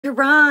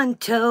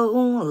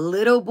Toronto,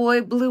 little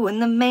boy blue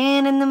and the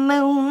man in the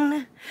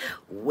moon.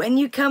 When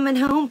you coming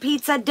home,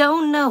 Pete's, I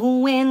don't know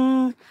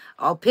when.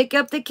 I'll pick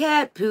up the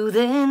cat poo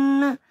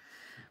then.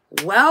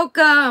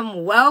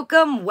 Welcome,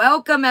 welcome,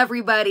 welcome,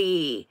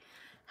 everybody.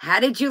 How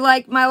did you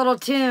like my little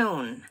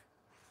tune?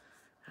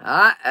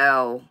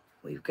 Uh-oh,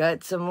 we've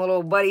got some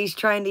little buddies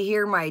trying to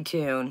hear my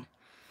tune.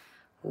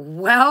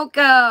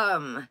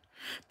 Welcome.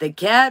 The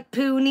cat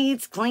poo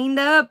needs cleaned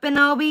up and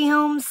I'll be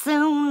home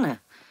soon.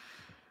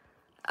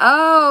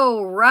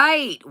 Oh,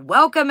 right.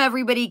 Welcome,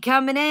 everybody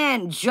coming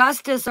in.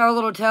 Justice, our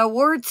little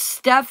toward,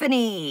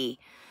 Stephanie,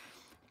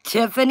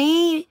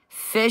 Tiffany,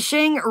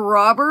 Fishing,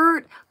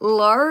 Robert,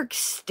 Lark,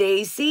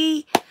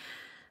 Stacy,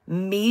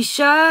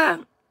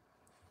 Misha,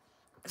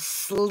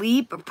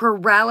 Sleep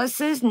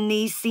Paralysis,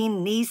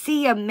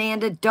 Nisi,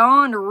 Amanda,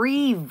 Dawn,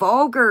 Ree,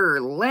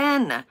 Vulgar,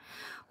 Lynn.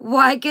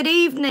 Why, good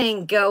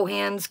evening, Go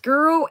Hands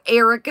Girl,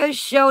 Erica,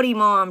 Shody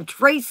Mom,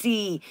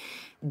 Tracy,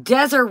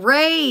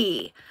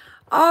 Desiree.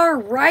 All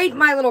right,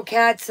 my little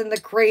cats in the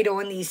cradle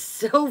and these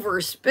silver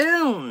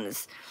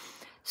spoons.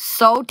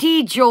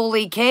 Salty,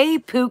 Jolie K,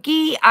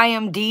 Pookie, I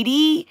am Dee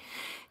Dee,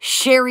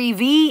 Sherry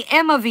V,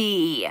 Emma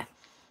V.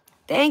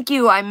 Thank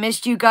you, I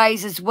missed you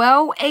guys as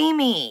well.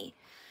 Amy.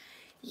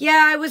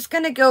 Yeah, I was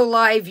going to go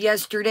live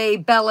yesterday.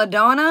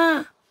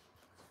 Belladonna.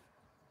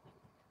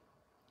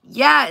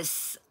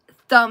 Yes.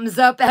 Thumbs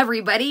up,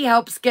 everybody.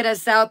 Helps get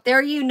us out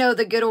there. You know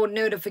the good old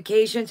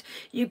notifications.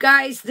 You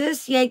guys,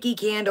 this Yankee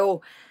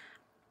Candle,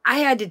 I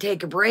had to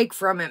take a break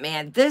from it,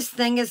 man. This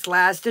thing has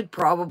lasted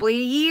probably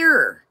a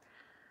year.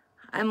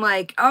 I'm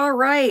like, all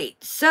right.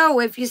 So,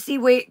 if you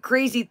see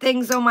crazy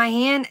things on my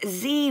hand,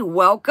 Z,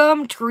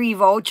 welcome, Tree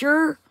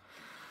Vulture.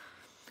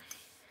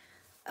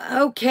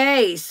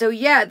 Okay, so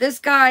yeah, this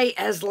guy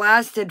has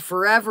lasted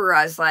forever.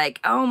 I was like,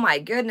 oh my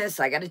goodness,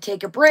 I got to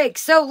take a break.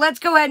 So, let's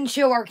go ahead and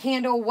show our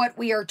candle what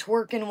we are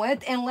twerking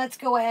with, and let's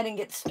go ahead and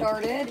get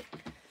started.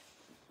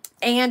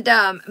 And,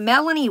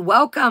 Melanie,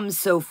 welcome,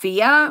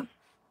 Sophia.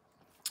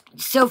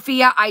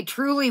 Sophia, I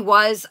truly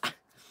was.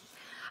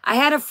 I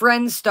had a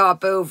friend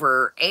stop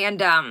over,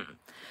 and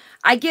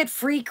I get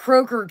free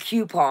Kroger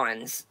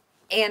coupons.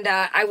 And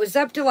I was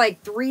up to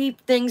like 3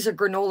 things of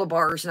granola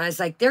bars, and I was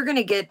like, they're going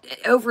to get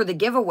over the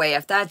giveaway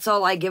if that's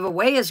all I give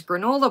away is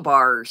granola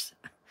bars.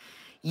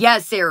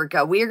 Yes,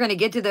 Erica, we are going to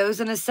get to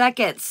those in a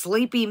second.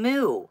 Sleepy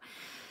Moo.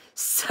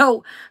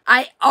 So,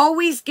 I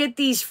always get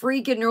these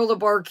free granola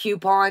bar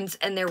coupons,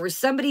 and there was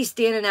somebody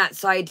standing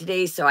outside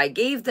today, so I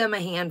gave them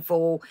a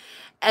handful.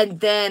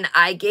 And then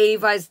I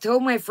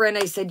told my friend,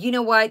 I said, you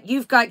know what?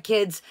 You've got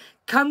kids.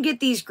 Come get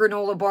these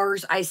granola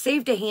bars. I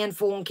saved a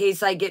handful in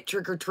case I get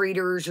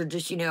trick-or-treaters or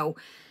just, you know,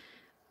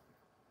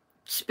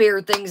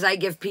 spare things I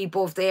give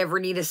people if they ever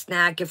need a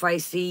snack, if I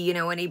see, you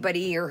know,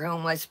 anybody here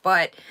homeless.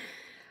 But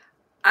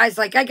I was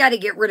like, I got to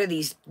get rid of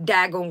these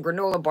daggone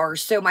granola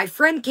bars. So my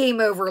friend came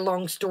over,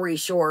 long story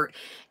short,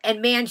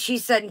 and man, she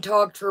sat and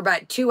talked for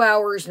about 2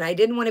 hours, and I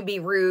didn't want to be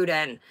rude,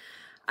 and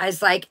I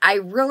was like, I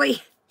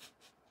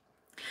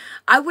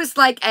was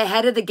like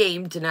ahead of the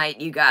game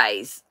tonight, you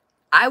guys.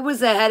 I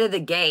was ahead of the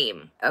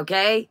game,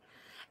 okay?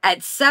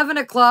 At 7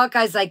 o'clock,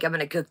 I was like, I'm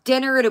going to cook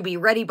dinner. It'll be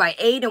ready by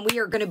 8, and we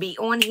are going to be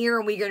on here,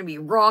 and we're going to be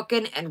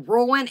rocking and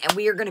rolling, and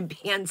we are going to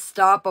be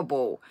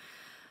unstoppable.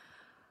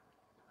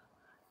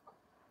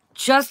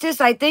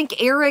 Justice, I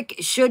think Eric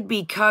should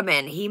be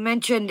coming. He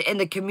mentioned in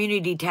the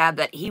community tab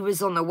that he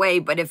was on the way,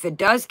 but if it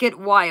does get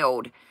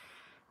wild,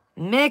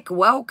 Mick,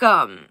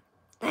 welcome.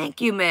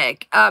 Thank you,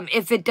 Mick.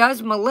 If it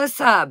does,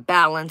 Melissa,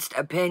 balanced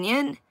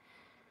opinion.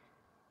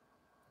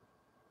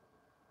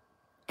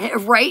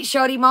 Right,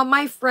 Shawty Mom?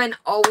 My friend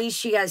always,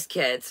 she has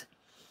kids.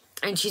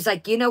 And she's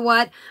like, you know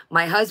what?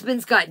 My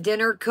husband's got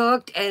dinner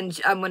cooked, and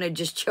I'm going to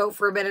just chill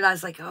for a minute. I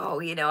was like, oh,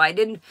 you know, I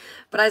didn't.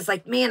 But I was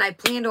like, man, I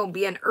planned on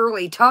being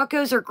early.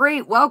 Tacos are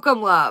great.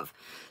 Welcome, love.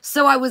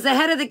 So I was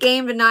ahead of the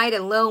game tonight,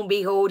 and lo and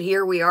behold,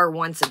 here we are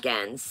once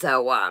again.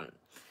 So,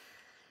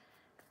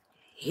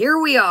 here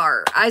we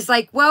are. I was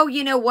like, well,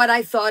 you know what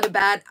I thought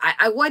about?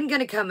 I wasn't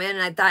going to come in,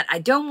 and I thought, I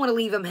don't want to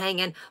leave him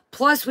hanging.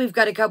 Plus, we've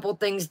got a couple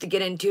things to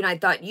get into, and I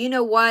thought, you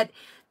know what?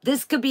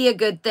 This could be a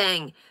good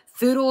thing.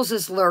 Foodles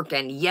is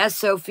lurking. Yes,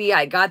 Sophie,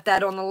 I got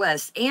that on the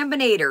list.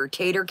 Ambinator,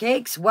 Tater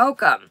Cakes,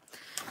 welcome.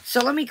 So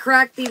let me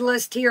crack the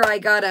list here. I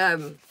got,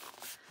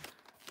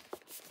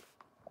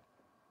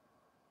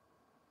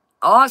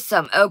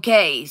 awesome.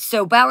 Okay,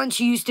 so Balance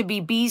used to be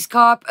Bee's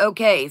Cop.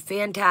 Okay,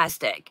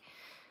 fantastic.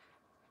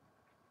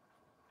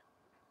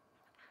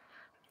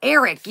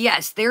 Eric,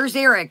 yes, there's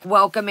Eric.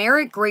 Welcome,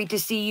 Eric. Great to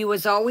see you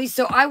as always.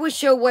 So I will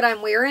show what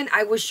I'm wearing.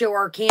 I will show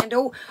our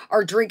candle,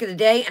 our drink of the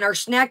day, and our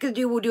snack of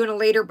the day we'll do it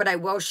later, but I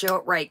will show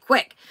it right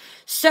quick.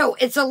 So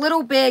it's a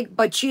little big,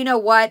 but you know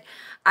what?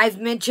 I've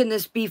mentioned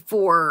this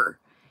before.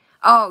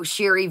 Oh,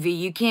 Sherry V,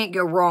 you can't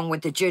go wrong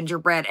with the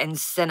gingerbread and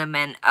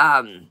cinnamon.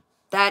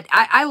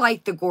 I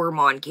like the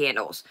gourmand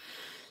candles.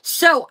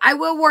 So I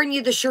will warn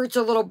you, the shirt's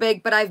a little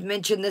big, but I've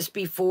mentioned this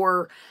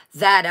before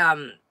that,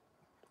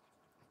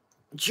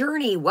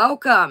 Journey,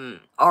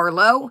 welcome,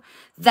 Arlo,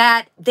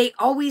 that they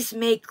always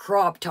make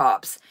crop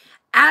tops.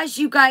 As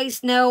you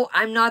guys know,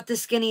 I'm not the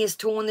skinniest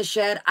tool in the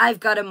shed. I've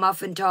got a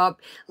muffin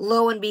top.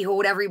 Lo and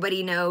behold,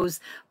 everybody knows.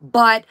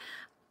 But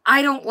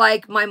I don't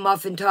like my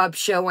muffin top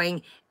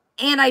showing.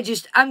 And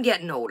I'm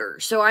getting older.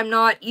 So I'm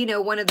not, you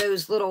know, one of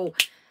those little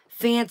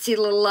fancy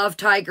little love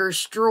tigers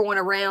strolling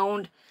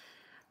around.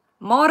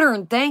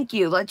 Modern, thank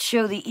you. Let's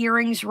show the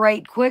earrings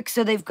right quick.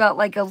 So they've got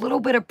like a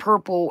little bit of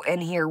purple in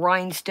here,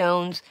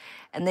 rhinestones.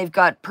 And they've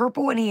got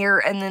purple in here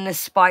and then a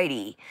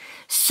Spidey.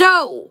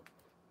 So,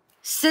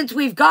 since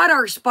we've got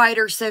our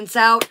spider sense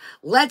out,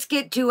 let's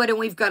get to it, and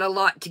we've got a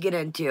lot to get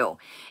into.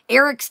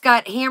 Eric's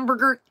got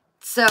hamburger,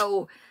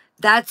 so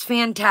that's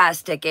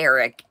fantastic,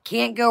 Eric.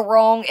 Can't go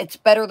wrong. It's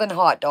better than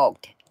hot dog.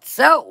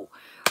 So,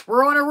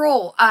 we're on a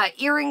roll.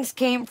 Earrings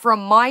came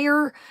from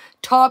Meijer.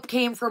 Top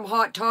came from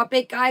Hot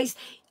Topic, guys.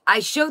 I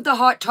showed the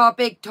Hot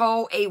Topic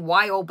towel a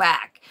while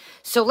back.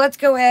 So, let's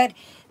go ahead.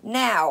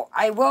 Now,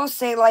 I will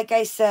say, like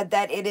I said,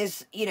 that it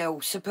is, you know,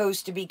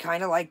 supposed to be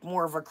kind of like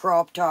more of a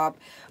crop top.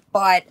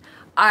 But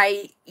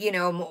I, you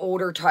know, I'm an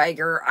older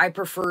tiger. I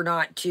prefer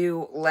not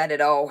to let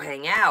it all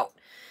hang out.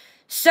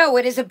 So,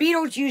 it is a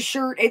Beetlejuice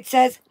shirt. It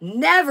says,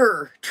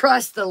 never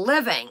trust the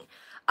living.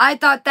 I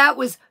thought that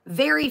was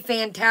very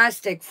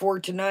fantastic for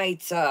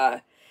tonight's,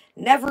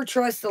 never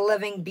trust the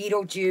living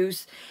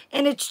Beetlejuice.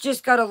 And it's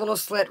just got a little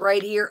slit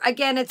right here.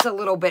 Again, it's a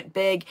little bit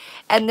big.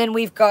 And then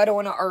we've got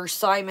on our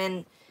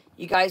Simon.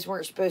 You guys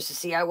weren't supposed to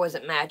see. I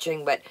wasn't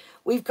matching. But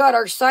we've got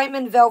our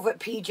Simon Velvet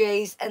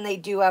PJs. And they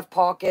do have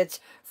pockets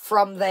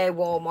from the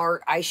Walmart.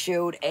 I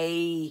showed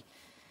a...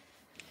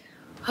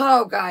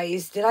 Oh,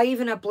 guys. Did I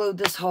even upload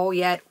this haul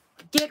yet?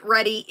 Get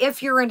ready.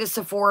 If you're into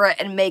Sephora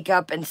and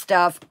makeup and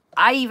stuff.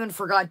 I even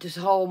forgot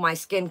to haul my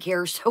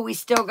skincare. So we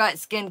still got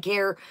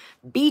skincare.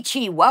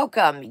 Beachy,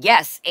 welcome.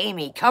 Yes,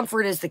 Amy.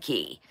 Comfort is the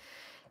key.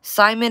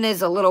 Simon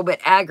is a little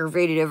bit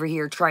aggravated over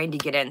here trying to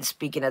get in.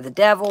 Speaking of the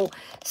devil.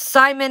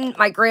 Simon,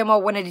 my grandma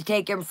wanted to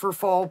take him for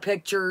fall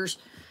pictures.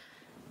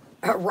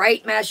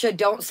 Right, Masha?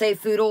 Don't say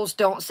foodles.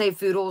 Don't say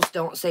foodles.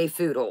 Don't say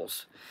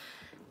foodles.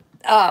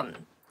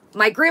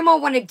 My grandma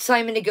wanted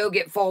Simon to go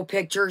get fall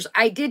pictures.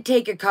 I did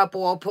take a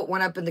couple. I'll put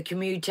one up in the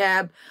community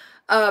tab.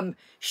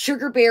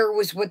 Sugar Bear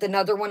was with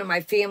another one of my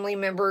family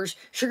members.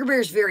 Sugar Bear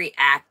is very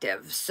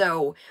active.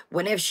 So,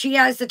 if she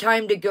has the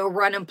time to go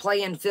run and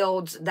play in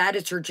fields, that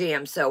is her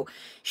jam. So,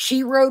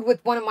 she rode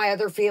with one of my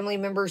other family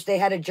members. They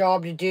had a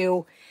job to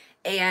do.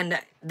 And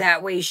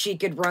that way she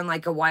could run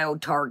like a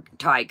wild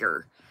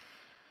tiger.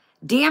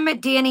 Damn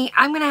it, Danny.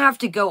 I'm going to have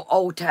to go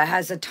Ulta.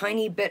 Has a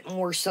tiny bit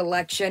more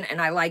selection.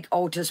 And I like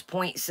Ulta's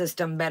point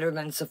system better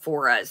than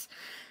Sephora's.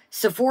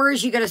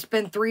 Sephora's, you got to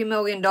spend $3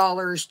 million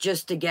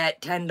just to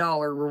get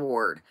 $10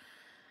 reward.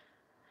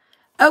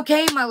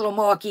 Okay, my little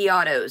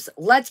macchiatos.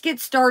 Let's get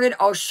started.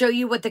 I'll show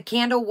you what the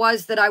candle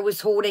was that I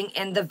was holding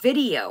in the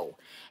video.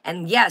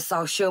 And yes,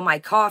 I'll show my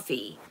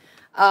coffee.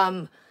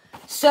 Oh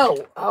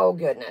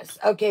goodness.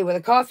 Okay, well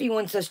the coffee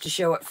wants us to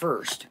show it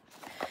first.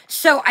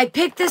 So I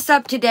picked this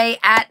up today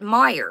at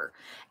Meijer.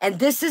 And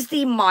this is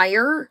the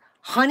Meijer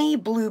Honey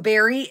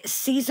Blueberry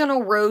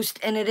Seasonal Roast.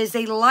 And it is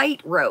a light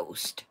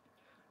roast.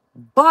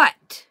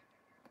 But,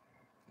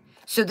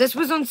 so this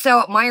was on sale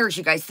at Meijer's,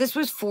 you guys. This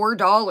was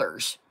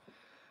 $4.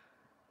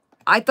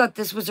 I thought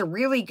this was a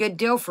really good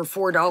deal for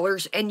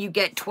 $4, and you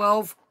get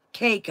 12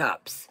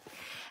 K-cups.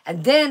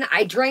 And then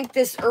I drank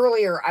this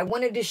earlier. I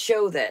wanted to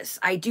show this.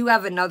 I do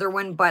have another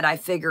one, but I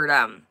figured,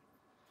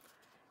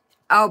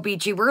 oh,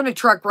 Beachy, we're going to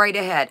truck right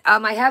ahead.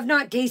 I have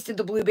not tasted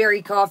the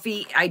blueberry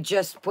coffee. I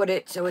just put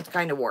it so it's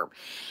kind of warm.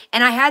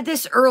 And I had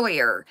this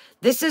earlier.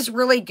 This is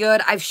really good.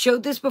 I've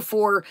showed this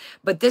before,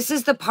 but this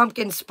is the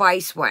pumpkin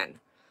spice one.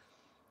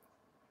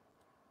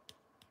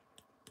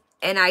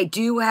 And I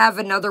do have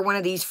another one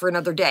of these for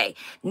another day.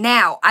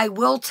 Now, I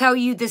will tell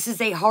you this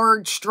is a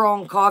hard,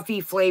 strong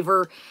coffee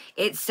flavor.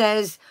 It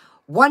says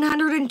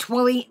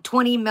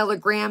 120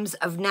 milligrams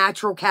of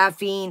natural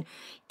caffeine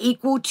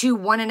equal to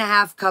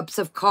 1.5 cups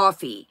of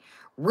coffee.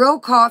 Real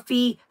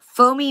coffee,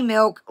 foamy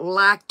milk,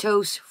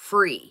 lactose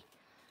free.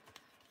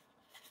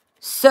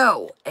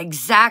 So,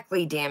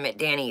 exactly, damn it,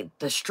 Danny.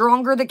 The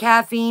stronger the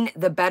caffeine,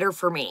 the better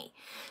for me.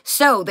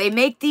 So, they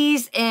make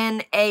these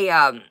in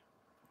a,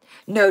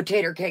 no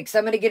tater cakes.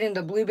 I'm going to get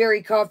into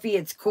blueberry coffee.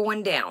 It's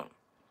cooling down.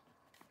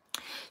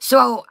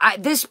 So,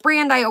 this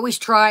brand I always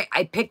try.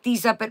 I pick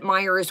these up at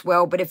Meijer as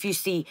well. But if you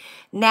see,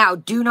 now,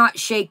 do not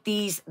shake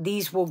these.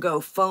 These will go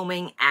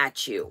foaming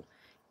at you.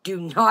 Do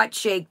not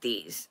shake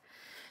these.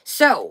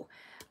 So,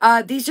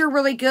 these are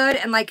really good.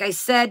 And like I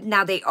said,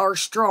 now they are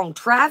strong.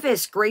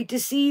 Travis, great to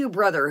see you,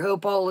 brother.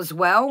 Hope all is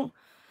well.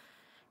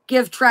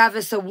 Give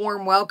Travis a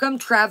warm welcome.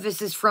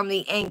 Travis is from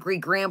the Angry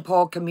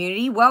Grandpa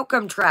community.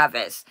 Welcome,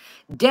 Travis.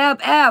 Deb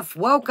F.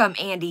 Welcome,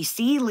 Andy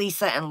C.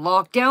 Lisa in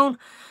Lockdown.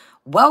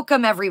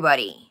 Welcome,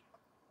 everybody.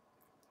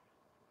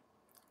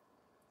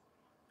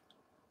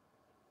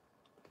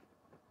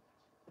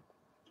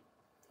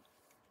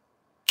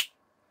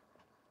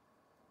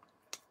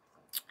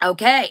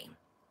 Okay.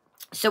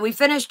 So we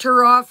finished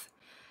her off.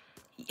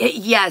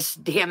 Yes,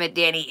 damn it,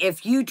 Danny.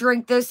 If you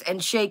drink this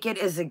and shake it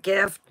as a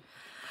gift,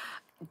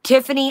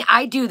 Tiffany,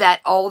 I do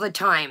that all the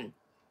time.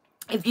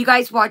 If you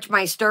guys watch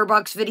my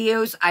Starbucks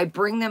videos, I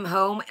bring them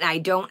home and I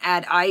don't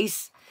add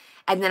ice.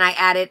 And then I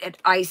add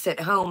ice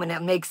at home and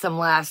it makes them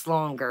last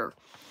longer.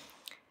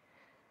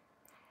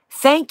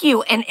 Thank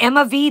you. And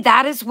Emma V,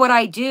 that is what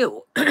I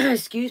do.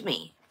 Excuse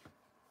me.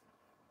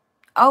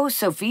 Oh,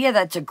 Sophia,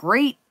 that's a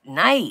great,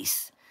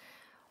 nice.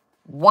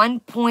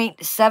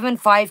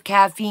 1.75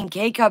 caffeine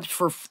K-Cups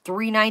for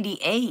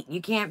 $3.98.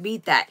 You can't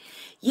beat that.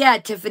 Yeah,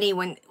 Tiffany,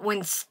 when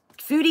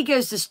Foodie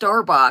goes to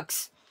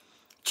Starbucks,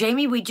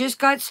 Jamie, we just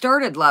got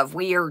started, love.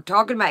 We are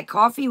talking about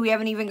coffee. We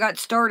haven't even got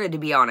started, to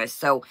be honest.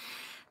 So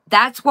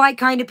that's why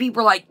kind of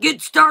people are like,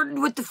 get started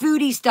with the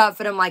Foodie stuff.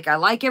 And I'm like, I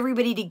like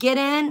everybody to get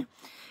in.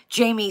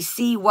 Jamie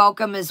C,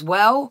 welcome as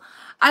well.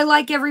 I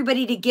like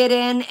everybody to get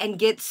in and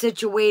get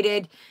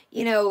situated.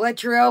 You know,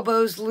 let your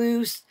elbows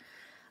loose.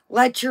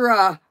 Let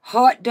your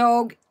hot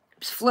dog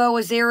flow,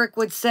 as Eric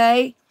would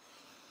say.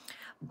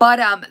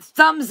 But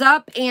thumbs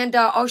up, and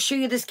I'll show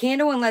you this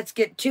candle, and let's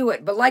get to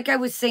it. But like I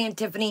was saying,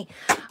 Tiffany,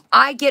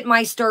 I get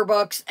my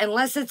Starbucks,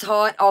 unless it's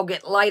hot, I'll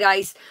get light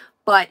ice.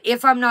 But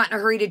if I'm not in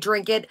a hurry to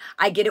drink it,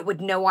 I get it with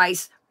no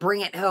ice,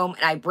 bring it home,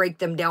 and I break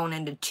them down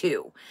into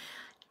 2.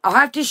 I'll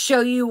have to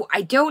show you.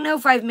 I don't know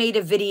if I've made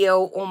a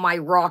video on my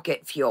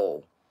rocket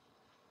fuel.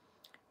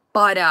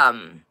 But,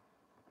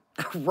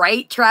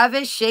 right,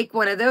 Travis? Shake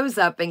one of those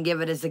up and give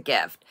it as a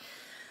gift.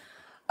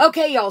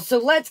 Okay, y'all, so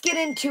let's get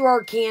into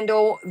our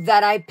candle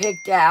that I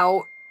picked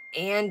out.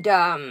 And,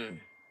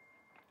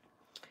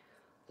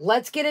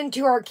 let's get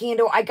into our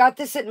candle. I got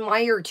this at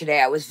Meijer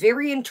today. I was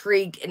very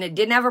intrigued, and it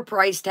didn't have a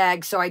price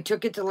tag, so I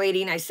took it to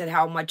Lady, and I said,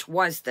 how much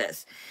was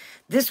this?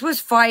 This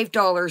was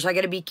 $5. I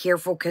got to be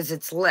careful because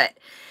it's lit.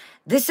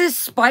 This is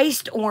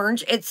spiced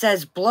orange. It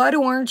says blood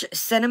orange,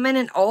 cinnamon,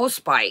 and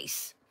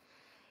allspice.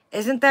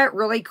 Isn't that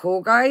really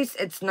cool, guys?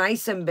 It's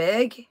nice and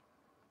big.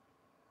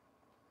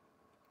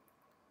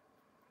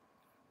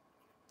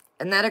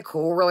 Isn't that a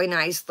cool, really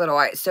nice little...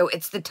 So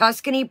it's the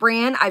Tuscany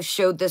brand. I've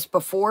showed this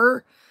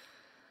before.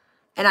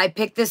 And I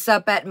picked this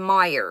up at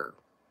Meijer.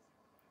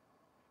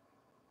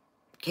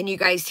 Can you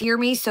guys hear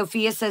me?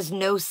 Sophia says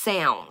no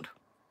sound.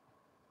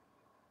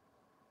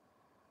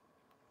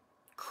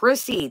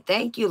 Chrissy,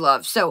 thank you,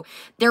 love. So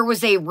there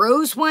was a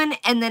rose one,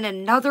 and then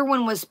another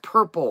one was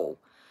purple.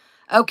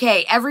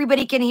 Okay,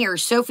 everybody can hear.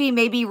 Sophie,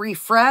 maybe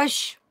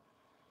refresh.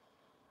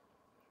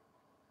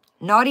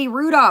 Naughty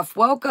Rudolph,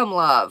 welcome,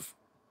 love.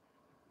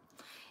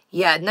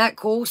 Yeah, isn't that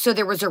cool? So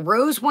there was a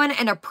rose one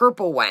and a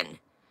purple one.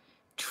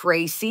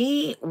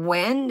 Tracy,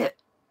 Wind,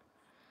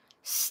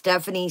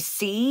 Stephanie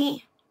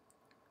C,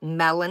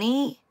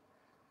 Melanie.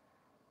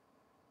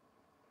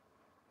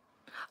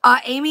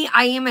 Amy,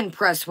 I am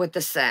impressed with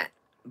the scent.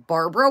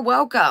 Barbara,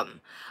 welcome.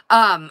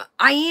 I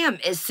am.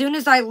 As soon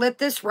as I lit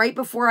this right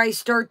before I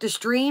start the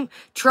stream,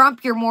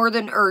 Trump, you're more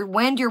than, or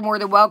Wind, you're more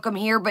than welcome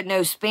here, but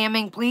no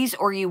spamming, please,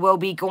 or you will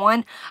be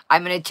gone.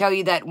 I'm going to tell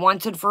you that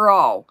once and for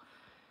all.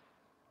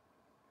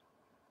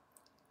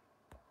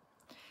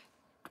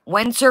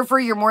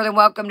 Windsurfer, you're more than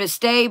welcome to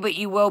stay, but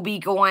you will be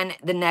going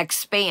the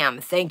next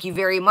spam. Thank you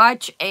very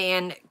much,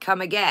 and come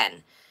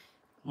again.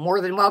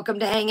 More than welcome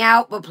to hang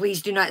out, but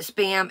please do not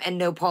spam and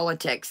no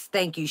politics.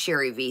 Thank you,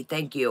 Sherry V.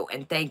 Thank you.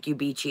 And thank you,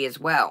 Beachy, as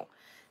well.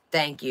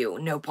 Thank you.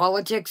 No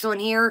politics on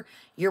here.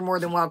 You're more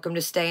than welcome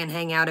to stay and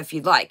hang out if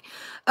you'd like.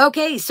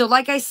 Okay, so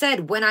like I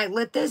said, when I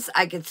lit this,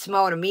 I could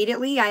smell it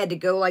immediately. I had to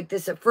go like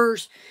this at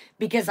first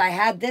because I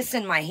had this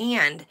in my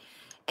hand,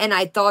 and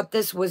I thought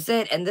this was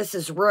it, and this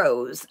is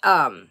rose.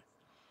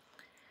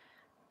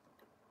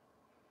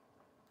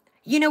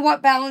 You know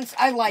what, Balance?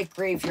 I like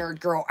Graveyard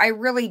Girl. I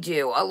really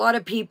do. A lot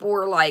of people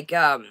were like,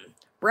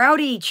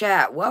 Rowdy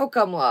Chat,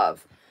 welcome,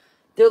 love.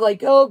 They're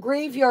like, oh,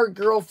 Graveyard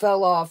Girl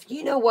fell off.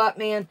 You know what,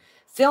 man?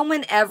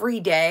 Filming every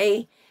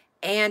day.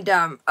 And,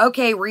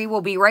 okay, Ree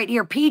will be right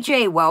here.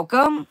 PJ,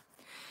 welcome.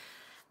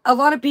 A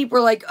lot of people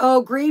are like,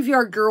 oh,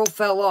 Graveyard Girl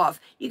fell off.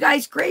 You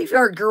guys,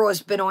 Graveyard Girl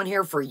has been on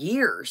here for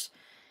years.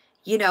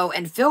 You know,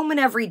 and filming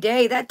every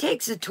day, that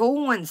takes a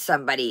toll on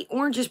somebody.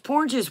 Oranges,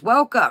 Poranges,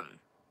 welcome.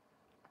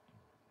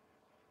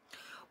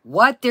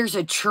 What? There's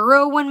a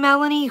churro one,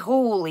 Melanie?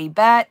 Holy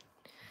bat.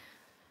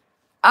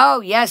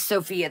 Oh, yes,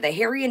 Sophia. The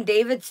Harry and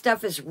David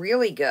stuff is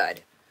really good.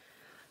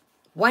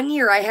 One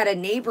year I had a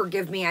neighbor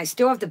give me, I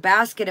still have the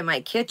basket in my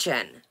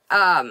kitchen.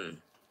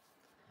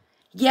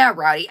 Yeah,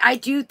 Roddy, I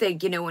do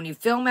think, you know, when you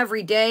film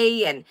every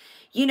day and,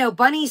 you know,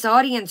 Bunny's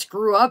audience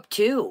grew up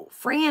too.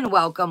 Fran,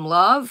 welcome,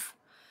 love.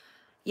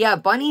 Yeah,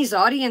 Bunny's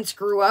audience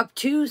grew up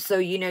too. So,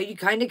 you know, you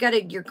kind of got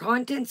to, your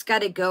content's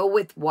got to go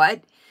with what,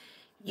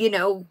 you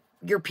know,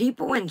 your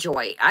people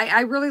enjoy.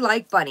 I really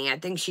like Bunny. I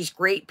think she's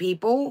great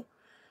people.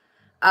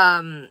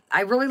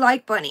 I really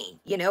like Bunny,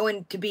 you know,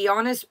 and to be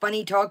honest,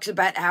 Bunny talks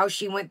about how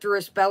she went through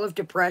a spell of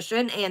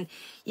depression, and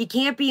you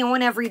can't be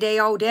on every day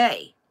all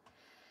day.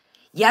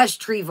 Yes,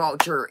 Tree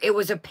Vulture. It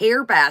was a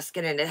pear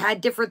basket, and it had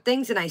different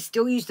things, and I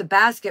still use the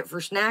basket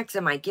for snacks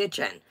in my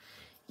kitchen.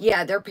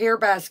 Yeah, their pear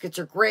baskets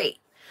are great.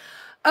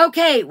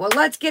 Okay, well,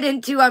 let's get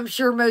into, I'm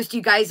sure most of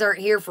you guys aren't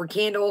here for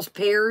candles,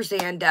 pears,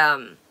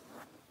 and,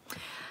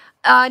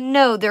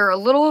 No, they're a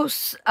little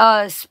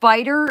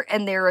spider,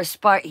 and they're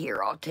a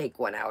Here, I'll take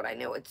one out. I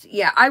know it's...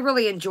 Yeah, I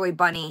really enjoy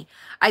Bunny.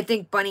 I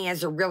think Bunny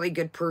has a really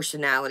good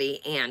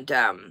personality, and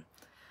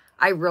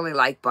I really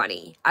like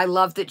Bunny. I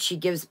love that she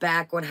gives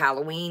back on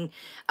Halloween.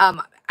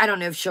 I don't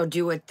know if she'll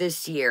do it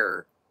this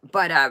year,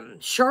 but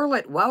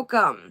Charlotte,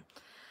 welcome.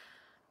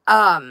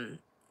 That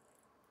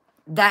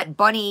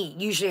Bunny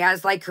usually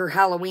has like her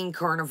Halloween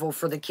carnival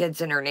for the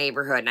kids in her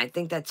neighborhood, and I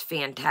think that's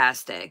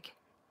fantastic.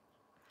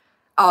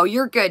 Oh,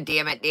 you're good,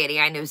 damn it, Danny.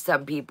 I know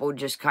some people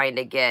just kind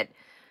of get...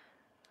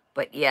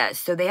 But yeah,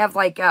 so they have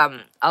like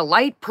a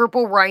light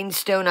purple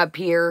rhinestone up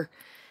here,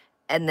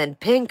 and then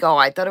pink. Oh,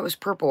 I thought it was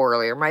purple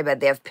earlier. My bad.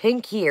 They have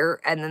pink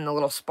here, and then the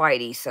little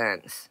Spidey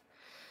sense.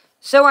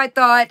 So I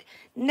thought,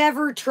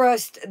 never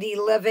trust the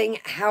living.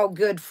 How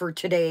good for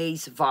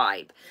today's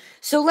vibe.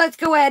 So let's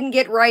go ahead and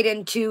get right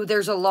into...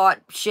 There's a lot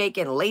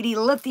shaking. Lady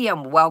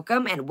Lithium,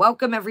 welcome. And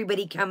welcome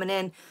everybody coming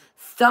in.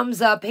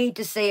 Thumbs up. Hate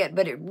to say it,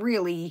 but it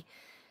really...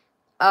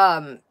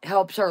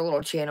 helps our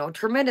little channel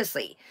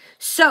tremendously.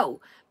 So,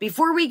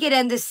 before we get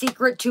into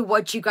secret to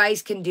what you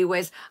guys can do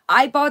is,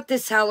 I bought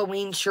this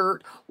Halloween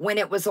shirt when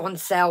it was on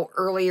sale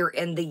earlier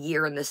in the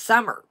year in the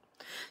summer.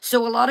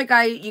 So, a lot of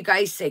you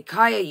guys say,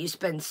 Kaya, you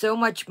spend so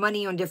much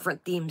money on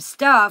different themed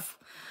stuff.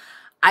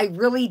 I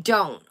really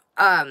don't.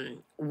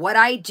 What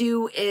I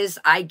do is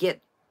I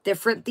get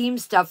different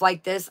themed stuff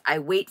like this. I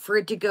wait for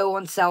it to go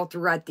on sale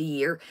throughout the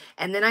year,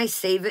 and then I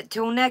save it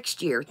till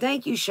next year.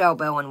 Thank you,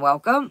 Shelbo, and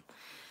welcome.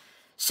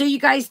 So, you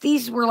guys,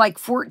 these were like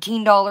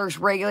 $14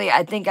 regularly.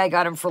 I think I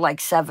got them for like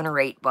 $7 or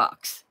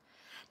 $8.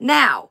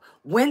 Now,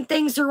 when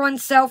things are on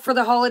sale for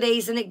the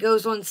holidays and it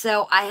goes on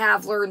sale, I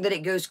have learned that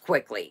it goes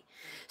quickly.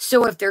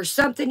 So, if there's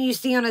something you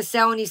see on a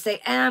sale and you say,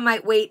 I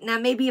might wait. Now,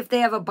 maybe if they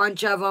have a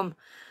bunch of them,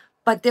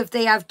 but if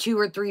they have 2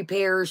 or 3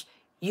 pairs,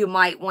 you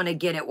might want to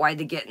get it while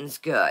the getting's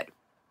good.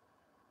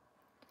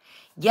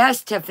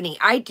 Yes, Tiffany,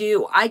 I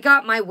do. I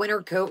got my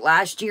winter coat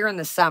last year in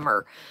the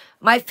summer.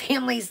 My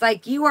family's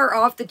like, you are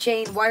off the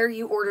chain. Why are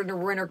you ordering a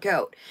winter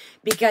coat?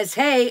 Because,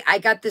 hey, I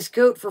got this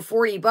coat for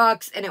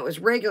 $40 and it was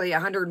regularly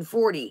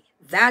 $140.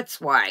 That's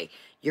why.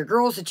 Your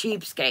girl's a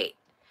cheapskate.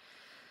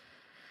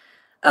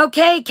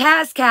 Okay,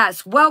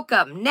 Cass,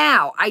 welcome.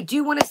 Now, I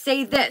do want to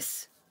say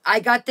this. I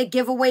got the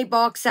giveaway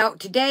box out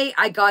today.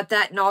 I got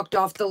that knocked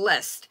off the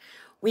list.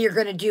 We are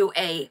going to do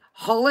a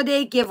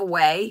holiday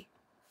giveaway.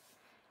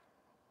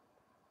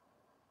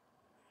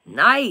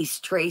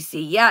 Nice,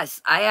 Tracy.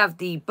 Yes, I have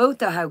both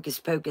the Hocus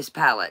Pocus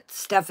palettes.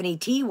 Stephanie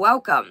T,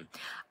 welcome.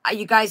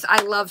 You guys,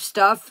 I love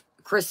stuff.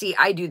 Chrissy,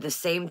 I do the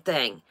same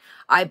thing.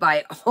 I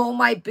buy all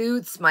my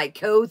boots, my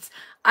coats.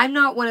 I'm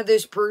not one of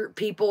those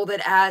people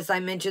that, as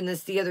I mentioned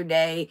this the other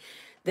day,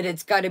 that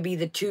it's got to be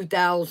the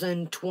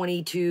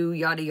 2022,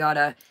 yada,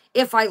 yada.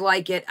 If I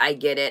like it, I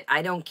get it.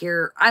 I don't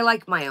care. I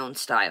like my own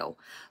style.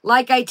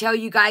 Like I tell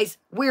you guys,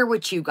 wear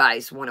what you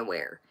guys want to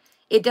wear.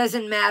 It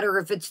doesn't matter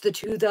if it's the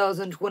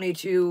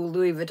 2022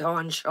 Louis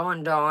Vuitton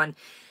Chandon.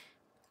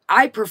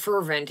 I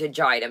prefer vintage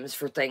items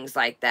for things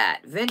like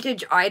that.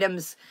 Vintage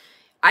items,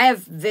 I have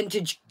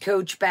vintage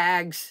Coach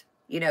bags,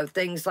 you know,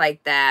 things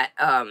like that.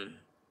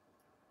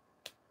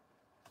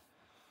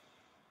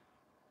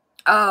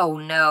 Oh,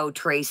 no,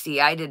 Tracy,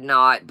 I did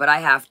not, but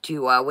I have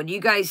to. When you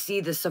guys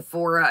see the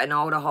Sephora and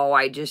Ulta haul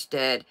I just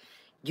did,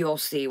 you'll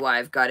see why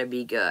I've got to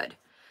be good.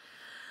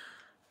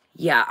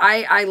 Yeah,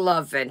 I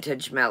love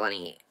vintage,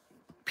 Melanie.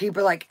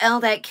 People are like, oh,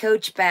 that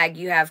Coach bag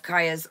you have,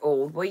 Kaya's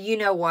old. Well, you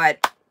know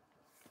what?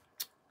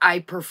 I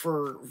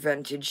prefer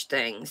vintage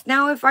things.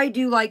 Now, if I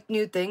do like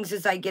new things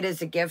as I get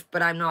as a gift,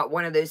 but I'm not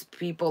one of those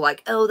people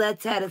like, oh,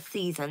 that's out of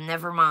season.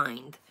 Never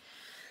mind.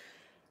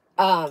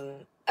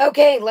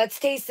 Okay, let's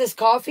taste this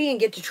coffee and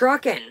get to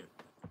trucking.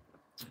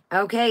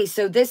 Okay,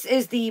 so this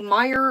is the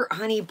Meyer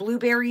Honey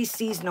Blueberry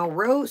Seasonal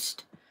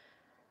Roast.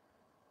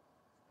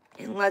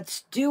 And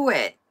let's do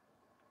it.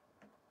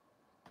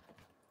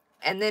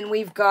 And then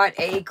we've got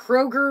a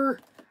Kroger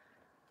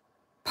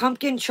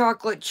pumpkin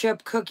chocolate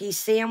chip cookie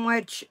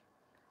sandwich.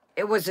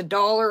 It was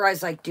 $1. I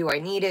was like, do I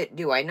need it?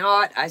 Do I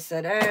not? I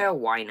said,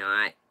 why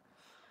not?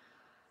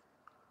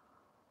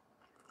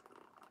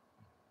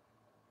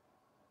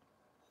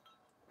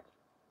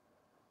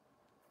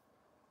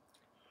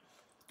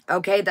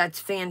 Okay, that's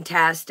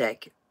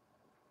fantastic.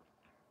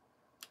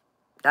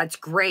 That's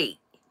great.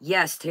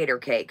 Yes, tater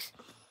cakes.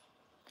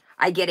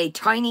 I get a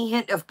tiny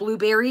hint of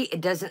blueberry.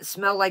 It doesn't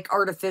smell like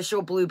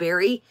artificial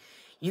blueberry.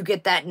 You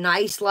get that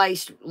nice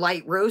light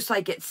roast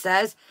like it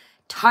says.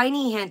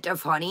 Tiny hint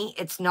of honey.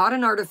 It's not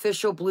an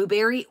artificial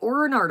blueberry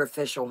or an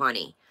artificial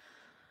honey.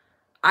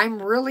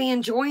 I'm really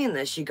enjoying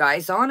this, you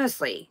guys,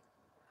 honestly.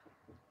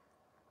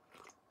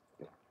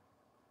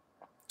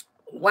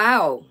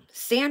 Wow.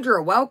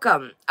 Sandra,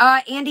 welcome.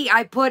 Andy,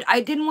 I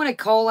didn't want to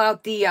call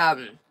out the,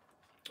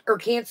 or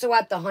cancel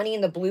out the honey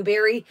and the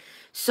blueberry.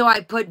 So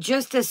I put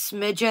just a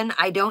smidgen.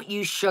 I don't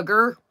use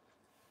sugar.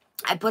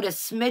 I put a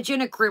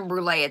smidgen of creme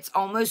brulee. It's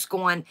almost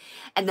gone.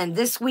 And then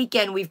this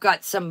weekend, we've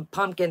got some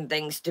pumpkin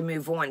things to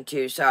move on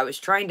to. So I was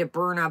trying to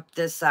burn up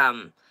this,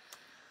 I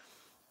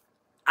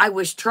I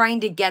was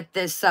trying to get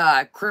this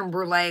creme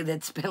brulee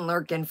that's been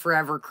lurking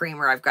forever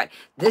creamer I've got.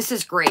 This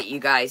is great, you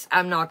guys.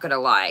 I'm not going to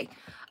lie.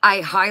 I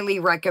highly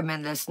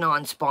recommend this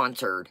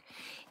non-sponsored.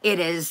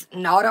 It is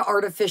not an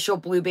artificial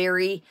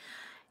blueberry.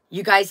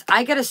 You guys,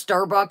 I got a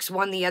Starbucks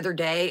one the other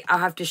day. I'll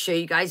have to show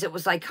you guys. It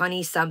was like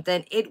honey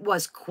something. It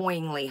was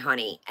coingly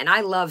honey. And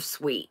I love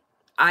sweet.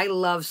 I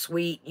love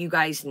sweet. You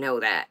guys know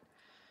that.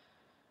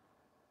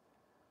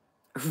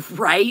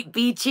 Right,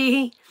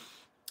 Beachy?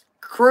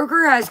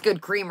 Kroger has good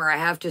creamer, I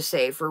have to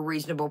say, for a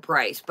reasonable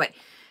price. But,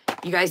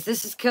 you guys,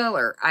 this is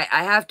killer.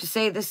 I have to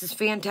say, this is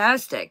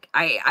fantastic.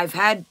 I've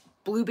had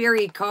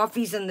blueberry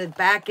coffees in the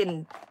back,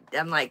 and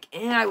I'm like,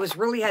 I was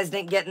really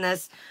hesitant getting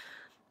this.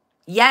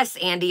 Yes,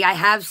 Andy, I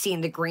have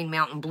seen the Green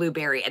Mountain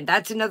Blueberry, and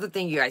that's another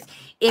thing, you guys.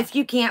 If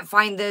you can't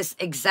find this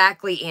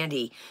exactly,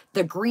 Andy,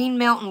 the Green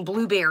Mountain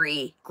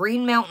Blueberry,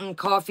 Green Mountain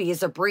Coffee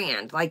is a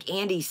brand, like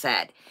Andy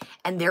said,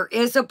 and there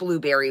is a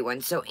blueberry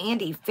one. So,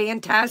 Andy,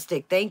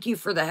 fantastic. Thank you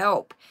for the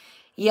help.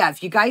 Yeah,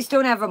 if you guys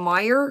don't have a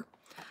Meyer,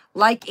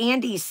 like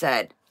Andy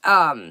said,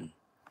 thank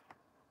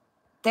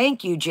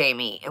you,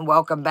 Jamie, and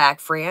welcome back,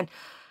 Fran.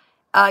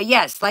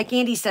 Yes, like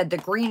Andy said, the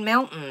Green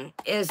Mountain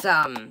is,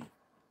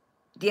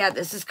 yeah,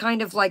 this is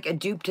kind of like a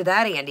dupe to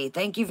that, Andy.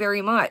 Thank you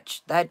very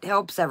much. That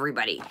helps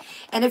everybody.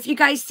 And if you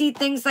guys see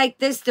things like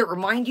this that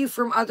remind you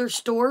from other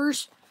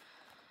stores,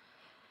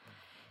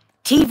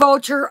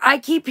 T-Vulture, I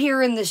keep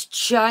hearing this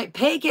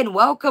Pagan,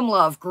 welcome,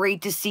 love.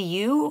 Great to see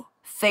you.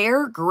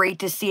 Fair, great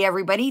to see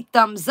everybody.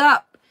 Thumbs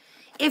up.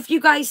 If you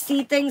guys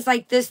see things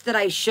like this that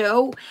I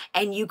show,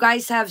 and you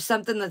guys have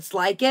something that's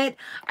like it,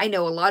 I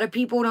know a lot of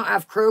people don't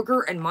have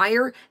Kroger and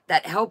Meyer.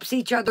 That helps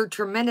each other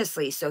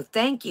tremendously, so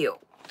thank you.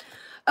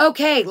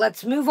 Okay,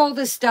 let's move all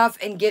this stuff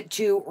and get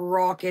to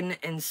rockin'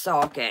 and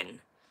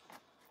sockin'.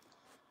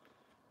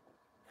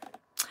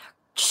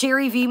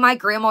 Sherry V, my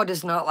grandma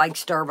does not like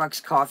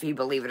Starbucks coffee,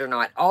 believe it or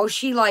not. All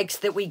she likes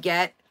that we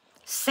get,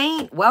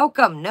 Saint,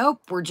 welcome.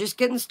 Nope, we're just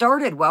getting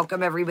started.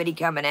 Welcome, everybody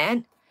coming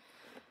in.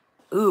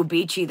 Ooh,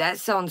 Beachy, that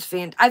sounds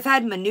fantastic. I've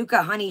had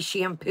Manuka honey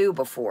shampoo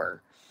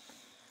before.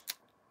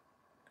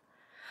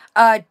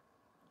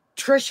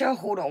 Trisha,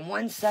 hold on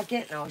one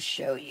second and I'll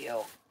show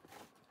you.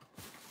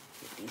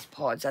 These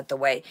pods out the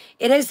way.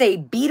 It is a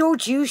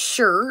Beetlejuice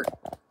shirt.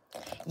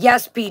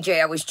 Yes,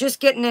 PJ, I was just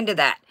getting into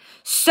that.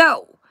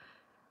 So,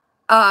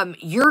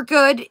 you're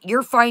good.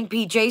 You're fine,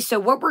 PJ. So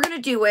what we're going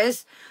to do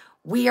is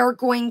we are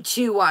going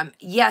to,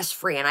 yes,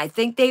 Fran, I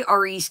think they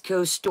are East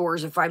Coast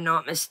stores, if I'm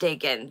not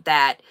mistaken,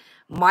 that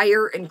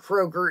Meyer and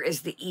Kroger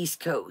is the East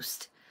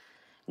Coast.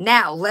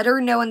 Now, let her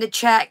know in the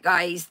chat,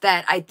 guys,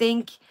 that I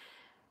think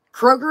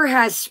Kroger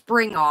has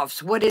spring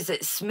offs. What is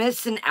it?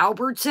 Smith's and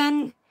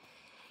Albertson?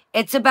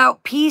 It's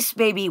about peace,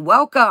 baby.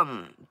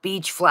 Welcome,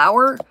 Beach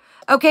Flower.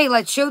 Okay,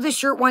 let's show the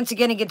shirt once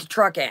again and get to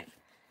trucking.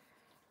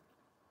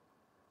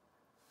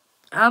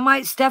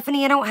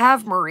 Stephanie, I don't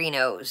have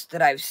Merinos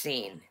that I've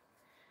seen.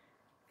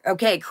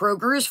 Okay,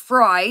 Kroger's,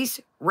 Fry's,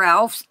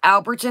 Ralph's,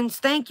 Albertsons.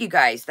 Thank you,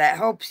 guys. That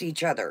helps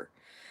each other.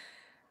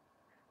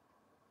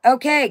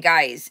 Okay,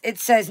 guys. It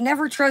says,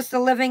 never trust the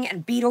living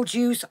and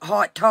Beetlejuice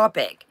hot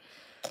topic.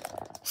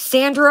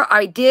 Sandra,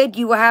 I did.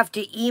 You will have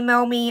to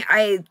email me.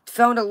 I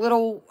found a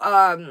little,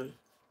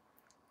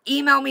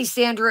 email me,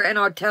 Sandra, and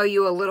I'll tell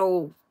you a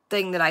little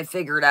thing that I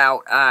figured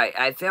out.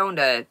 I found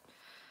a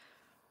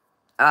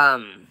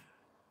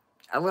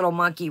little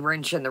monkey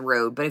wrench in the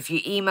road, but if you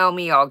email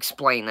me, I'll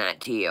explain that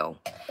to you.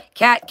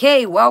 Kat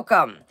K,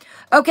 welcome.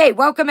 Okay,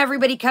 welcome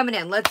everybody coming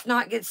in. Let's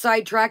not get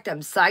sidetracked.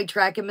 I'm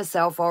sidetracking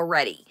myself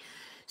already.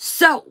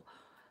 So,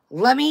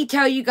 let me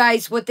tell you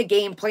guys what the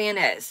game plan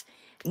is.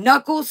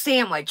 Knuckle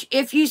sandwich.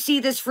 If you see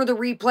this for the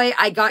replay,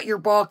 I got your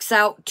box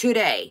out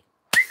today.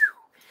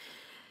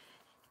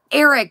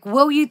 Eric,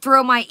 will you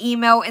throw my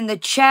email in the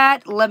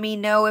chat? Let me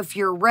know if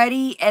you're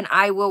ready, and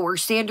I will, or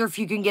Sandra, if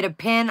you can get a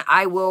pen,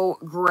 I will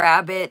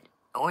grab it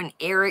when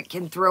Eric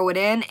can throw it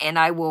in, and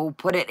I will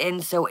put it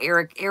in. So,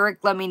 Eric,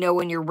 let me know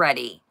when you're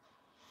ready.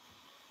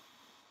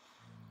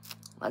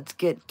 Let's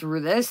get through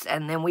this,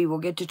 and then we will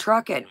get to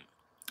trucking.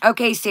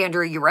 Okay,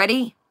 Sandra, you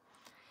ready?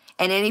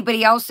 And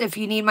anybody else, if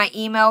you need my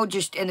email,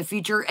 just in the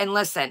future. And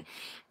listen,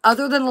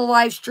 other than the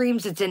live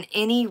streams, it's in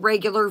any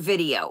regular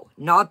video.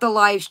 Not the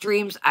live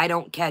streams. I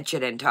don't catch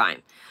it in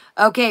time.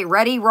 Okay,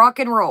 ready? Rock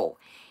and roll.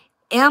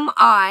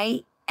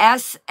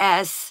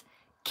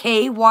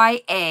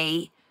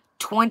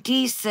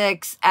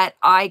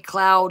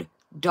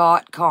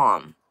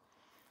 MISSKYA26@iCloud.com.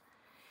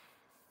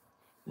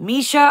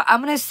 Misha,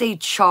 I'm going to say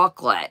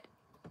chocolate.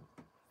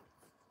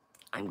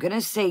 I'm going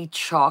to say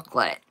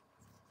chocolate.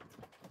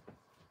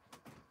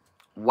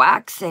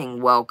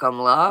 Waxing, welcome,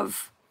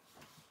 love.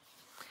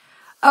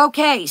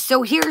 Okay,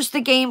 so here's the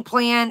game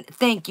plan.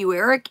 Thank you,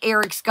 Eric.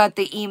 Eric's got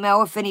the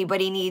email if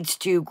anybody needs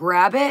to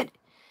grab it.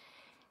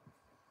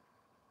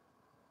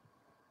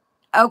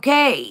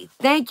 Okay,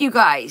 thank you,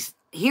 guys.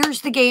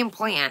 Here's the game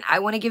plan. I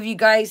want to give you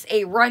guys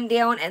a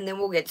rundown, and then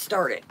we'll get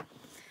started.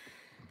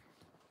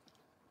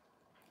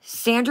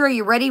 Sandra,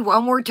 you ready?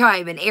 One more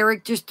time, and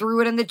Eric just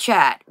threw it in the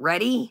chat.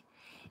 Ready?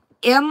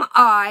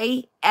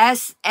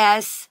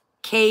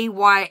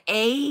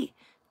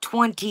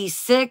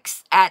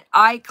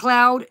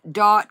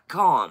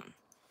 MISSKYA26@iCloud.com.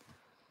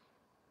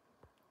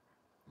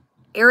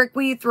 Eric,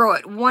 will you throw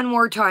it one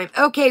more time?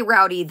 Okay,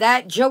 Rowdy,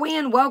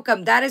 Joanne,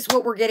 welcome. That is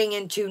what we're getting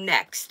into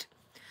next.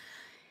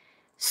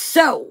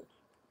 So,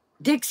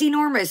 Dixie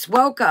Normus,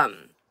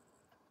 welcome.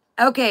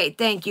 Okay,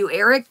 thank you,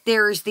 Eric.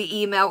 There's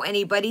the email.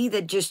 Anybody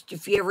that just,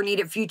 if you ever need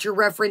it, future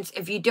reference.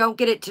 If you don't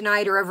get it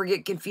tonight or ever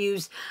get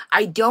confused,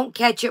 I don't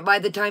catch it by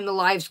the time the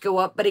lives go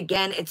up. But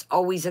again, it's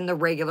always in the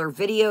regular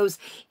videos.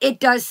 It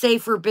does say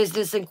for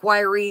business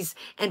inquiries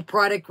and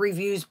product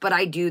reviews, but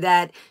I do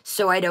that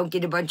so I don't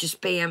get a bunch of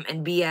spam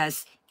and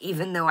BS,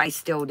 even though I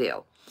still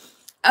do.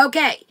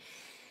 Okay,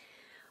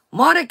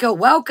 Monica,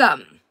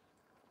 welcome.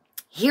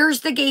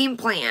 Here's the game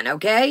plan,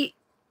 okay?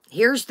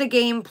 Here's the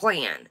game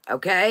plan,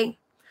 okay?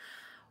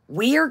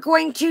 We are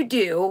going to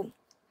do,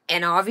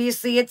 and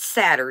obviously it's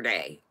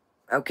Saturday,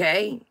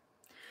 okay?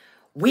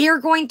 We are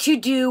going to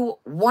do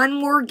one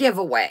more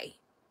giveaway.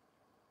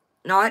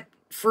 Not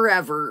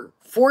forever.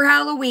 For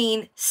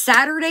Halloween,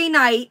 Saturday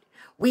night,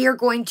 we are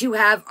going to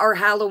have our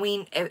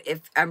Halloween,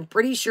 if I'm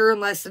pretty sure,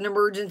 unless an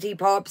emergency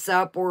pops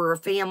up or a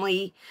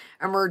family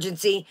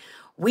emergency,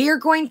 we are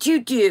going to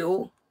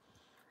do,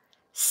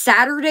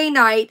 Saturday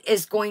night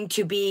is going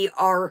to be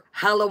our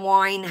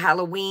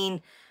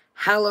Halloween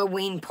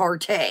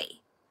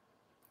party.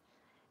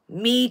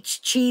 Meats,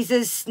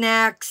 cheeses,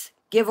 snacks,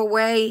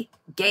 giveaway,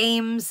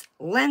 games.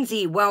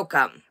 Lindsay,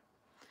 welcome.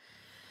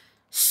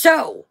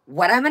 So,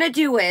 what I'm going to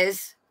do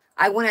is,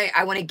 I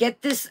want to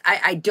get this,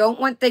 I don't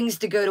want things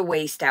to go to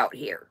waste out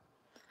here.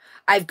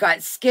 I've got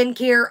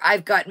skincare,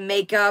 I've got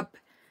makeup.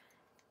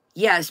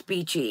 Yes,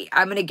 Beachy.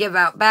 I'm going to give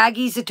out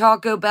baggies of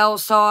Taco Bell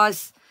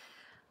sauce,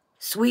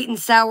 sweet and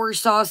sour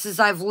sauces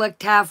I've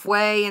licked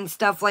halfway and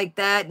stuff like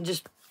that, and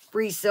just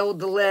resealed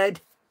the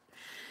lid.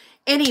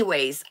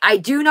 Anyways, I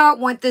do not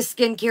want the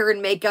skincare and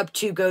makeup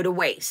to go to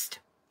waste.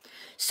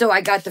 So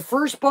I got the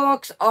first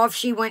box, off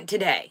she went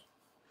today.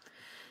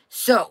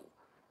 So,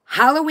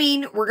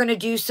 Halloween, we're going to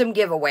do some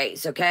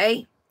giveaways,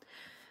 okay?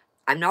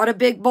 I'm not a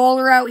big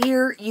baller out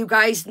here. You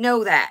guys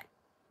know that.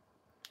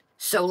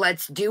 So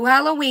let's do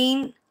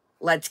Halloween.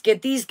 Let's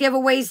get these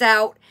giveaways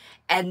out.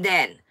 And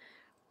then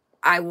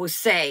I will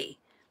say,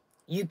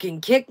 you can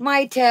kick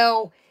my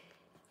tail.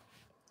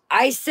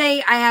 I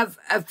say I have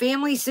a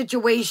family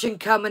situation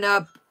coming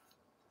up,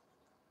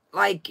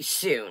 like,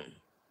 soon.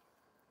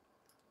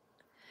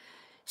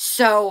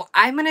 So,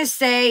 I'm going to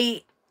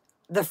say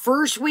the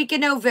first week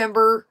in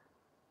November,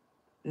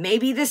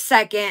 maybe the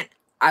second,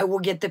 I will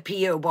get the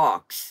P.O.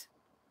 box.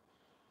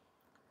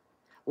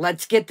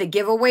 Let's get the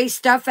giveaway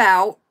stuff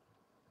out,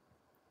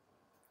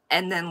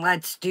 and then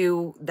let's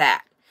do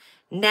that.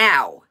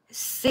 Now,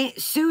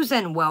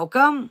 Susan,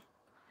 welcome.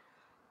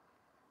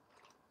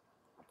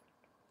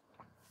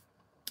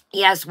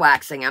 Yes,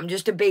 waxing. I'm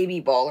just a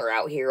baby baller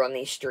out here on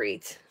these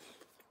streets.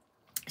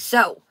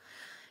 So,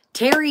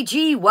 Terry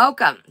G,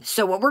 welcome.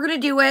 So, what we're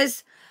going to do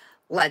is,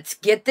 let's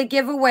get the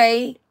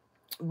giveaway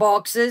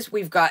boxes.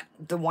 We've got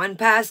the one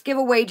pass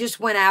giveaway just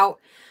went out.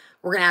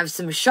 We're going to have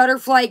some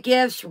Shutterfly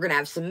gifts. We're going to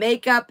have some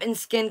makeup and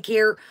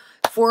skincare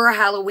for a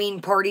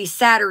Halloween party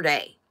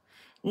Saturday.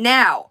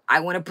 Now, I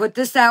want to put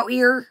this out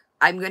here.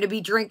 I'm going to be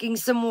drinking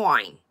some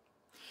wine.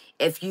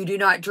 If you do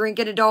not drink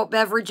in adult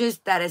beverages,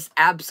 that is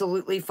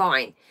absolutely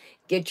fine.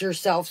 Get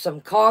yourself some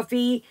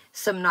coffee,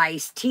 some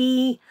nice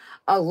tea,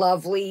 a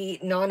lovely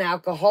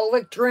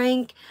non-alcoholic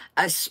drink,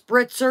 a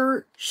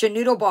spritzer,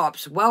 schnoodle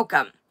bops,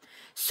 welcome.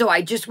 So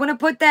I just want to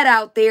put that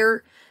out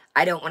there.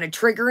 I don't want to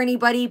trigger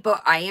anybody,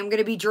 but I am going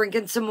to be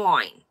drinking some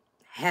wine.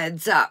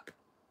 Heads up.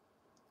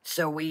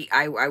 So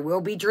I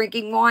will be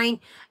drinking wine.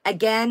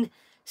 Again,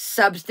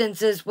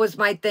 substances was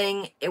my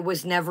thing. It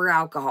was never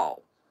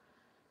alcohol.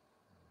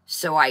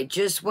 So I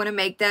just want to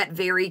make that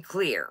very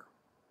clear.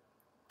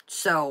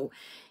 So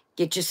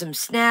get you some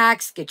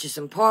snacks, get you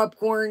some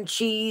popcorn,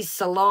 cheese,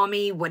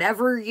 salami,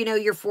 whatever, you know,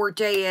 your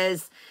forte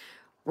is.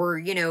 We're,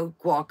 you know,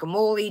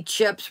 guacamole,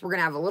 chips. We're going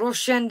to have a little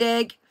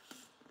shindig.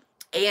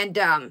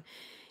 And,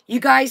 you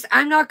guys,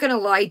 I'm not going to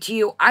lie to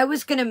you. I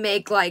was going to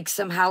make, like,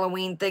 some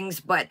Halloween things,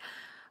 but,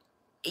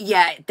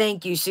 yeah,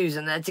 thank you,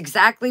 Susan. That's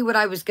exactly what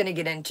I was going to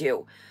get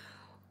into.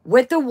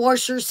 With the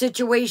washer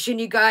situation,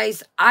 you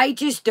guys, I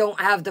just don't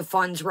have the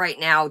funds right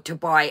now to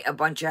buy a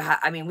bunch of,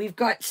 I mean, we've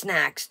got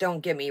snacks,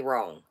 don't get me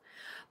wrong.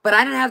 But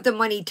I don't have the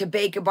money to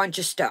bake a bunch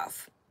of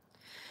stuff.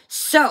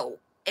 So,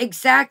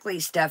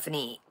 exactly,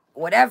 Stephanie.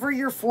 Whatever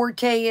your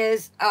forte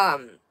is,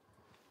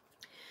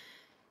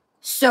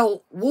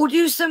 so we'll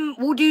do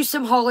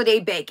some holiday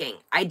baking.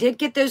 I did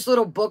get those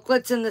little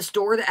booklets in the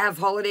store that have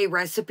holiday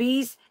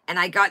recipes, and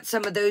I got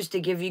some of those to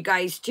give you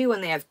guys too,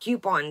 and they have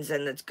coupons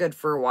and that's good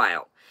for a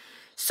while.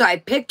 So I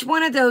picked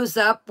one of those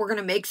up. We're going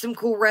to make some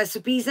cool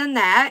recipes in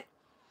that.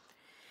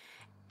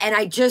 And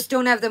I just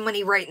don't have the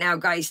money right now,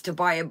 guys, to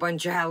buy a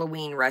bunch of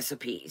Halloween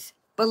recipes.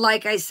 But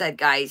like I said,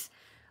 guys,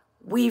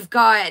 we've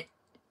got,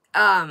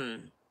 all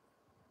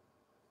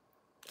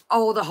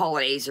the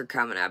holidays are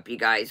coming up, you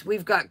guys.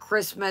 We've got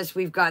Christmas,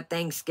 we've got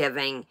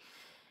Thanksgiving.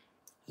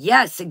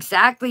 Yes,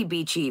 exactly,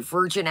 Beachy.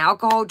 Virgin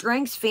alcohol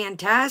drinks,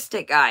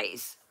 fantastic,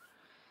 guys.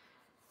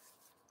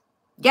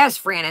 Yes,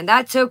 Fran, and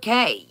that's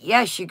okay.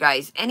 Yes, you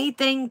guys.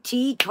 Anything,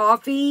 tea,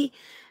 coffee,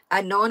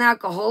 a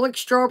non-alcoholic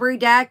strawberry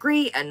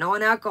daiquiri, a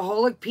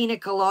non-alcoholic pina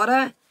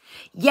colada.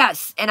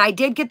 Yes, and I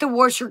did get the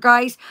washer,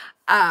 guys.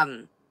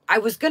 I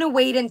was going to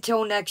wait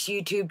until next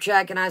YouTube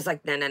check, and I was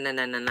like, no, no, no,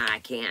 no, no, no, I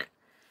can't.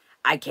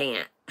 I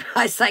can't.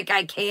 I was like,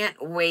 I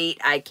can't wait.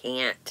 I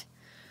can't.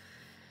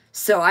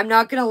 So I'm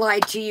not going to lie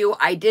to you.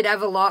 I did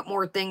have a lot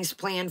more things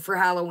planned for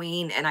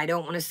Halloween, and I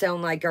don't want to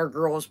sound like our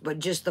girls, but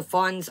just the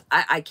funds,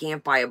 I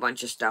can't buy a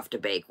bunch of stuff to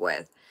bake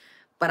with.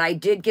 But I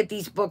did get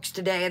these books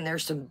today, and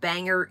there's some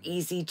banger,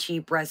 easy,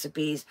 cheap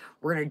recipes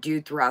we're going to do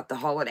throughout the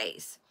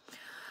holidays.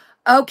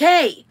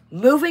 Okay,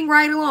 moving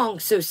right along.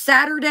 So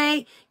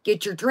Saturday,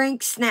 get your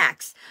drinks,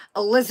 snacks.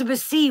 Elizabeth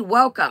C.,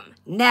 welcome.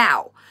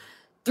 Now,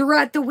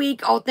 throughout the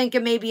week, I'll think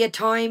of maybe a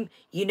time.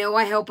 You know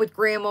I help with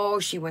Grandma.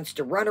 She wants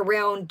to run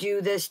around, do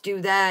this, do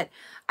that.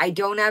 I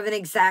don't have an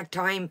exact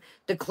time.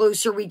 The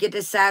closer we get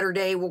to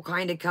Saturday, we'll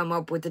kind of come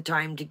up with the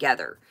time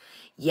together.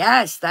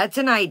 Yes, that's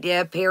an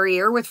idea.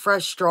 Perrier with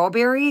fresh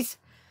strawberries.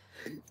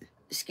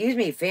 Excuse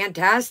me,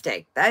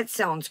 fantastic. That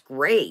sounds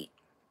great.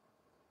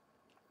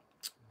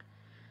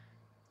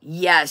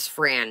 Yes,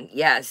 Fran,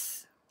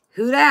 yes.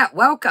 Who dat?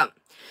 Welcome.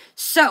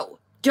 So,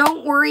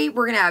 don't worry.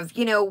 We're going to have,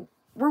 you know,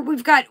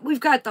 we've got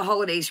the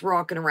holidays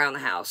rocking around the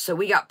house. So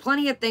we got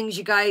plenty of things,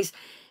 you guys.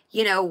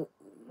 You know,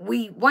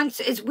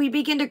 as we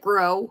begin to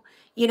grow,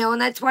 you know,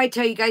 and that's why I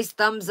tell you guys,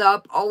 thumbs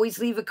up, always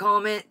leave a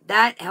comment.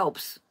 That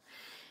helps.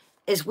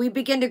 As we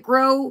begin to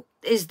grow,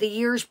 as the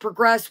years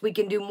progress, we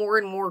can do more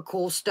and more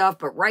cool stuff.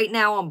 But right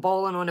now, I'm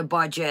balling on a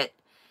budget.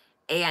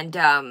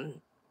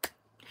 And,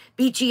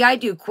 Beachy, I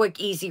do quick,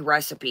 easy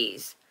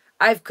recipes.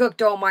 I've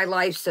cooked all my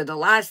life, so the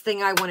last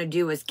thing I want to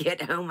do is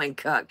get home and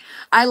cook.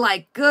 I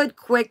like good,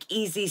 quick,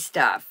 easy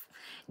stuff.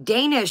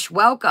 Danish,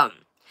 welcome.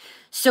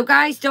 So,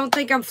 guys, don't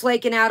think I'm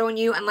flaking out on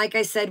you. And like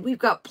I said, we've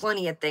got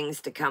plenty of things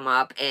to come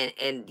up.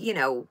 And you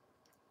know,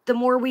 the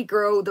more we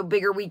grow, the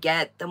bigger we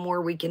get, the more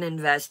we can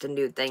invest and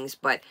do things.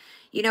 But,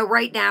 you know,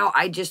 right now,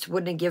 I just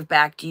wouldn't give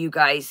back to you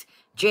guys.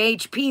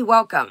 JHP,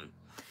 welcome.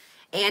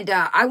 And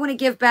I want to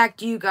give back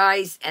to you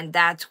guys, and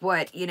that's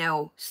what, you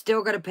know,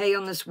 still got to pay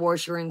on this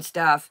washer and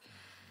stuff.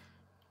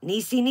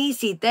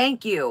 Nisi,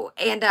 thank you.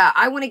 And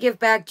I want to give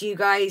back to you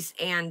guys,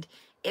 and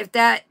if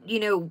that, you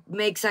know,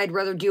 makes I'd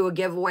rather do a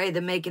giveaway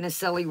than making a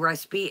silly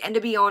recipe. And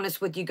to be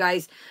honest with you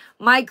guys,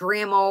 my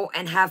grandma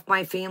and half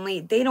my family,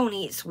 they don't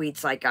eat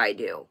sweets like I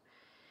do.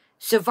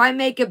 So if I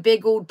make a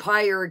big old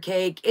pie or a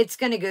cake, it's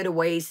going to go to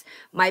waste.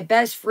 My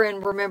best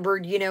friend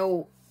remembered, you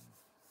know,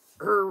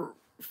 her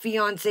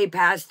fiance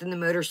passed in the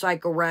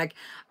motorcycle wreck.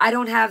 I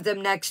don't have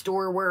them next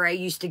door where I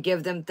used to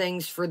give them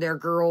things for their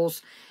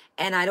girls.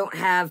 And I don't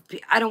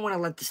want to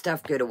let the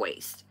stuff go to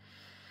waste.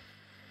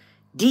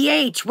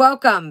 DH,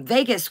 welcome.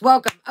 Vegas,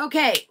 welcome.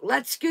 Okay,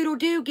 let's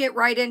scoodle-doo, get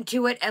right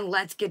into it, and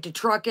let's get to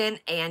trucking.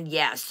 And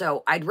yeah,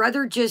 so I'd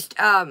rather just,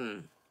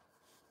 I'd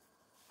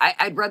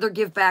rather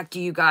give back to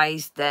you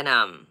guys than,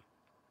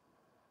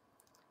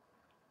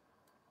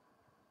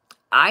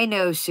 I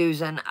know,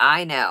 Susan,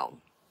 I know.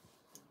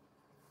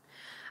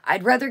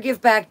 I'd rather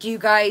give back to you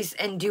guys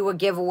and do a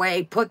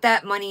giveaway, put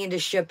that money into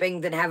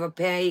shipping than have a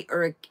pie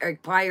or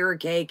a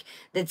cake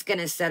that's going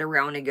to sit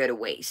around and go to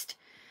waste.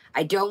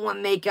 I don't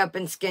want makeup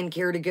and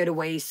skincare to go to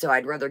waste, so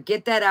I'd rather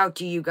get that out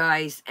to you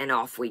guys, and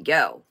off we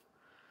go.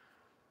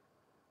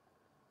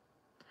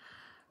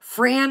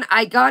 Fran,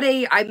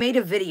 I made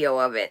a video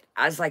of it.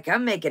 I was like,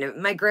 I'm making it.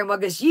 My grandma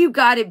goes, you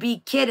got to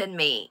be kidding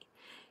me.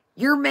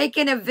 You're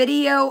making a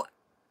video?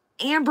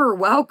 Amber,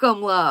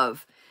 welcome,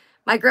 love.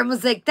 My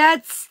grandma's like,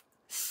 that's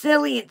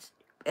silly.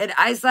 And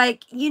I was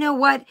like, you know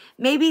what?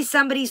 Maybe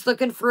somebody's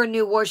looking for a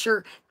new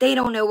washer. They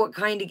don't know what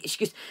kind of... She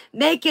goes,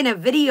 making a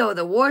video of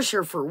the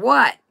washer for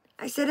what?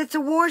 I said, it's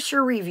a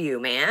washer review,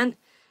 man.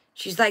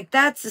 She's like,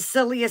 that's the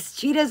silliest.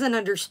 She doesn't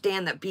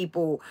understand that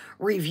people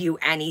review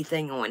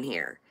anything on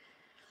here.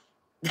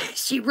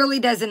 She really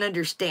doesn't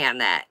understand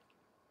that.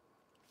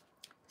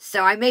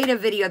 So I made a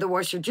video of the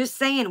washer just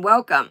saying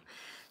welcome.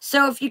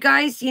 So if you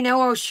guys, you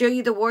know, I'll show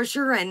you the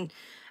washer. And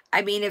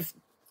I mean, if...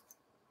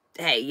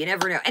 Hey, you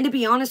never know. And to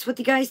be honest with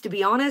you guys,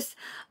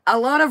 a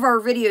lot of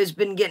our videos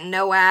been getting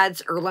no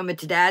ads or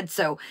limited ads,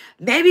 so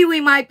maybe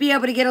we might be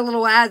able to get a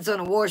little ads on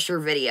a washer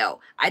video.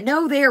 I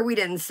know there we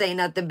didn't say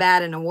nothing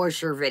bad in a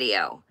washer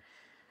video.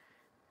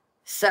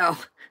 So,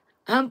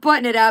 I'm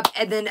putting it up,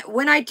 and then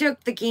when I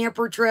took the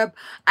camper trip,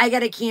 I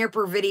got a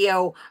camper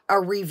video, a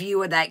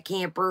review of that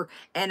camper,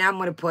 and I'm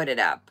going to put it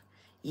up.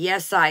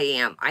 Yes, I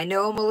am. I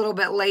know I'm a little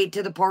bit late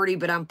to the party,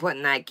 but I'm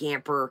putting that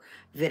camper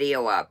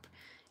video up.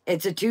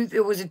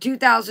 It was a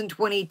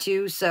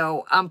 2022,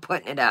 so I'm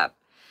putting it up.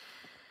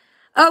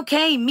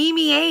 Okay,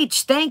 Mimi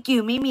H, thank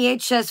you. Mimi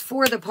H says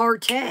for the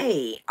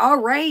party. All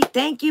right,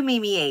 thank you,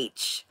 Mimi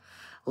H.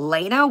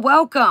 Lena,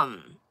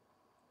 welcome.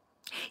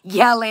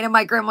 Yeah, Lena,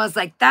 my grandma's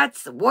like,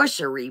 that's the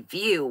washer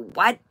review.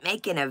 What?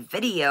 Making a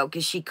video?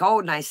 Because she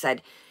called and I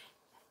said,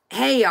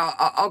 hey,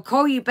 I'll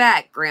call you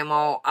back,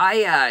 Grandma.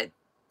 I'm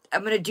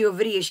going to do a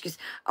video. She goes,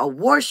 a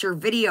washer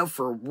video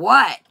for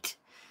what?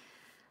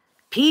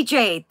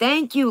 PJ,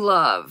 thank you,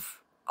 love.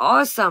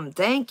 Awesome,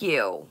 thank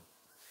you.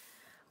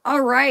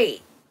 All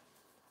right.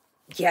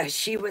 Yeah,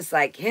 she was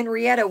like,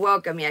 Henrietta,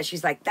 welcome. Yeah,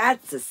 she's like,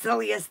 that's the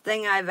silliest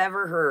thing I've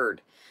ever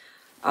heard.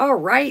 All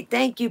right,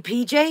 thank you,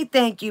 PJ.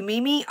 Thank you,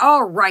 Mimi.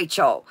 All right,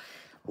 y'all.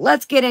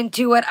 Let's get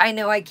into it. I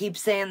know I keep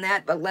saying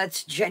that, but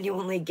let's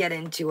genuinely get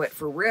into it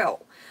for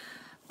real.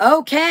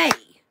 Okay,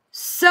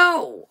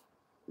 so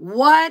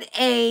what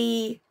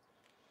a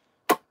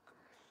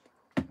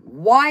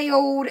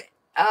wild,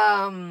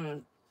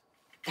 how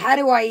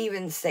do I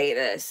even say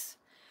this?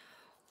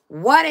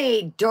 What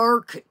a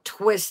dark,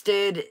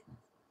 twisted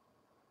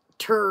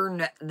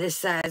turn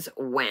this has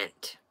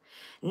went.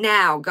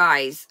 Now,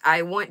 guys,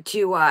 I want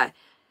to,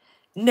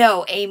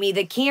 no, Amy,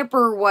 the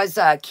camper was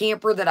a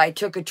camper that I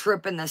took a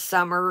trip in the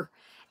summer,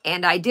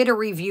 and I did a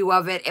review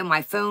of it, and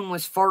my phone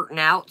was farting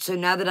out, so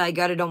now that I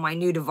got it on my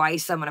new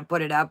device, I'm going to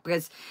put it up,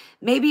 because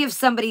maybe if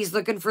somebody's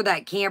looking for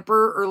that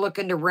camper or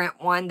looking to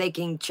rent one, they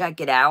can check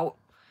it out.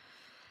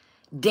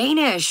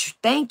 Danish,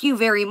 thank you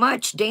very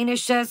much.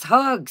 Danish says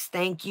hugs.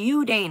 Thank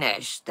you,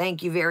 Danish.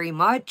 Thank you very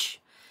much.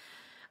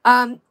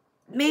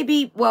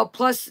 Maybe, well,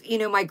 plus, you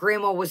know, my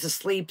grandma was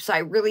asleep, so I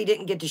really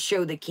didn't get to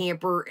show the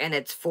camper, and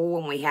it's full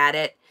when we had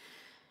it.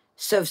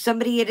 So if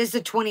somebody, it is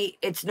a 20,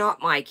 it's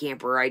not my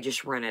camper, I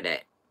just rented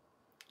it.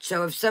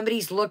 So if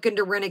somebody's looking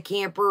to rent a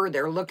camper,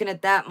 they're looking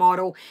at that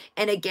model,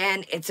 and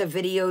again, it's a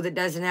video that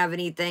doesn't have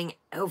anything,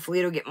 hopefully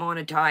it'll get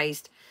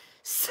monetized.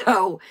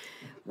 So,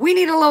 we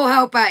need a little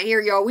help out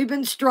here, y'all. We've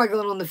been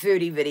struggling on the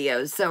foodie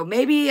videos, so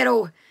maybe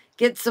it'll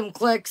get some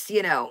clicks,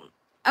 you know.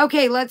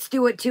 Okay, let's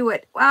do it to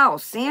it. Wow,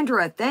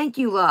 Sandra, thank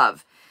you,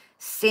 love.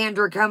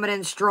 Sandra coming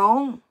in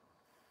strong.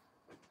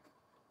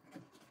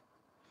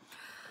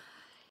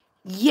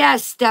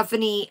 Yes,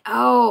 Stephanie.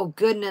 Oh,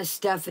 goodness,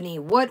 Stephanie.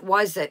 What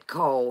was it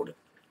called?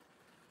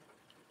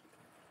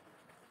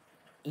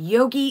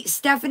 Yogi,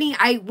 Stephanie,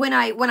 when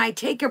I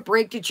take a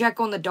break to check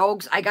on the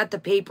dogs, I got the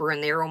paper in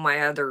there on my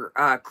other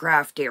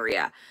craft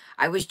area.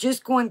 I was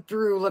just going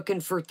through looking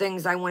for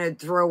things I wanted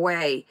to throw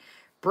away.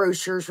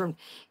 Brochures from,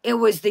 it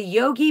was the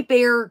Yogi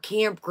Bear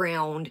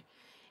Campground,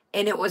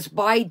 and it was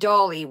by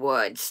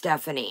Dollywood,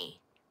 Stephanie.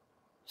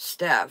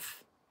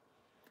 Steph.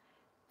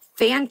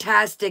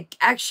 Fantastic.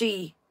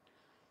 Actually,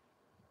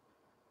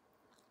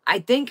 I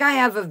think I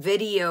have a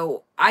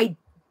video.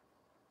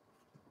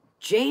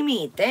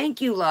 Jamie,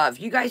 thank you, love.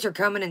 You guys are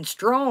coming in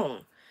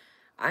strong.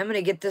 I'm going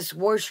to get this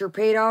washer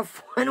paid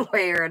off one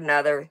way or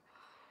another.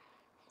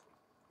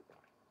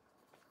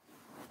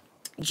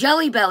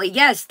 Jelly Belly,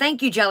 yes,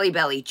 thank you, Jelly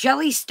Belly.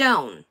 Jelly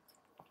Stone.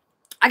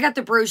 I got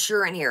the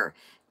brochure in here.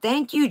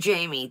 Thank you,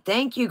 Jamie.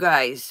 Thank you,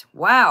 guys.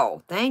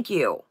 Wow, thank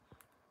you.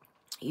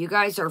 You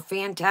guys are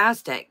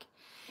fantastic.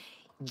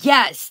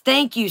 Yes,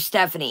 thank you,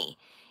 Stephanie.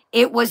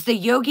 It was the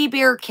Yogi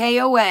Bear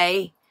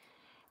KOA,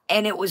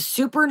 and it was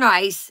super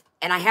nice,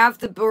 and I have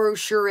the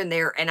brochure in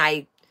there, and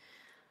I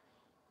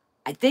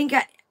think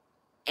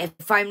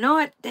if I'm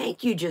not,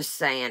 thank you, just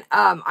saying.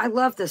 I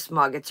love this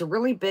mug. It's a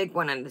really big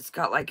one, and it's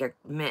got like a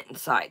mint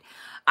inside.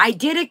 I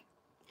did it.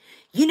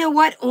 You know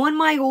what? On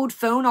my old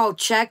phone, I'll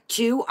check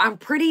too. I'm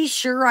pretty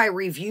sure I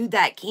reviewed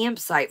that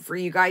campsite for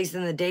you guys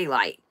in the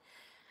daylight.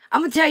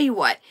 I'm going to tell you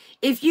what.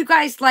 If you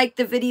guys like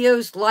the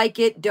videos, like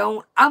it,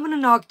 don't. I'm going to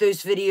knock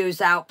those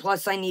videos out.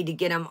 Plus, I need to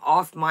get them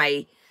off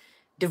my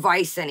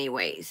device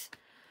anyways.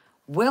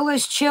 Will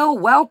is chill.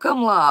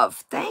 Welcome,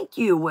 love. Thank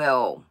you,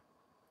 Will.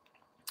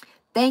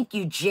 Thank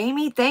you,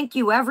 Jamie. Thank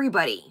you,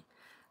 everybody.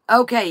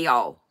 Okay,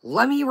 y'all.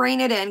 Let me rein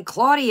it in.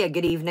 Claudia,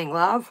 good evening,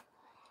 love.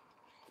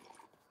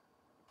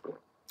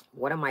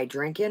 What am I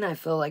drinking? I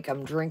feel like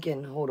I'm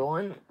drinking. Hold on.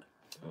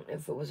 I don't know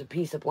if it was a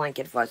piece of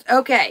blanket fuzz.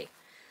 Okay.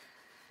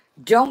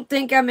 Don't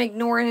think I'm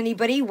ignoring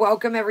anybody.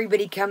 Welcome,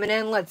 everybody coming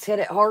in. Let's hit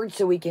it hard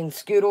so we can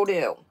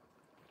scoodle-doo.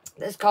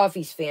 This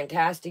coffee's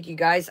fantastic, you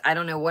guys. I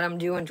don't know what I'm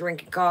doing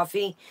drinking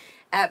coffee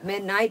at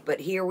midnight, but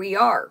here we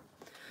are.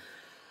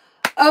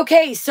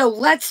 Okay, so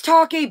let's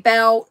talk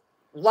about,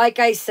 like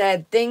I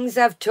said, things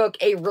have took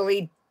a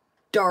really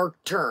dark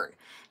turn.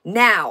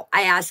 Now,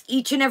 I ask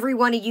each and every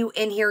one of you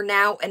in here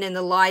now and in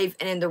the live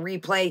and in the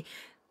replay,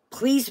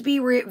 please be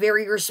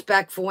very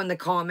respectful in the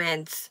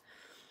comments.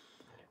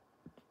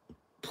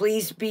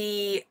 Please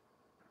be,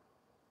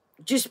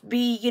 just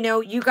be, you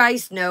know, you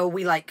guys know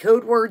we like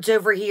code words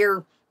over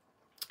here,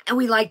 and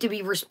we like to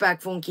be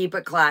respectful and keep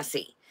it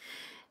classy.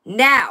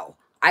 Now,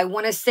 I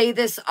want to say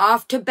this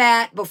off to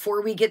bat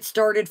before we get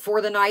started for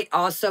the night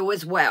also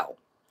as well.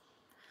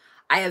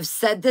 I have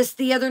said this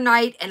the other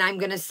night, and I'm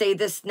going to say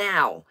this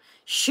now.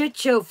 Shit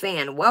Show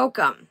fan,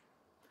 welcome.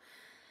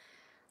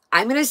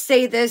 I'm going to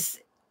say this.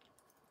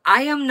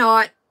 I am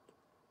not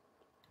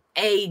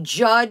a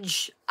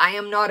judge. I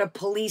am not a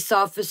police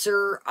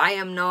officer. I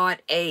am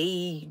not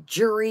a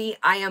jury.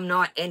 I am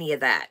not any of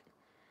that.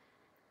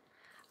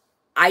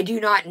 I do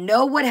not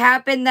know what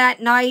happened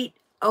that night.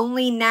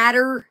 Only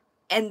Natter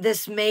and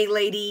this May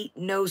lady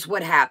knows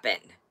what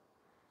happened.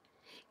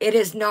 It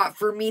is not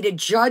for me to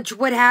judge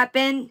what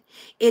happened.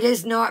 It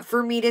is not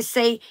for me to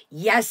say,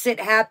 yes, it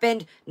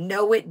happened.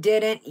 No, it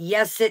didn't.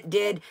 Yes, it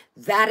did.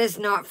 That is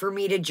not for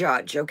me to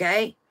judge,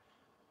 okay?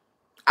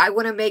 I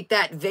want to make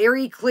that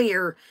very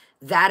clear.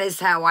 That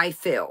is how I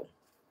feel.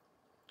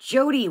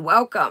 Jody,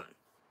 welcome.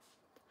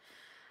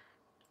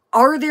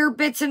 Are there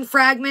bits and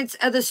fragments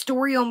of the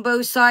story on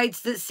both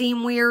sides that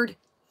seem weird?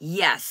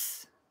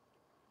 Yes.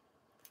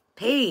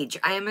 Paige,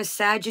 I am a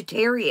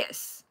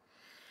Sagittarius.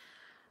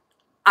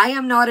 I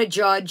am not a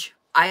judge.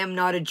 I am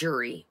not a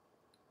jury.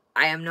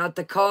 I am not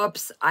the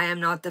cops. I am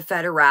not the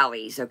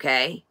federales,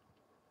 okay?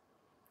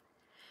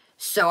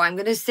 So I'm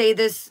going to say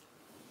this.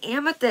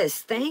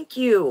 Amethyst, thank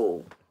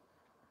you.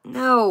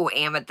 No,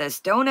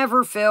 Amethyst, don't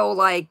ever feel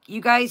like, you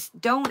guys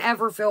don't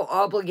ever feel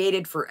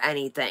obligated for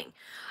anything.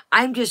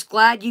 I'm just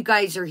glad you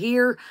guys are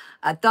here.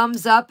 A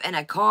thumbs up and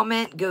a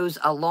comment goes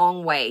a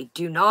long way.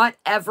 Do not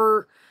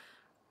ever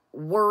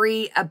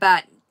worry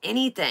about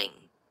anything.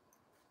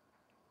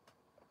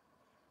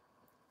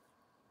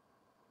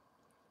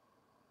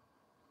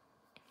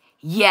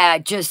 Yeah,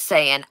 just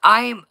saying.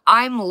 I'm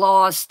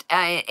lost,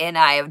 and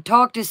I have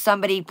talked to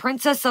somebody.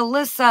 Princess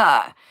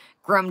Alyssa,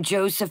 Grum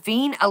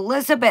Josephine,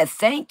 Elizabeth.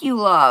 Thank you,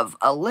 love.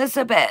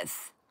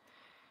 Elizabeth.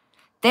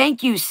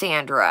 Thank you,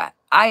 Sandra.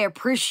 I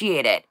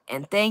appreciate it.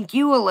 And thank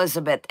you,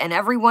 Elizabeth, and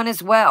everyone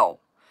as well.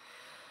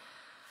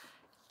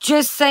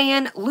 Just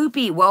saying,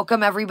 Loopy,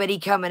 welcome everybody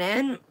coming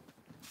in.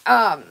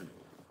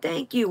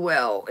 Thank you,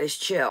 Will, is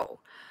chill.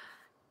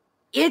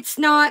 It's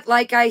not,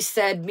 like I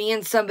said, me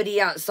and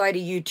somebody outside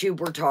of YouTube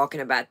were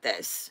talking about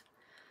this.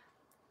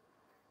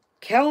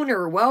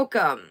 Kellner,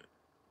 welcome.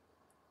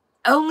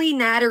 Only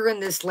Natter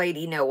and this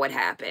lady know what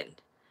happened.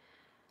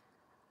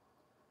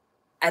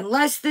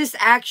 Unless this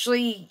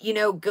actually,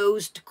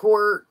 goes to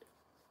court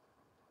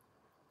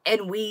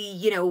and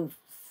we,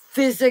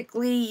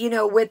 physically,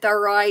 with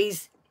our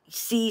eyes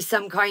see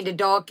some kind of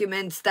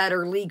documents that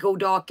are legal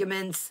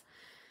documents.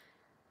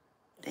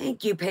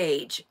 Thank you,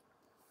 Paige.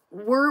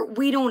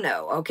 We don't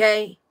know,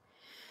 okay?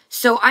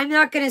 So I'm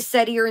not going to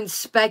sit here and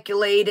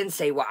speculate and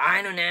say, well,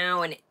 I don't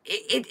know. And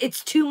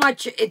it's too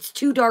much. It's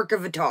too dark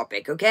of a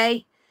topic,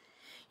 okay?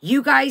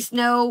 You guys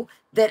know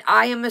that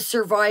I am a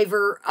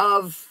survivor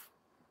of,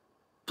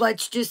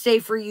 let's just say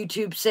for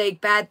YouTube's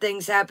sake, bad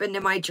things happened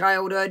in my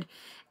childhood.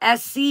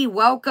 SC,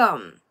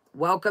 welcome.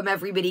 Welcome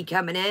everybody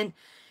coming in.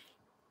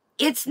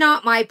 It's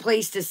not my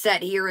place to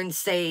sit here and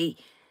say,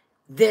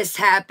 this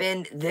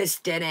happened, this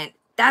didn't.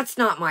 That's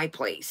not my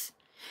place.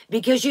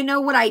 Because you know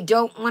what I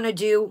don't want to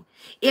do?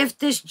 If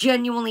this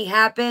genuinely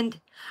happened,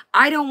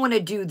 I don't want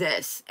to do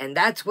this. And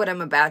that's what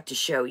I'm about to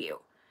show you.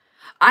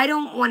 I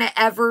don't want to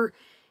ever,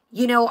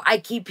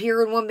 I keep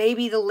hearing, well,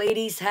 maybe the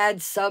ladies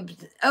had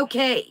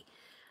Okay,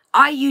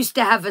 I used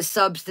to have a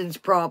substance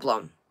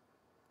problem.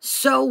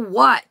 So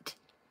what?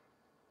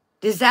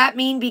 Does that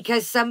mean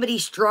because somebody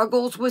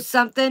struggles with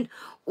something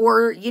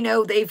or,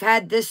 they've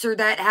had this or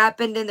that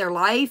happened in their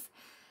life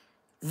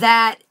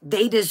that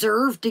they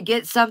deserve to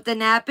get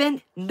something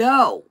happen?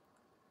 No.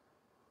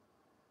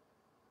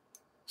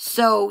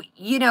 So,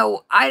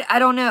 I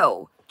don't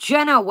know.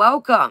 Jenna,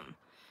 welcome.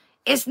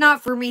 It's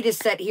not for me to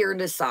sit here and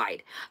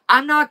decide.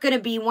 I'm not going to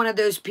be one of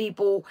those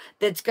people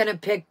that's going to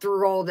pick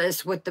through all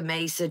this with the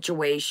May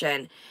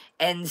situation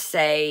and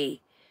say,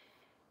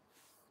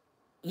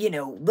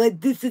 like,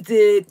 this is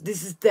it,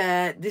 this is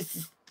that, this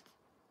is...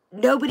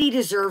 Nobody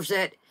deserves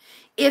it.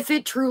 If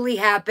it truly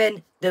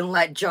happened, then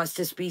let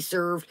justice be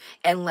served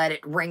and let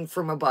it ring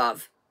from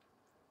above.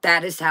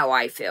 That is how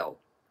I feel.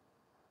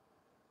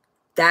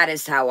 That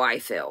is how I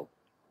feel.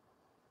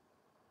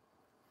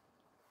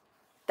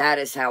 That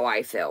is how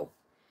I feel.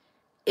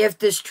 If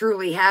this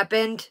truly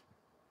happened,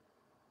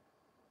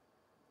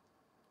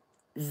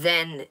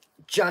 then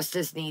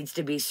justice needs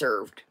to be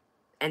served.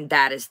 And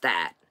that is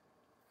that.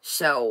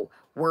 So,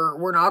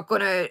 we're not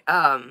going to,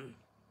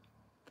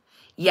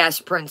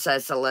 yes,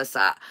 Princess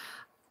Alyssa.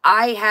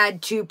 I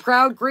had to,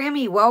 Proud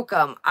Grammy,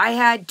 welcome. I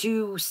had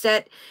to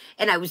set,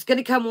 and I was going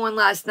to come on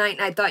last night,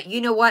 and I thought, you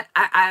know what?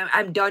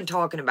 I'm done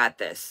talking about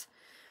this.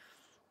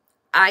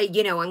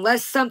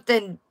 Unless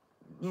something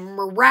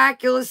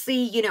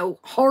miraculously,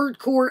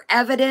 hardcore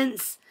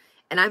evidence,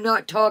 and I'm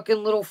not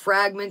talking little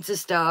fragments of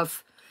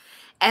stuff,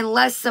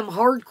 unless some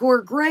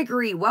hardcore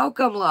Gregory,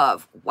 welcome,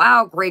 love.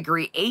 Wow,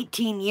 Gregory,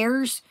 18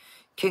 years?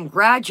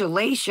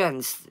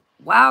 Congratulations.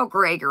 Wow,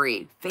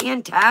 Gregory,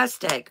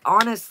 fantastic,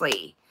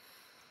 honestly.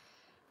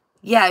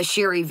 Yeah,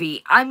 Sherry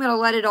V, I'm going to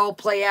let it all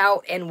play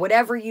out, and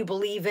whatever you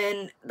believe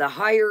in, the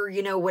higher,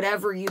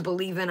 whatever you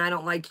believe in, I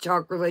don't like to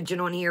talk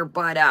religion on here,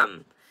 but,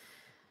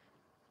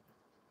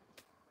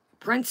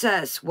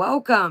 Princess,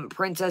 welcome,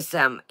 Princess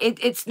M.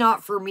 It's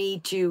not for me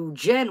to,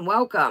 Jen,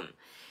 welcome.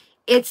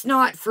 It's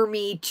not for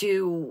me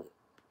to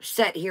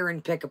sit here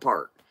and pick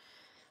apart.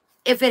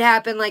 If it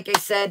happened, like I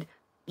said,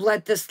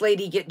 let this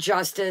lady get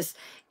justice,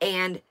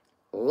 and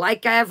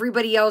like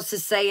everybody else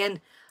is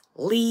saying,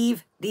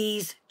 leave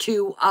these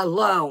two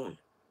alone.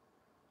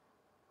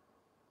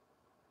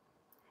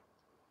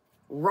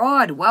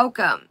 Rod,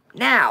 welcome.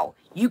 Now,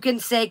 you can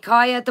say,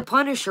 Kaya the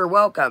Punisher,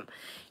 welcome.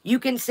 You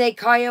can say,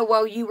 Kaya,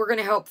 well, you were going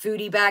to help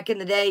Foodie back in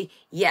the day.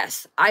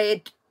 Yes,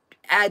 I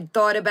had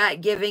thought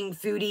about giving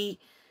Foodie...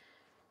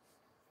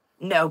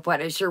 No,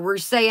 Punisher, we're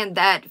saying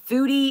that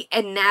Foodie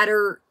and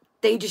Natter,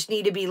 they just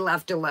need to be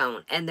left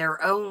alone. And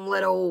their own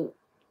little...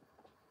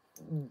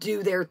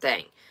 do their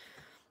thing.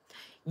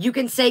 You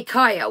can say,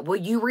 Kaya, well,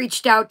 you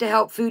reached out to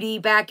help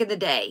Foodie back in the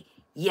day.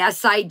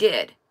 Yes, I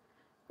did.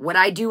 Would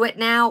I do it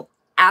now?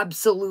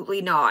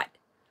 Absolutely not.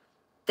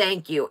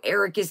 Thank you.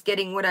 Eric is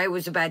getting what I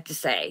was about to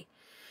say.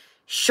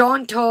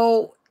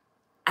 Chantal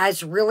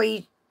has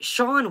really...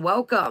 Sean,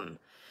 welcome.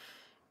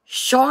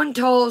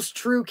 Chantal's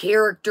true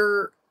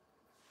character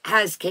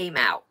has came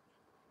out.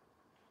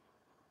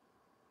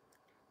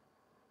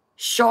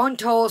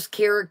 Chantal's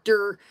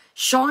character...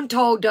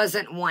 Chantal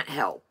doesn't want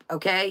help,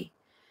 okay?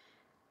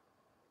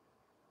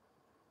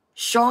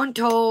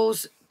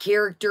 Chantal's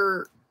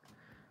character...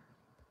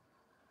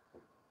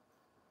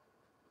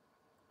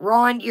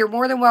 Ron, you're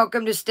more than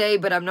welcome to stay,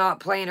 but I'm not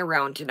playing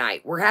around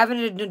tonight. We're having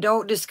an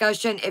adult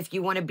discussion. If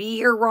you want to be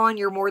here, Ron,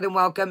 you're more than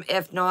welcome.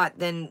 If not,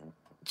 then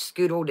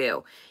scoot-will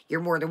do. You're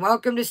more than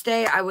welcome to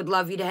stay. I would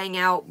love you to hang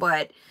out,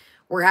 but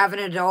we're having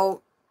an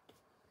adult...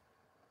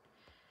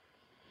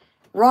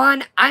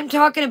 Ron, I'm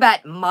talking about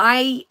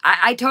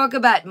I talk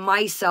about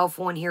myself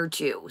on here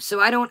too. So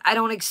I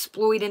don't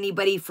exploit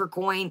anybody for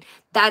coin.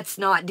 That's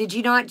not... Did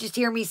you not just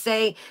hear me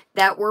say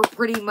that we're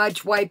pretty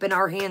much wiping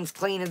our hands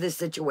clean of this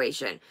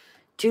situation?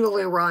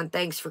 Toodaloo, Ron.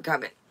 Thanks for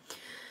coming.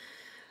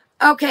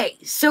 Okay,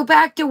 so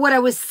back to what I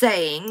was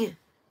saying.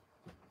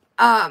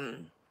 I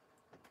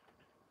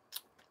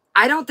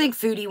don't think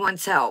Foodie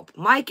wants help.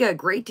 Micah,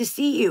 great to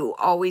see you.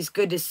 Always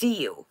good to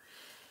see you.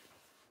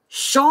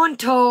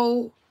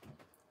 Chantal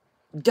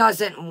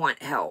doesn't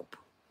want help.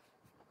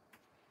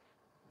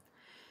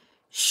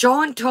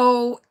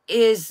 Chantal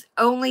is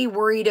only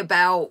worried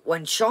about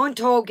when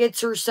Chantal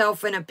gets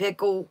herself in a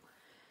pickle.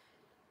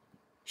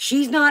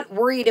 She's not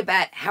worried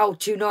about how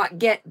to not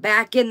get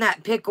back in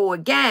that pickle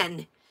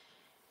again.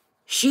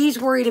 She's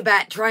worried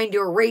about trying to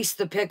erase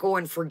the pickle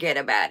and forget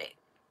about it.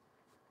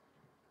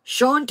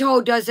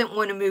 Chantal doesn't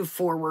want to move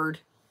forward.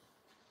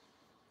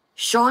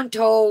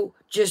 Chantal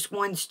just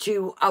wants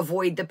to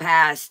avoid the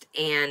past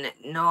and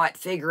not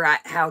figure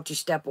out how to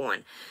step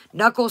on.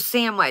 Knuckle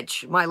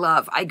Sandwich, my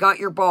love, I got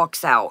your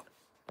box out.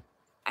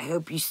 I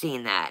hope you've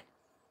seen that.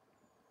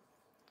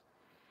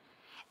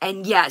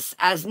 And yes,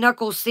 as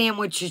Knuckle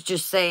Sandwich is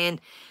just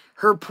saying,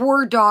 her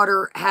poor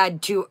daughter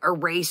had to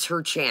erase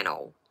her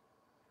channel.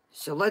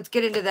 So let's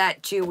get into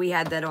that too. We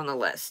had that on the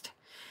list.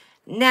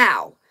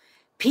 Now,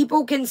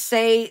 people can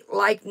say,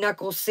 like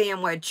Knuckle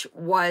Sandwich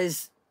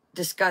was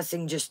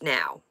discussing just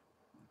now.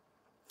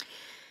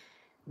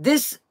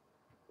 This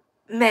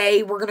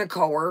May, we're going to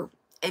call her,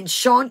 and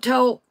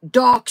Chantal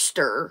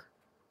Dockster.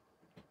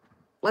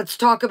 Let's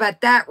talk about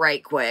that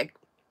right quick.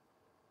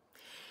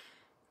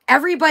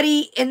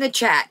 Everybody in the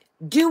chat,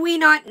 do we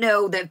not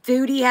know that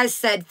Foodie has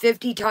said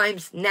 50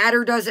 times,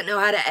 Natter doesn't know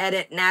how to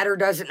edit, Natter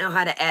doesn't know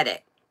how to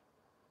edit?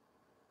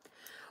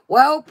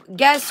 Well,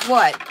 guess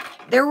what?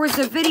 There was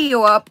a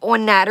video up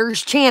on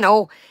Natter's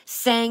channel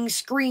saying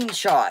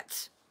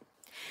screenshots.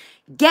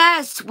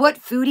 Guess what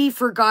Foodie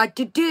forgot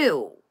to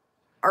do?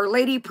 Our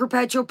Lady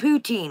Perpetual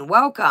Poutine,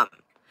 welcome.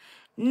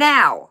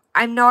 Now,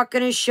 I'm not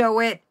going to show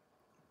it,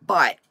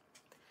 but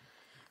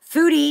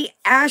Foodie,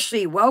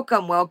 Ashley,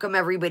 welcome, welcome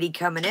everybody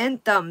coming in.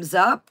 Thumbs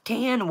up,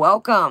 Tan,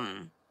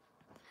 welcome.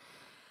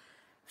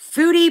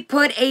 Foodie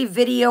put a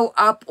video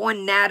up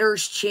on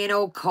Natter's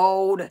channel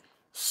called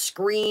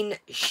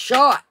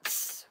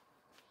Screenshots.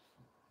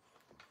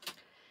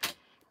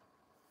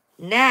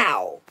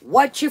 Now,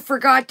 what you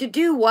forgot to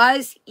do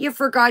was, you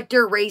forgot to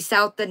erase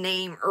out the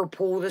name or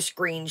pull the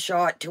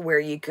screenshot to where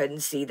you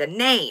couldn't see the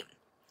name.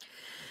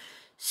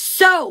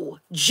 So,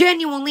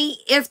 genuinely,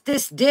 if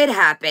this did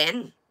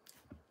happen,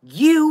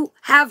 you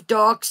have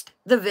doxed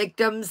the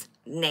victim's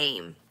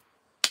name.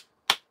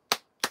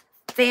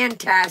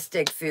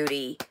 Fantastic,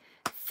 Foodie.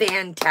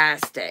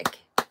 Fantastic.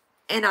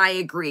 And I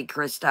agree,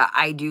 Krista.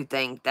 I do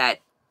think that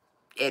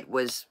it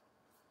was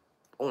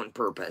on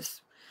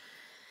purpose.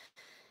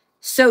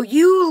 So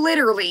you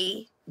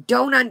literally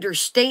don't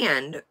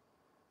understand.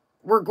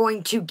 We're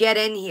going to get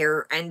in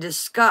here and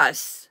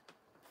discuss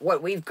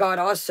what we've got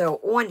also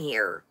on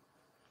here.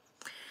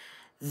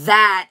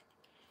 That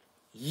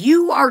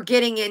you are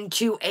getting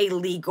into a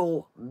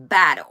legal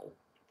battle.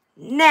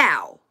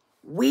 Now,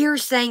 we're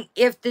saying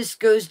if this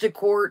goes to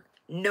court,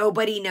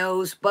 nobody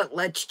knows, but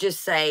let's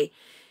just say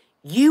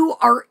you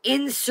are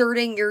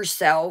inserting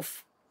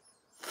yourself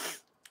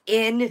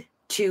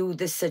into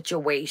the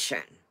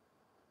situation.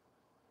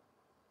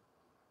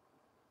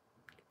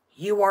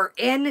 You are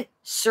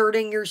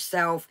inserting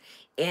yourself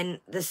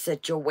in the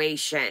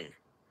situation.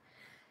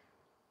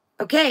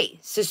 Okay,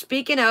 so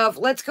speaking of,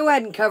 let's go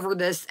ahead and cover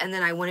this, and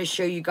then I want to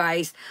show you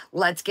guys,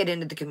 let's get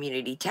into the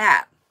community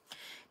tab.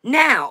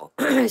 Now,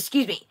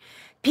 excuse me,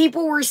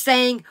 people were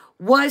saying,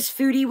 was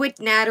Foodie with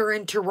Natter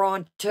in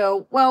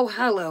Toronto? Well,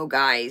 hello,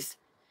 guys.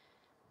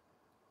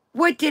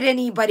 What did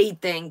anybody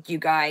think, you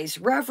guys?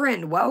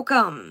 Reverend,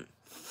 welcome.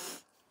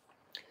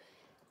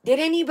 Did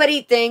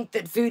anybody think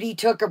that Foodie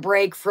took a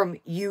break from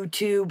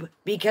YouTube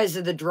because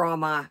of the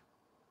drama?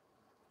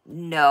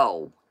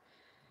 No.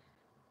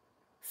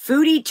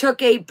 Foodie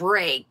took a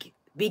break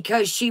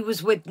because she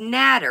was with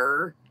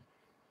Natter,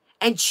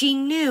 and she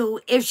knew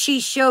if she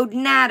showed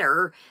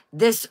Natter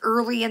this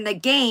early in the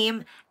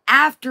game,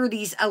 after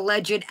these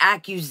alleged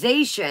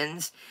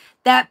accusations,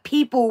 that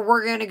people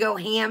were going to go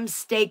ham,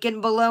 steak,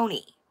 and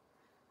bologna.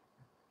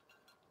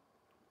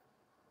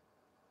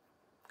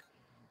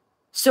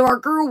 So our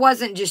girl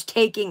wasn't just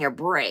taking a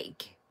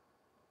break.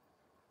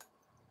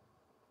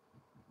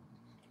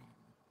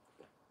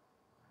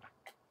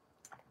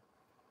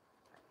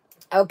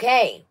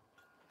 Okay,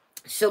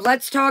 so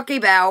let's talk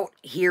about,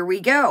 here we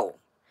go.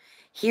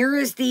 Here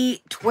is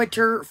the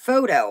Twitter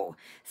photo.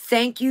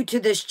 Thank you to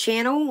this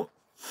channel.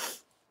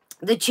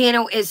 The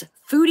channel is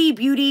Foodie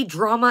Beauty,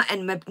 Drama,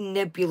 and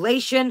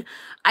Manipulation.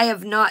 I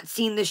have not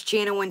seen this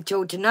channel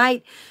until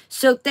tonight.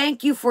 So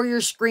thank you for your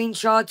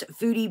screenshots,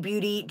 Foodie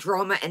Beauty,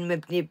 Drama, and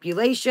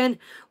Manipulation.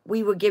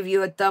 We will give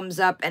you a thumbs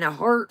up and a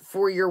heart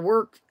for your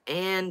work.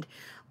 And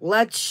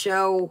let's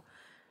show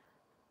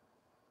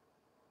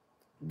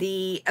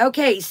the...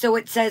 Okay, so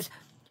it says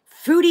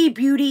Foodie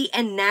Beauty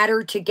and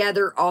Natter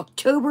together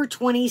October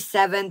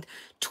 27th,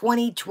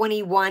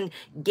 2021,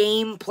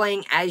 game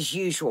playing as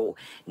usual.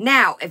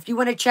 Now, if you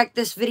want to check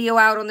this video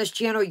out on this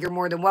channel, you're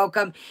more than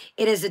welcome.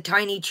 It is a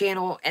tiny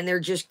channel and they're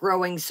just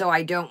growing, so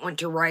I don't want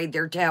to ride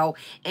their tail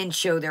and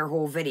show their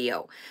whole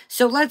video.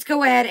 So let's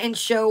go ahead and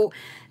show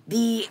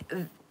the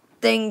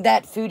thing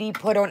that Foodie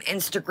put on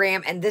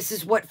Instagram, and this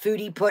is what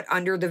Foodie put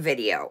under the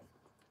video.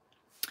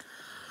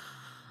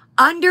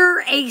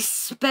 Under a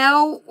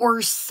spell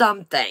or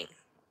something.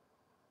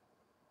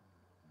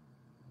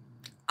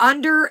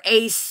 Under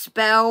a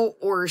spell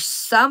or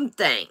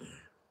something.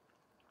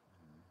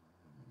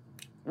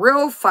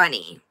 Real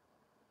funny.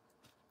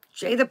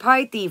 Jay the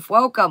Pie Thief,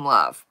 welcome,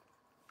 love.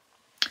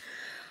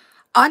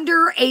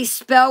 Under a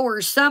spell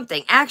or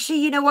something. Actually,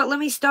 you know what? Let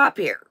me stop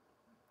here.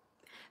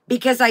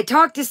 Because I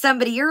talked to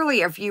somebody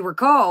earlier, if you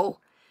recall.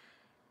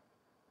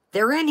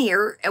 They're in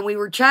here, and we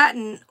were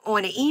chatting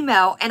on an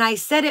email, and I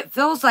said it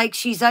feels like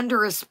she's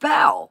under a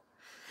spell.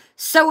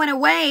 So in a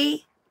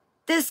way,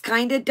 this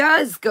kind of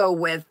does go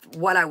with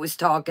what I was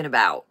talking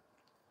about.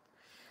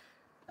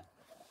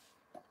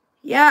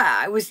 Yeah,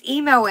 I was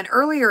emailing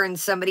earlier and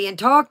somebody and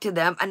talked to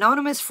them.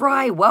 Anonymous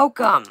Fry,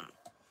 welcome.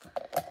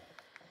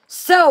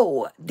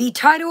 So, the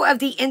title of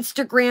the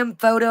Instagram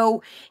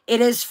photo,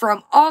 it is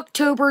from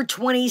October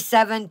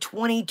 27,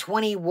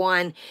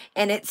 2021,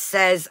 and it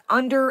says,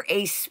 under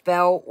a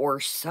spell or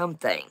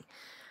something.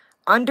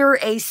 Under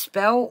a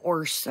spell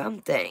or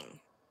something.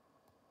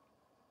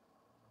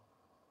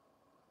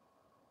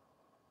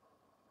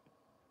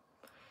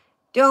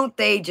 Don't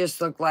they just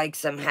look like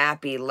some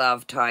happy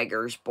love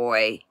tigers,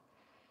 boy?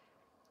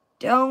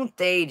 Don't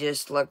they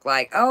just look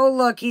like... Oh,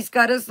 look, he's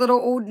got his little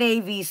Old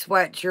Navy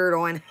sweatshirt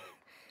on.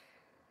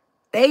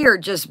 They are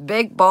just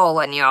big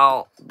ballin',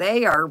 y'all.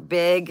 They are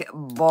big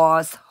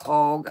boss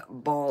hog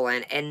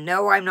ballin'. And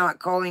no, I'm not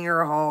calling her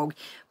a hog.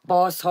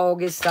 Boss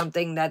hog is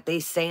something that they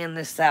say in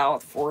the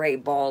South for a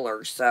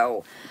baller.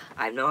 So,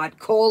 I'm not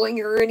calling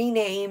her any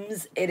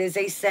names. It is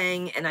a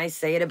saying, and I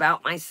say it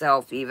about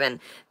myself even,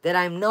 that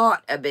I'm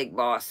not a big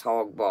boss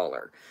hog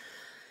baller.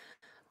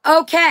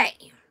 Okay.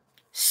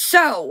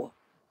 So,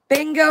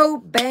 bingo,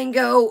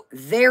 bango,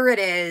 there it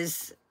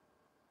is.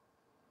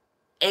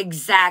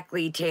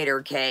 Exactly,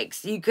 Tater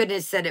Cakes. You couldn't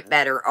have said it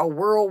better. A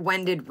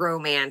whirlwinded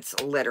romance,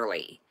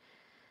 literally.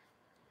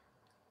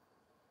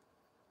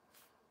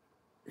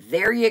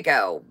 There you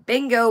go.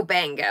 Bingo,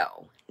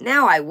 bango.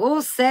 Now, I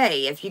will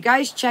say, if you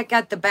guys check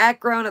out the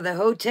background of the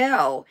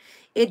hotel,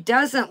 it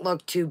doesn't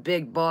look too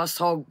big boss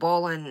hog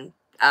ballin'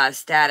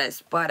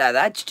 status, but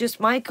that's just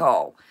my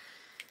call.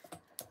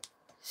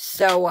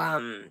 So,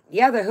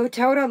 yeah, the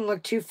hotel doesn't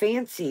look too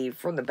fancy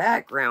from the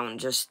background,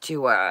 just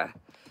to, I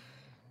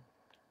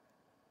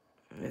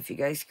don't know if you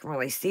guys can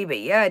really see, but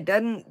yeah, it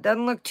doesn't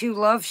look too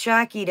love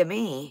shacky to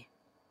me.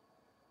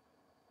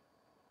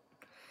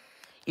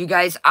 You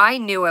guys, I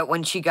knew it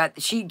when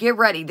get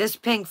ready. This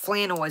pink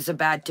flannel is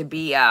about to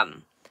be,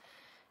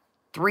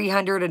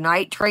 300 a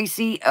night,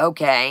 Tracy.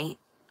 Okay.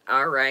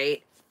 All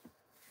right.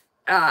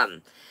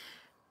 The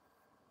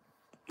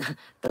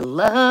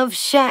love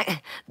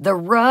shack, the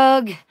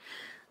rug,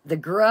 the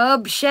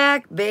grub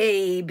shack,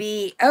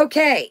 baby.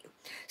 Okay.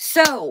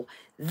 So,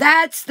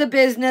 that's the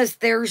business.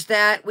 There's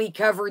that. We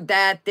covered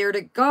that. There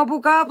to Gobble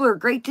Gobbler.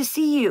 Great to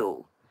see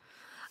you.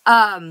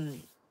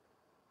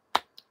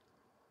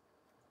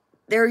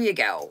 There you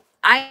go.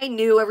 I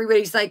knew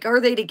everybody's like, are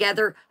they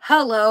together?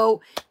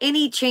 Hello.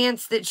 Any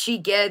chance that she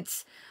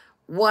gets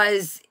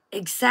was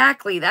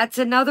exactly. That's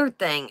another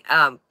thing.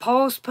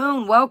 Paul's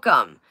Pone,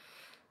 welcome.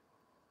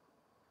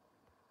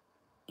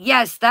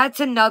 Yes, that's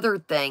another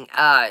thing.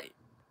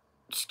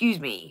 Excuse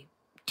me.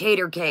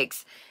 Tater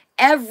Cakes.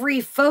 Every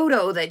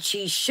photo that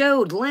she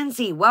showed,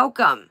 Lindsay,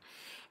 welcome.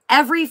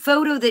 Every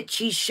photo that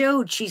she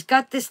showed, she's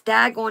got this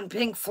daggone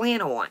pink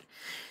flannel on.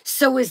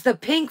 So is the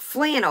pink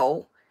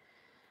flannel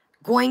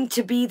going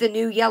to be the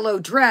new yellow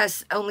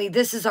dress, only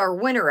this is our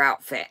winter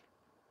outfit?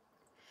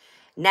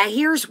 Now,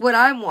 here's what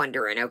I'm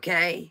wondering,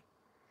 okay?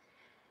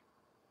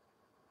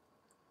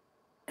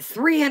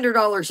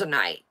 $300 a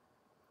night.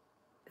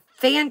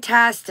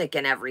 Fantastic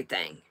and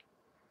everything.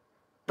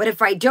 But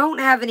if I don't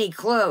have any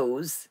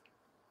clothes,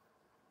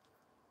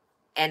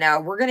 and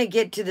we're going to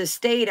get to the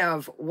state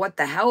of what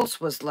the house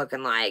was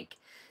looking like.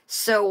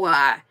 So,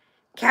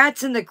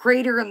 Cats in the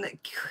Crater and the...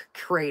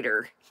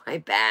 Crater. My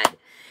bad.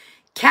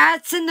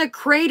 Cats in the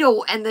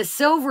Cradle and the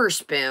Silver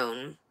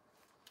Spoon.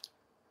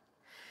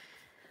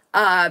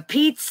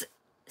 Pete's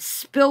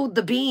spilled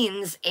the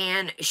beans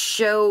and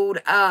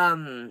showed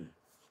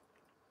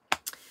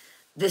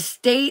the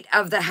state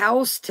of the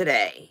house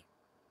today.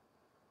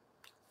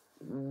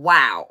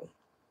 Wow.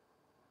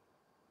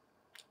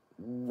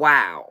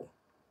 Wow.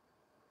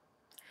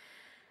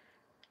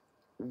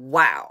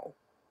 Wow.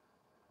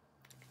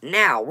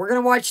 Now, we're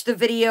going to watch the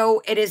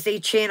video. It is a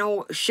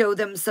channel, Show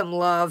Them Some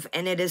Love,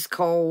 and it is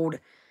called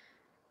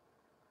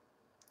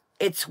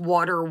It's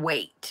Water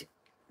Weight.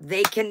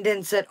 They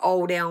condense it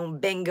all down,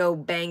 bingo,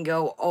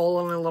 bango,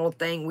 all in a little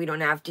thing. We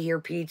don't have to hear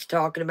Pete's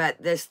talking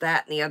about this,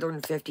 that, and the other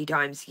 50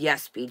 times.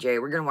 Yes, PJ,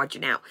 we're going to watch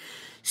it now.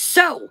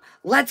 So,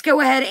 let's go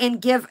ahead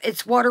and give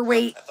It's Water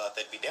Weight. I thought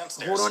they'd be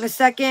downstairs. Hold on a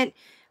second.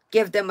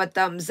 Give them a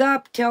thumbs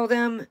up. Tell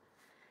them,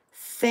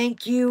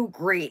 thank you.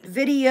 Great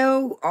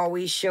video.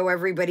 Always show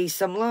everybody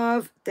some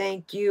love.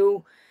 Thank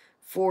you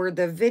for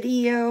the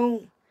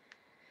video.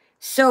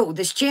 So,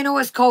 this channel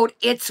is called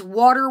It's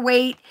Water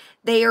Weight.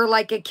 They are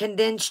like a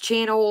condensed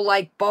channel,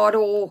 like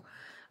bottle.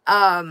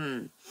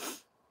 Joanne,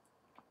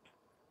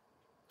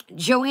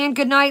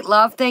 good night,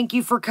 love. Thank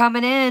you for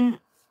coming in.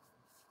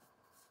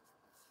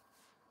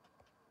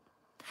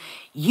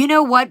 You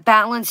know what?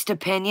 Balanced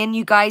opinion,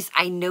 you guys,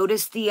 I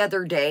noticed the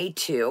other day,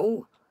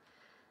 too.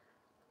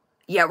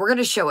 Yeah, we're going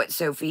to show it,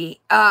 Sophie.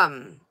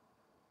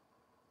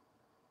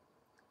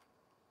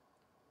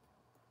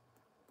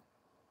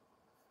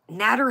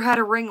 Natter had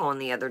a ring on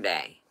the other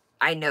day.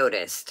 I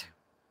noticed.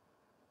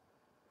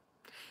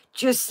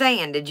 Just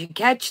saying, did you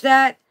catch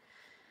that?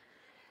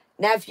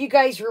 Now, if you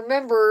guys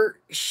remember,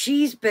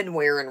 she's been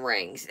wearing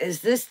rings.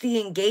 Is this the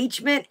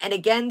engagement? And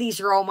again, these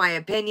are all my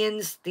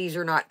opinions. These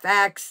are not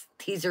facts.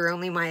 These are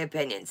only my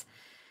opinions.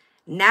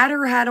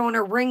 Natter had on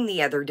a ring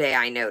the other day,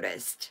 I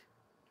noticed.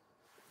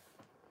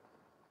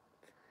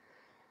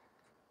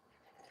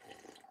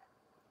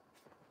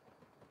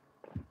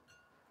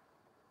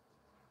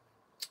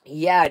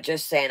 Yeah,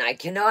 just saying. I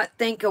cannot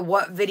think of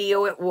what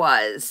video it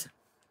was.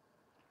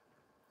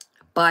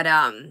 But,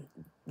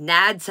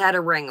 Nads had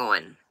a ring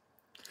on.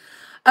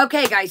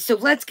 Okay, guys, so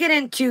let's get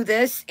into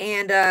this,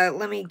 and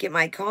let me get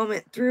my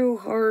comment through,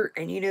 heart,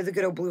 and you know the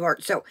good old blue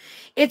heart. So,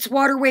 It's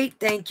Water Weight,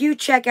 thank you.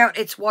 Check out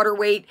It's Water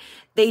Weight.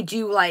 They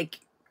do,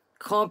 like,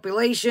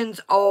 compilations,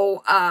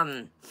 all,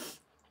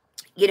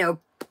 you know,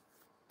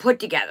 put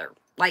together,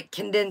 like,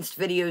 condensed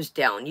videos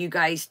down. You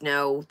guys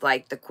know,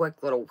 like, the quick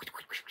little...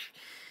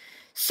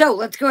 So,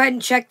 let's go ahead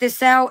and check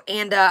this out,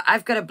 and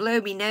I've got to blow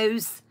me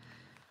nose.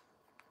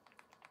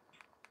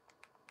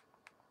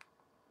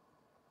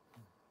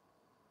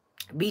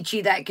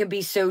 Beachy, that could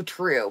be so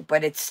true,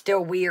 but it's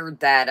still weird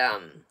that,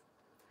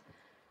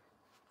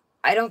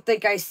 I don't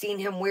think I seen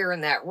him wearing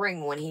that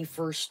ring when he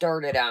first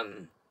started,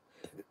 and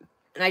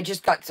I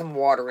just got some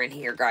water in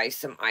here, guys,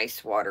 some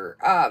ice water,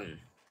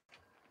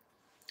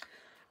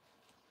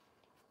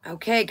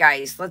 okay,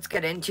 guys, let's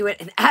get into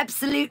it. An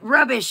absolute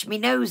rubbish, me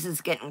nose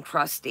is getting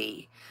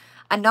crusty.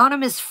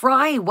 Anonymous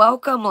Fry,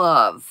 welcome,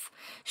 love.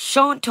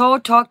 Chantal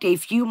talked a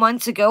few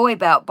months ago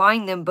about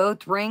buying them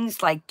both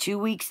rings like 2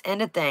 weeks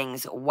into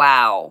things.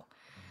 Wow.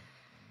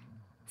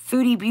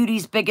 Foodie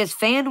Beauty's biggest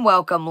fan,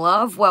 welcome,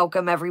 love.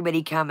 Welcome,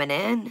 everybody coming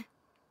in.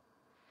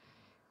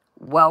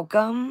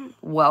 Welcome.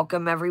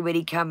 Welcome,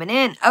 everybody coming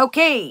in.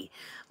 Okay,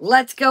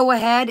 let's go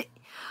ahead.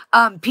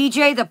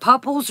 PJ, the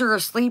pupples are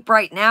asleep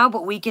right now,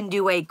 but we can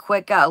do a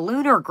quick,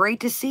 Lunar, great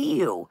to see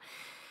you.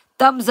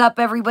 Thumbs up,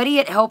 everybody.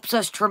 It helps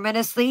us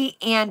tremendously.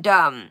 And,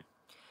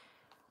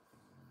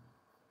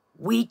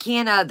 we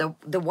can,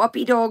 the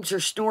whoopee dogs are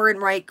snoring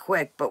right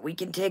quick, but we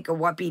can take a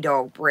whoopee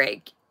dog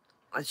break.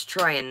 Let's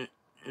try and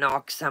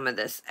knock some of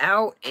this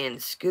out and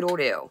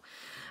scoodle-doo.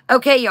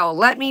 Okay, y'all,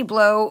 let me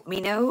blow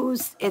me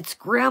nose. It's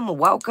Grim.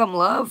 Welcome,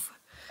 love.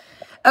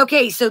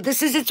 Okay, so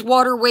this is It's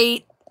Water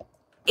Weight.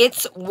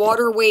 It's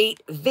Water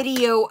Weight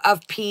video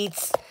of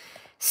Pete's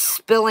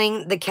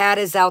spilling the cat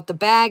is out the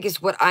bag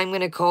is what I'm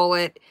going to call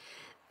it.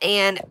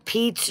 And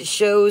Pete's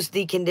shows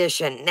the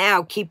condition.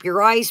 Now, keep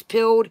your eyes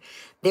peeled.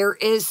 There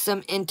is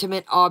some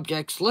intimate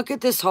objects. Look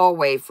at this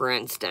hallway, for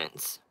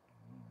instance.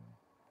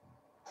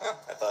 Huh,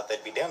 I thought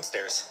they'd be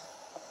downstairs.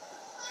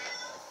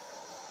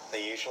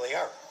 They usually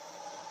are.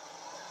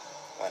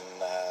 When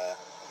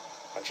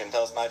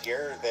Chantel's not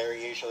here, they're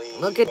usually...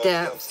 Look at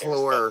that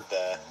floor.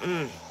 But,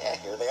 yeah,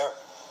 here they are.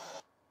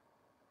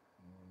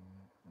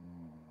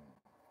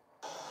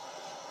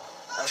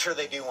 sure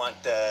they do want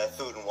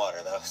food and water,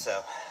 though,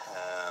 so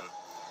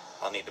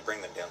I'll need to bring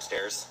them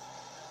downstairs.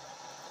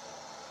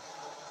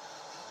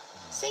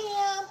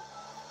 Sam!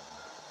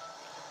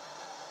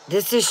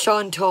 This is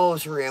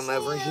Chantal's room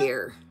over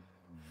here.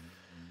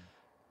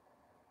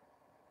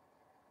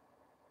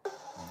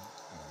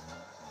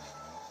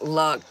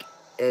 Look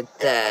at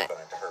that. I'm not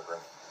going into her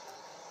room.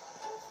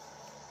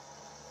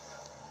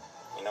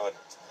 You know what?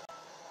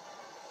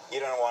 You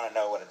don't want to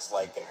know what it's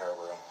like in her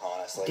room,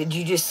 honestly. Did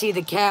you just see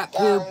the cat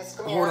poop?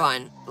 Hold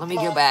on. Let me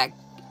go back.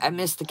 I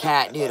missed the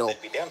cat noodle.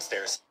 They'd be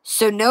downstairs.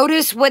 So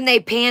notice when they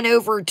pan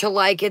over to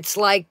like, it's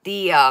like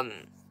the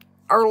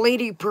Our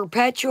Lady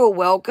Perpetual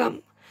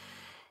Welcome.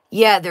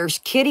 Yeah, there's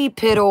Kitty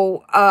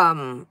Piddle.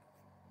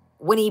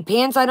 When he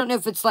pans, I don't know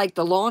if it's like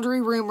the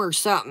laundry room or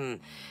something.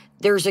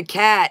 There's a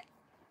cat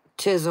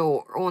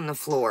chisel on the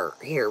floor.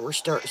 Here,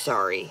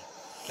 sorry.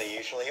 They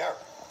usually are.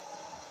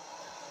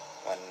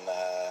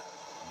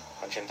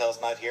 When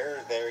Chantel's not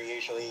here, they're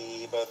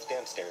usually both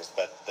downstairs.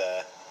 But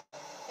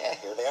yeah,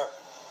 here they are.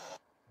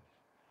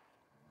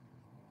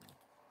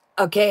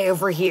 Okay,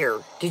 over here.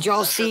 Did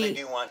y'all see? Sure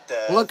they do want,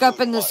 look up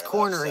in and this water,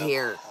 corner though, so,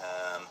 here.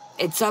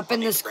 It's up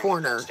in this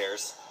corner.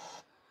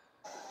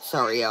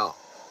 Sorry, y'all.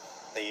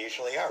 They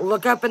usually are.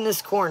 Look up in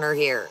this corner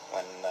here.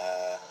 When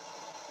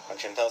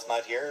Chantel's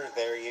not here,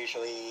 they're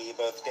usually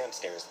both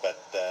downstairs. But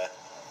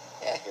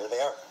yeah, here they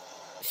are.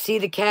 See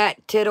the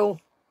cat tittle?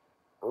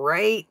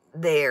 Right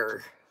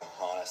there.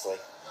 Honestly.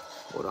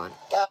 Hold on.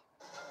 Yeah.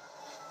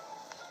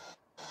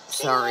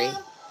 Sorry.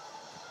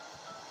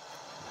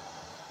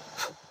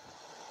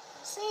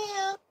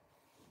 Sam.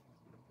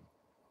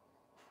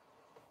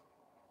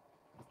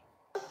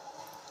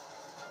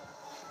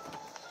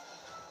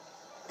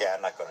 Yeah,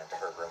 I'm not going into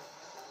her room.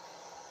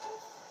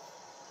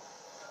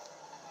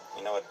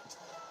 You know what?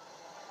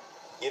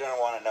 You don't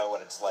want to know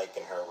what it's like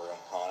in her room,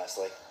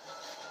 honestly.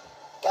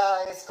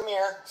 Guys, come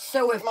here.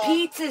 So if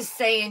Pizza's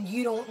saying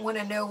you don't want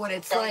to know what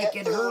it's like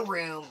in her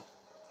room,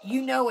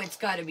 you know it's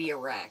got to be a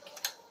wreck.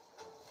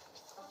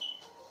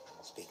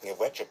 Speaking of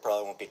which, it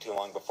probably won't be too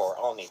long before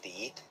I'll need to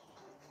eat.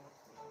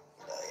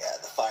 Yeah,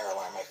 the fire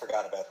alarm. I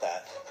forgot about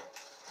that.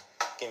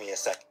 Give me a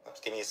second.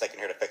 Give me a second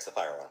here to fix the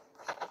fire alarm.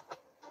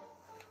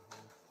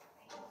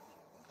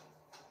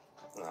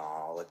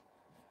 Oh, look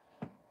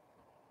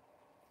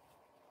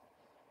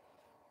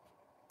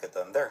at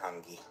them. They're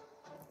hungry.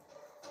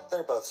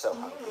 They're both so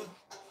hungry.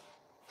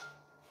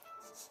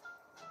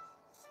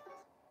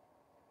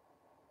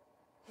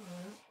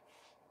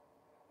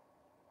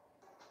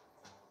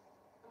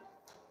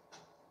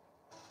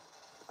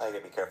 I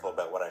gotta be careful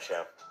about what I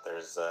show.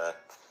 There's,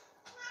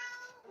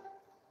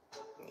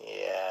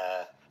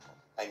 yeah,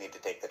 I need to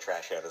take the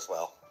trash out as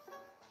well.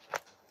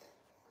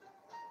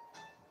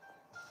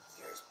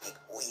 Here's big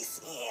boy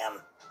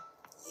Sam.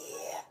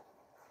 Yeah,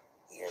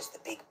 here's the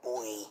big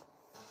boy.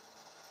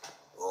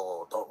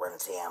 Oh, don't run,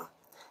 Sam.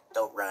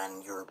 Don't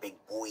run, you're a big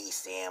boy,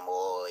 Sam.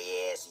 Oh,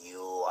 yes,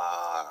 you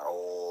are.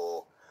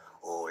 Oh,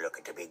 look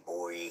at the big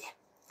boy.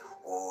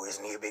 Oh,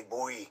 isn't he a big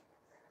boy?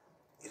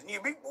 Isn't he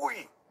a big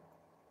boy?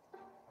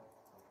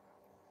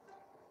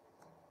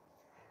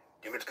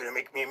 If it's gonna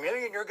make me $1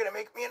 million, you're gonna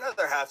make me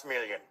another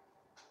 $500,000.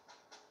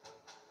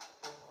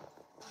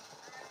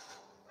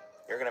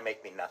 You're gonna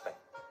make me nothing.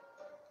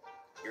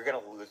 You're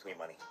gonna lose me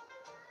money.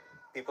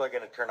 People are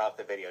gonna turn off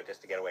the video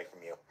just to get away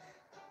from you.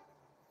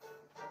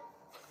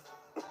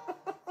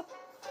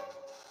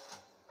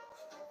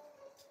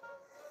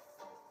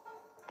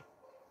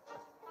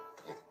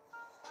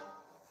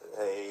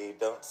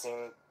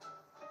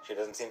 She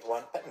doesn't seem to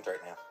want pettings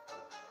right now.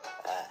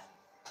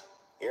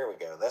 Here we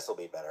go. This'll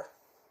be better.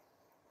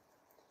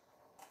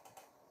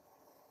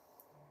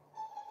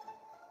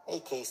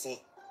 Hey,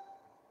 Casey.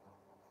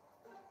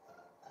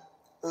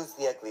 Who's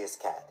the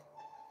ugliest cat?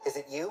 Is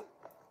it you?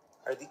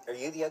 Are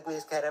you the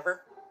ugliest cat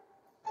ever?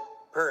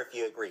 Purr if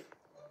you agree.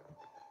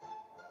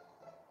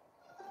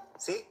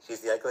 See?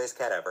 She's the ugliest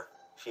cat ever.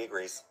 She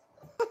agrees.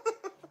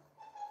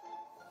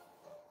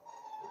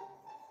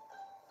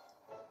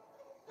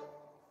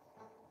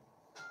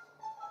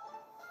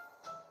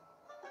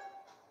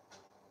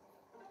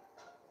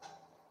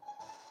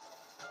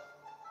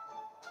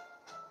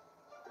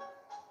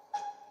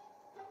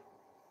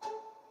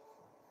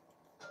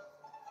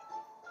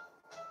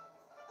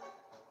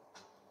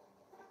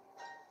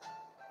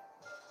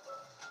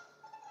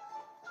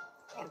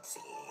 And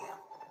Sam.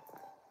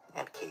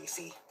 And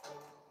Casey.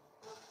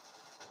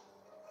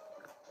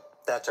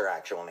 That's her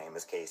actual name,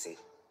 is Casey.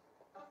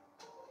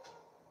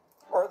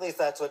 Or at least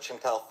that's what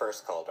Chantel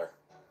first called her.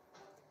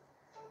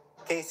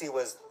 Casey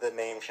was the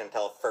name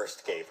Chantel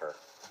first gave her.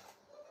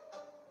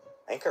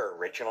 I think her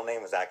original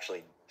name was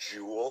actually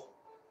Jewel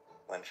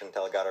when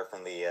Chantel got her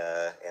from the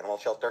animal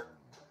shelter.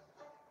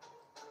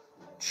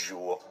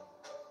 Jewel.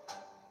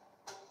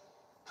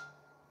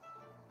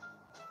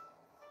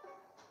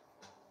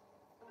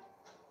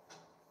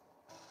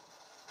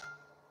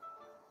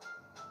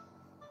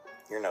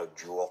 You're no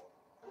jewel.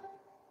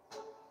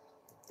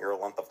 You're a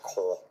lump of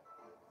coal.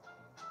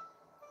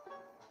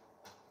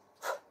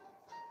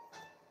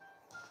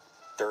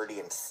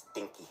 dirty and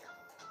stinky.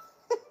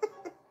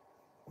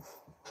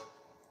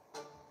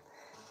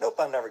 Nope,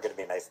 I'm never going to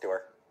be nice to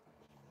her.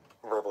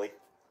 Verbally.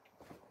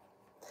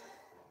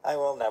 I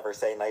will never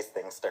say nice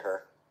things to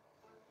her.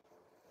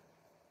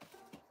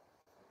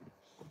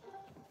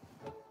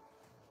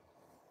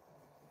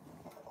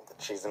 But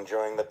she's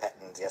enjoying the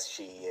pettings. Yes,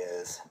 she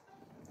is.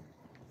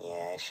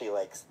 Yeah, she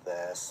likes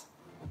this.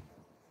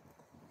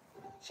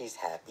 She's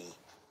happy.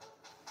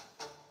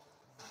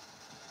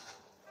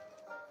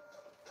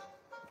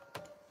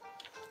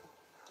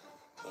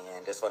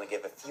 And just want to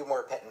give a few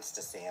more pettings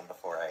to Sam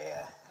before I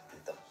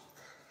feed them.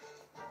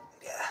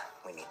 Yeah,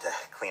 we need to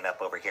clean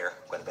up over here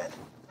quite a bit.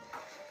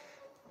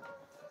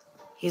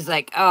 He's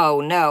like,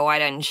 oh no, I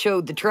done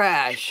showed the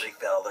trash.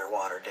 Refill their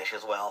water dish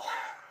as well.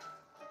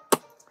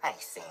 Hi,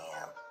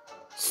 Sam.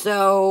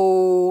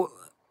 So,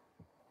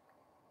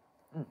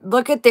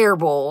 look at their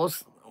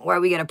bowls. Why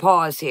we gotta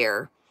pause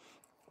here.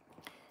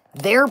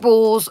 Their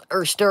bowls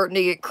are starting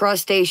to get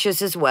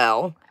crustaceous as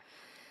well.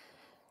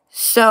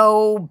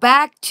 So,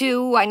 back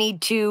to, I need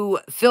to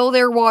fill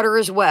their water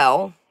as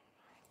well.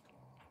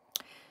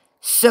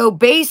 So,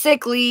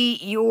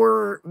 basically,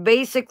 you're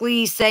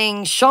basically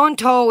saying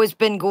Chantal has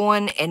been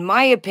going, in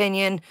my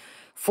opinion,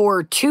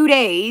 for 2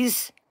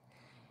 days.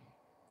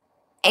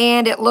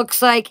 And it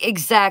looks like,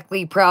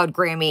 exactly, Proud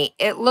Grammy,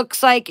 it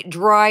looks like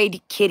dried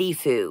kitty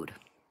food.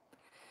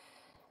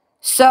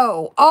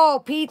 So,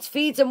 oh, Pete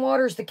feeds and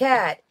waters the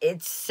cat.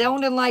 It's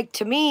sounding like,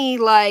 to me,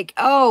 like,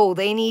 oh,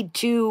 they need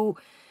to,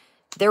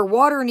 their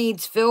water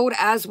needs filled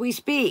as we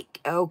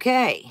speak.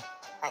 Okay.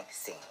 Hi,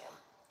 Sam.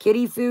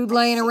 Kitty food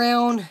laying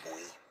around.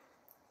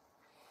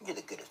 You're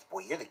the goodest boy.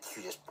 You're the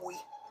cutest boy.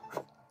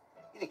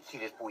 You're the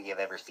cutest boy I've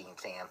ever seen,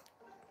 Sam.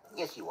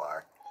 Yes, you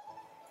are.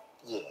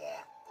 Yeah.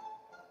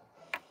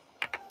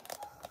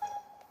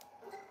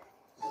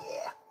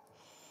 Yeah.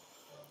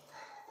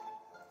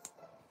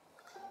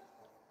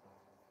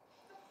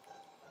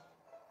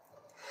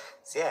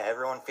 So yeah,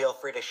 everyone feel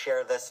free to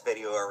share this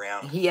video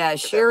around. Yeah,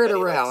 share it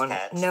around.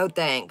 No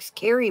thanks.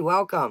 Carrie,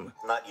 welcome.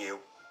 Not you.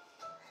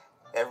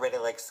 Everybody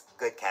likes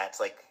good cats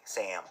like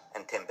Sam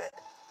and Timbit.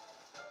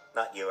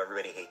 Not you.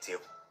 Everybody hates you.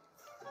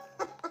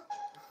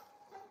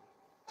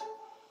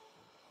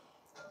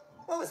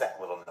 What was that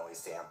little noise,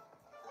 Sam?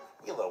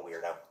 You little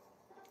weirdo.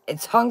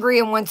 It's hungry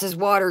and wants his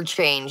water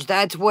changed.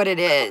 That's what it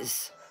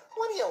is.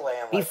 What are you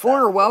laying like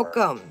Before, that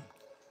welcome.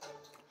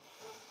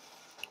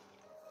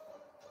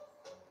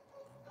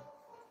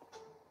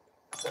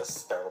 So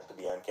startled to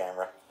be on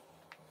camera.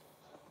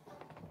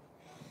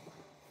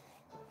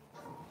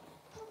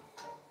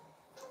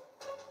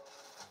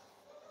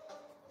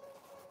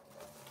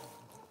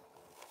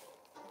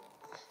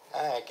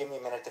 Alright, give me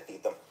a minute to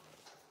feed them.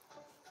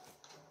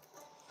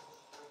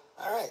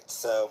 Alright,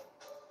 so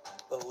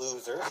the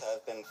losers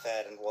have been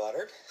fed and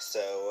watered. So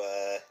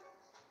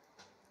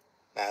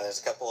now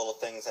there's a couple little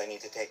things I need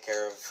to take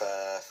care of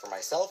for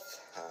myself.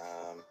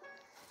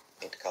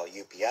 Need to call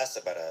UPS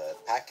about a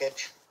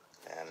package.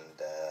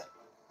 And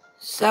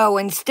so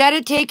instead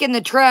of taking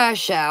the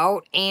trash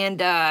out and,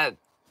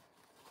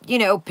 you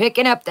know,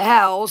 picking up the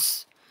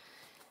house,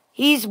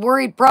 he's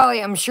worried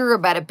probably, I'm sure,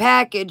 about a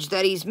package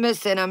that he's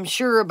missing. I'm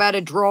sure about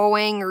a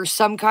drawing or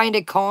some kind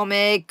of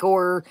comic,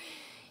 or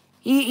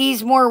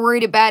he's more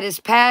worried about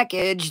his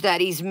package that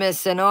he's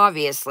missing,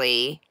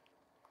 obviously.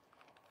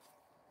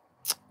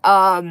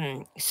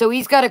 So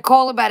he's got a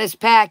call about his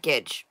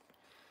package.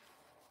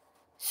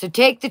 So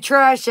take the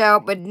trash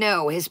out, but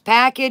no, his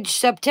package,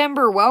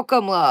 September,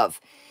 welcome,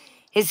 love.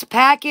 His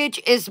package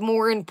is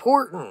more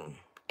important,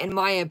 in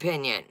my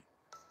opinion.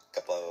 a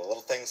couple of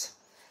little things,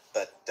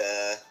 but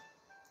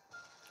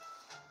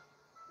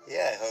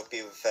yeah, I hope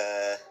you've,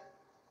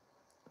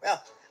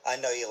 well, I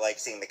know you like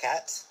seeing the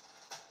cats.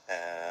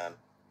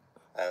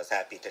 I was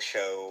happy to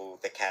show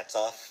the cats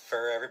off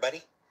for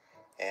everybody,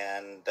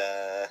 and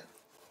yeah,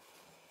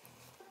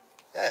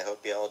 I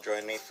hope you all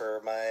join me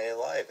for my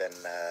live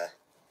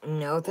and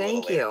No,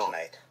 thank you.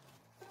 Tonight.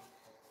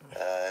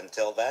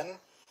 Until then,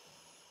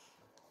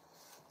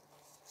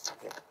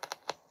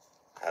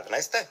 have a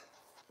nice day.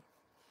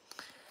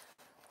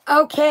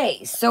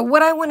 Okay, so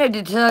what I wanted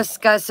to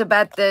discuss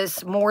about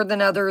this more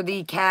than other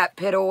the cat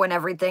piddle and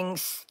everything.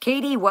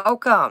 Katie,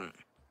 welcome.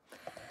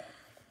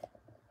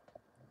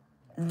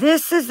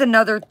 This is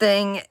another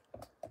thing.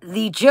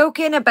 The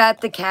joking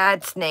about the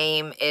cat's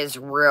name is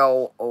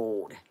real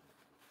old.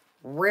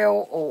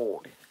 Real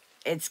old.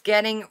 It's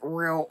getting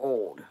real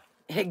old.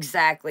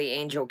 Exactly,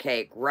 Angel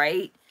Cake,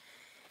 right?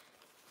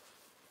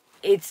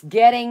 It's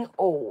getting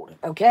old,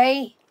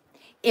 okay?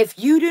 If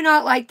you do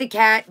not like the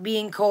cat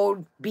being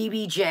called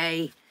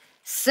BBJ,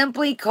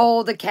 simply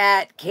call the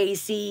cat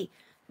Casey,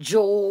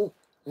 Joel.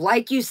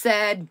 Like you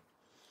said,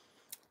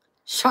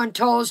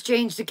 Chantal's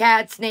changed the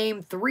cat's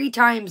name 3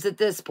 times at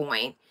this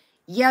point.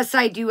 Yes,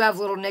 I do have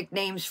little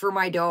nicknames for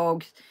my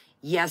dogs.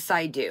 Yes,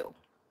 I do.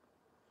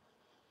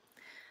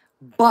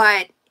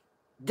 But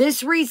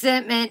this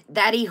resentment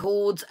that he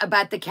holds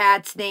about the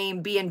cat's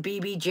name being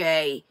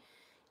BBJ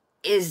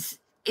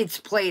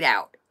it's played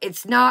out.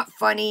 It's not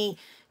funny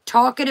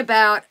talking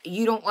about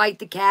you don't like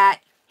the cat.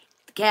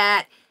 The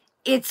cat,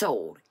 it's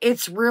old.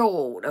 It's real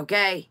old,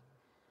 okay?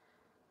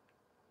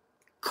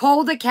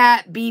 Call the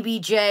cat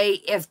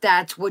BBJ if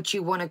that's what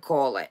you want to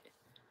call it.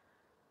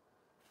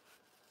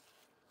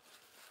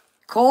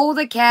 Call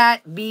the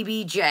cat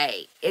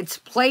BBJ. It's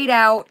played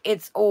out.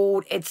 It's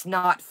old. It's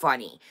not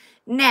funny.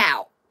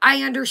 Now,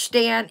 I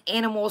understand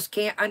animals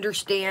can't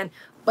understand,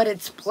 but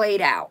it's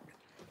played out.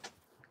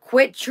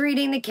 Quit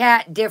treating the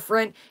cat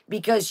different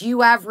because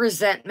you have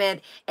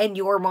resentment in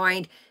your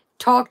mind.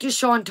 Talk to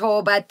Chantal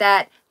about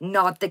that,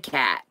 not the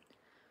cat.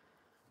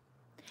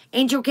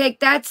 Angel Cake,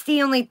 that's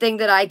the only thing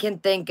that I can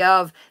think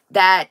of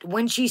that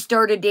when she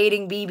started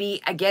dating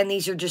BB, again,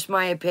 these are just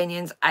my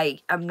opinions.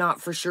 I'm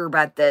not for sure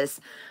about this,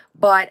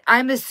 but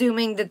I'm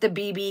assuming that the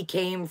BB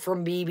came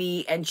from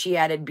BB and she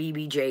added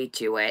BBJ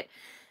to it.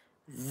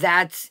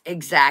 That's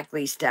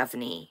exactly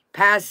Stephanie.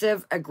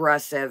 Passive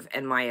aggressive,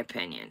 in my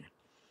opinion.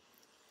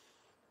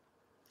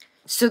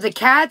 So the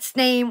cat's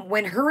name,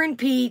 when her and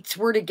Pete's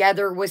were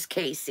together, was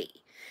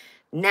Casey.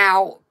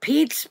 Now,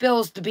 Pete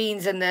spills the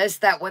beans in this,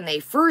 that when they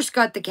first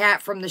got the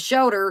cat from the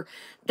shelter,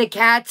 the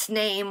cat's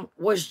name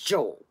was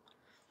Joel.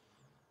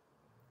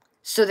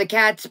 So the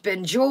cat's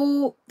been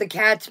Joel, the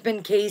cat's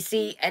been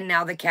Casey, and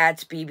now the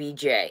cat's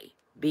BBJ.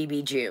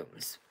 BB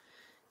Junes.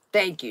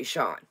 Thank you,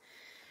 Sean.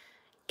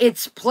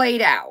 It's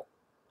played out.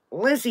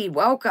 Lizzie,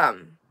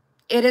 welcome.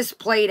 It is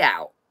played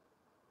out.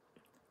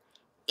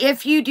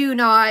 If you do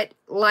not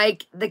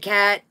like the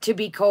cat to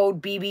be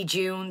called BB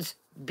Junes,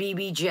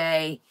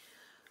 BBJ,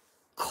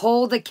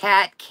 call the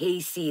cat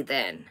Casey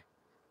then.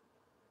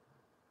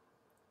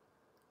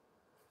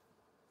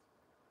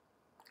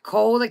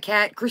 Call the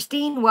cat,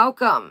 Christine,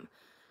 welcome.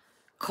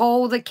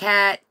 Call the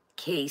cat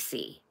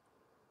Casey.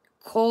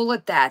 Call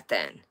it that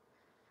then.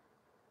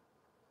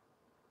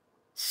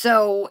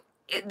 So,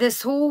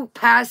 this whole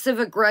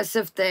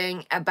passive-aggressive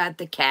thing about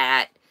the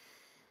cat,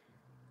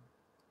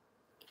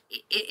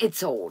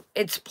 it's old.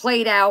 It's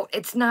played out.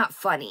 It's not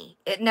funny.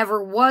 It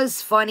never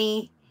was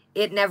funny.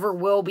 It never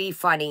will be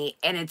funny,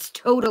 and it's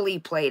totally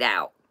played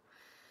out.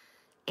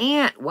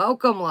 Aunt,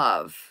 welcome,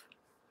 love.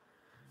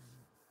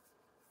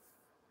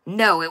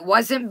 No, it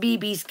wasn't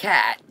BB's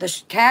cat.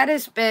 The cat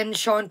has been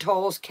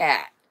Chantal's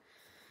cat.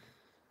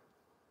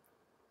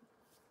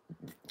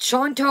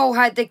 Chantal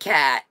had the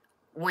cat.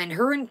 When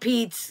her and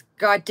Pete's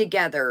got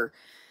together,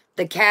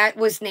 the cat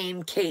was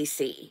named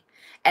Casey.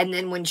 And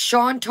then when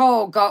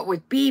Chantal got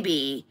with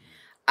BB,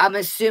 I'm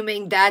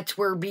assuming that's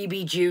where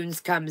BB Junes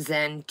comes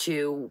in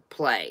to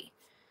play.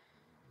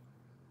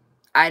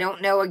 I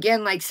don't know.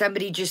 Again, like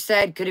somebody just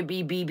said, could it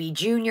be BB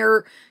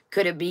Jr.?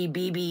 Could it be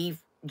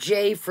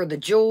BBJ for the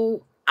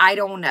Jewel? I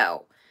don't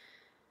know.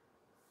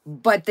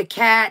 But the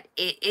cat,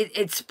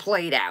 it's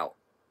played out.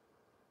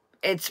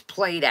 It's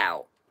played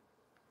out.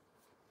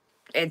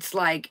 It's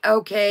like,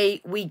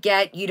 okay, we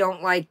get you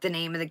don't like the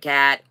name of the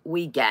cat.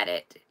 We get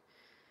it.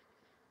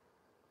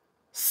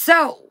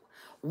 So,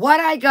 what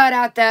I got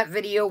out that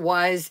video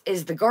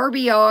is the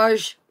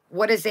garbage.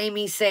 What does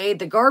Amy say?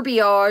 The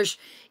garbage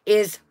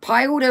is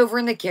piled over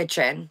in the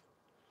kitchen.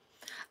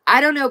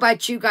 I don't know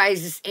about you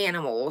guys'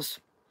 animals,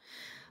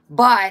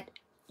 but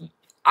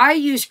I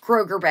use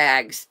Kroger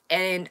bags,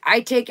 and I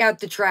take out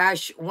the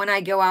trash when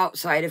I go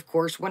outside, of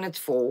course, when it's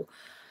full.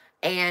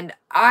 And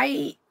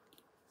I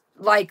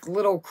like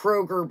little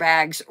Kroger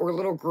bags or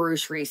little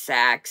grocery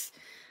sacks.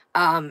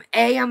 I'm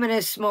in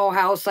a small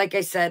house, like I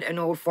said, an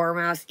old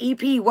farmhouse.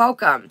 EP,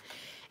 welcome.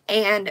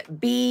 And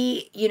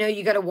B, you know,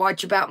 you got to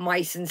watch about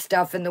mice and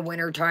stuff in the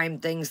wintertime,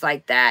 things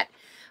like that.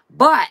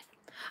 But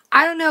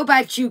I don't know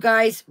about you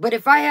guys, but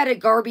if I had a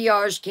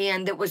garbage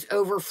can that was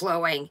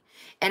overflowing,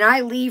 and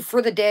I leave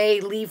for the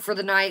day, leave for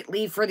the night,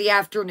 leave for the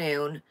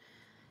afternoon,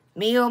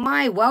 me oh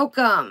my,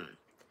 welcome.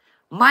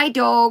 My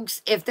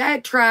dogs, if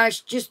that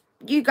trash, just,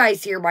 you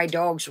guys hear my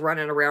dogs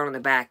running around in the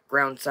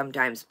background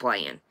sometimes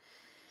playing.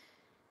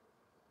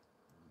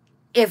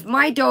 If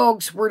my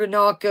dogs were to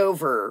knock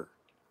over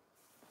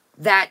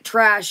that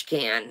trash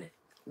can,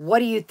 what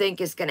do you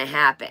think is going to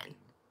happen?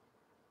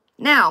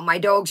 Now, my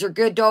dogs are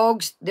good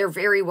dogs. They're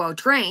very well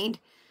trained.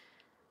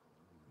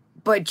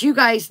 But you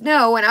guys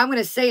know, and I'm going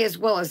to say as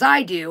well as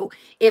I do,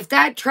 if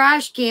that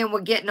trash can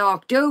would get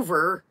knocked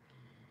over,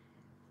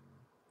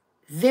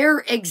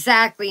 they're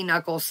exactly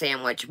knuckle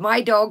sandwich.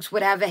 My dogs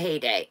would have a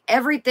heyday.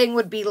 Everything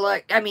would be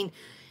like, I mean,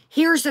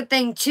 here's the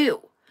thing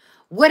too.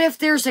 What if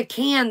there's a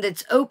can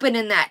that's open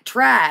in that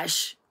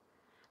trash,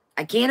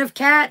 a can of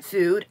cat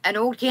food, an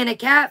old can of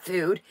cat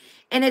food,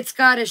 and it's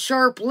got a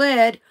sharp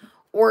lid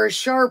or a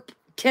sharp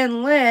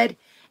tin lid,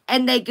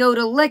 and they go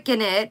to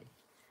licking it,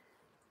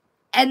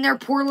 and their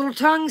poor little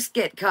tongues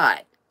get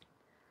cut.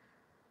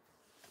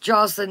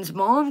 Jocelyn's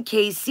mom,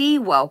 KC,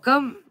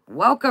 welcome.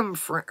 Welcome,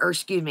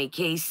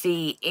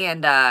 KC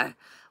and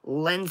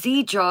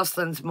Lindsay,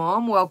 Jocelyn's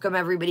mom. Welcome,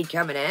 everybody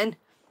coming in.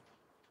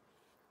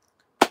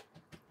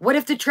 What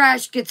if the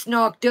trash gets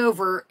knocked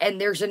over and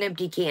there's an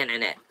empty can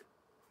in it?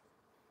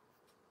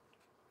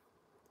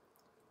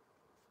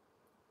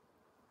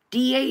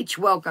 DH,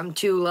 welcome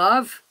to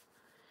love.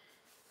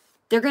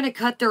 they're going to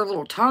cut their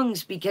little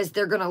tongues because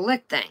they're going to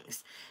lick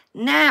things.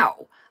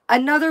 Now,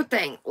 another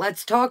thing.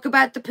 Let's talk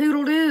about the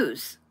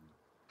poodle-doos.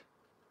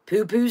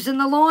 Poo-poo's in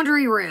the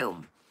laundry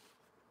room.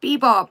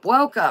 Bebop,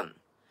 welcome.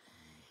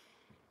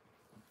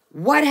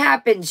 What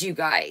happens, you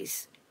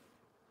guys?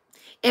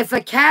 If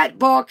a cat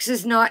box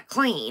is not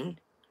clean,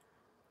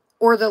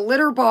 or the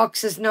litter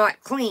box is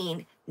not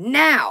clean,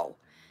 now,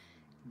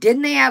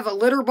 didn't they have a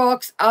litter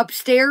box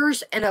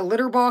upstairs and a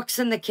litter box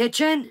in the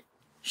kitchen?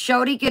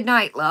 Shody, good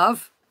night,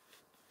 love.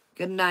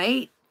 Good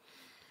night.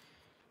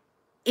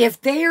 If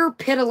they are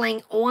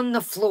piddling on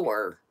the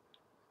floor,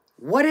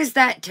 what is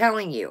that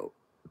telling you?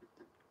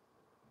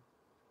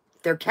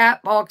 Their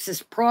cat box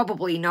is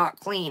probably not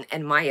clean,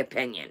 in my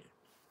opinion.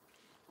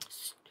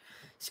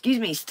 Excuse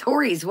me,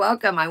 Stories,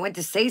 welcome. I went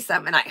to say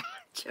something and I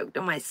choked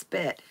on my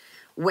spit.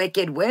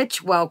 Wicked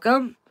Witch,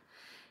 welcome.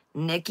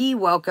 Nikki,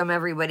 welcome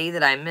everybody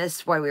that I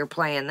missed while we were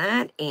playing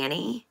that.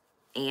 Annie,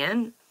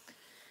 Ann.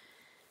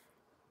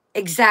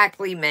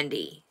 Exactly,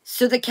 Mindy.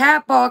 So the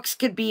cat box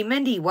could be,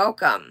 Mindy,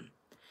 welcome.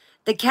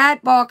 The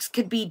cat box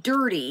could be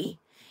dirty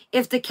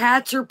if the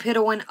cats are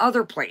piddling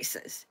other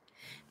places.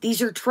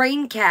 These are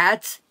trained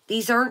cats.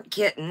 These aren't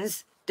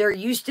kittens. They're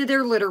used to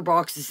their litter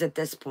boxes at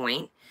this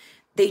point.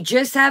 They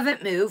just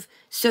haven't moved,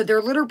 so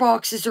their litter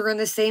boxes are in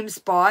the same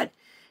spot.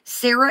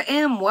 Sarah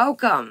M.,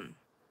 welcome.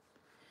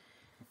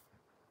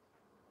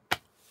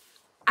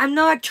 I'm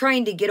not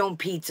trying to get on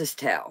Pizza's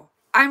tail.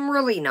 I'm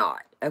really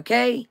not,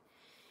 okay?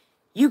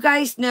 You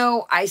guys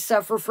know I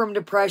suffer from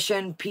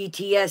depression,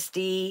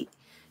 PTSD.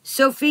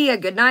 Sophia,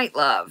 good night,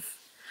 love.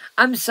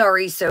 I'm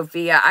sorry,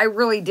 Sophia. I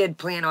really did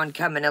plan on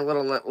coming a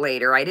little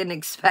later. I didn't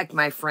expect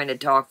my friend to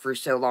talk for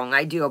so long.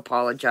 I do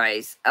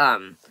apologize,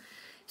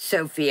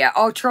 Sophia.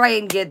 I'll try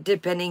and get,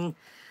 depending,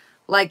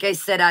 like I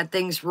said, how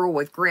things roll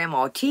with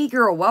Grandma.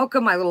 T-Girl,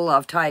 welcome, my little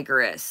love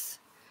tigress.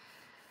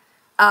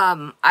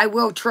 I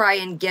will try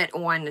and get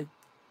on,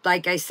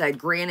 like I said,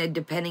 granted,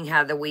 depending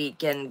how the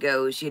weekend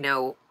goes, you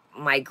know,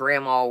 my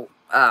grandma,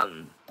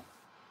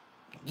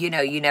 you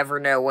know, you never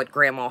know what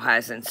Grandma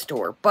has in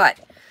store. But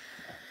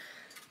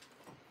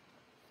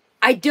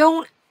I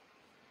don't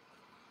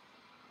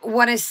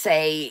want to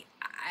say,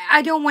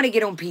 I don't want to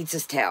get on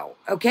Pizza's tail,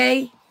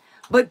 okay?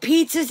 But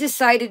Pizza's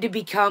decided to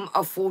become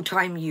a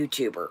full-time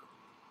YouTuber.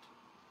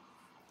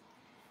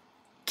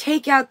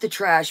 Take out the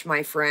trash,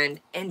 my friend,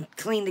 and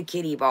clean the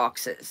kitty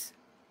boxes.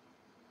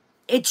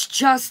 It's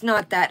just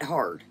not that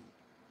hard.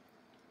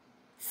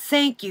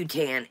 Thank you,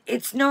 Tan.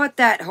 It's not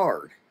that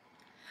hard.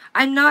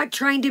 I'm not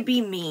trying to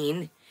be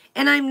mean,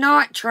 and I'm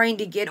not trying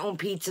to get on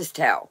Pizza's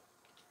tail.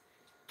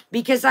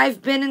 Because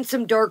I've been in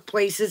some dark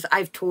places,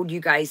 I've told you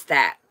guys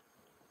that.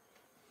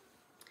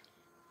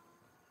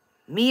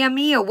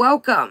 Mia,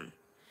 welcome.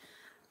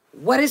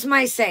 What is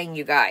my saying,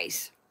 you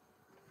guys?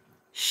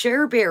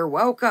 Share Bear,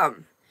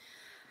 welcome.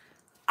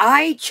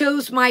 I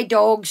chose my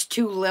dogs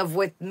to live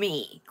with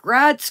me.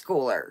 Grad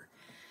schooler.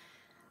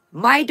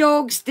 My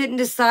dogs didn't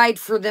decide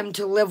for them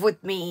to live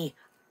with me.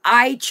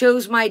 I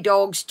chose my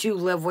dogs to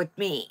live with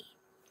me.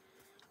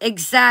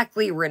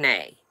 Exactly,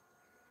 Renee.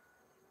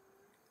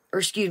 Or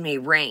excuse me,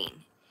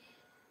 Rain.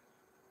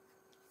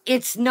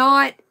 It's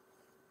not,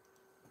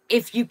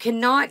 if you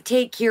cannot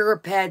take care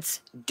of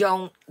pets,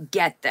 don't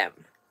get them.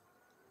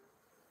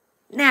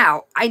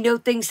 Now, I know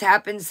things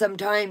happen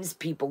sometimes.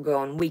 People go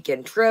on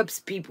weekend trips.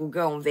 People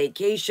go on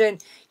vacation.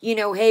 You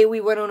know, hey, we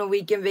went on a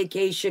weekend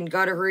vacation.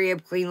 Gotta hurry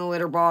up, clean the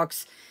litter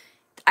box.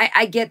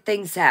 I get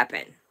things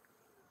happen.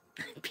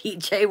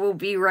 PJ will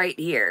be right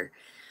here.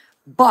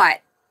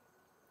 But,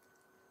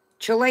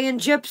 Chilean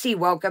Gypsy,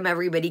 welcome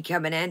everybody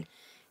coming in.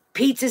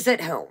 Pizza's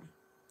at home.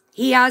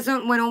 He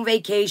hasn't went on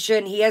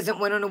vacation. He hasn't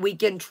went on a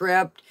weekend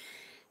trip.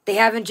 They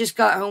haven't just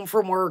got home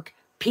from work.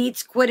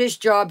 Pete's quit his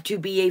job to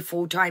be a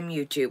full-time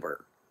YouTuber.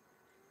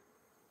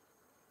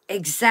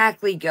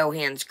 Exactly, Go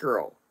Hands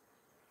Girl.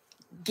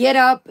 Get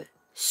up,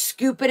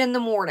 scoop it in the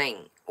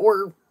morning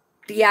or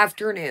the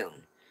afternoon.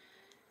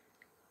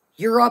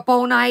 You're up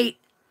all night,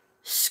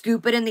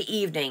 scoop it in the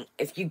evening.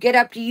 If you get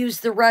up to use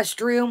the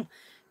restroom,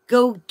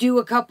 go do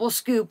a couple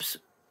scoops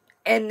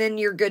and then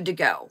you're good to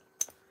go.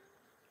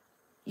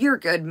 You're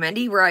good,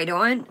 Mindy. Right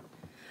on.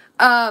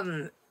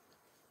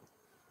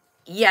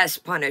 Yes,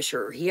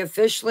 Punisher. He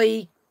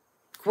officially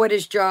quit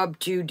his job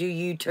to do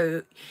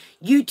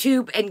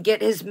YouTube and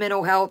get his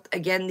mental health.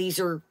 Again, these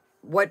are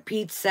what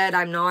Pete said.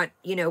 I'm not,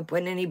 you know,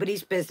 putting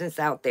anybody's business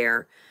out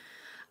there.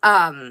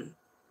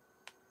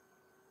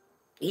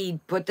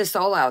 He put this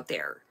all out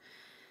there.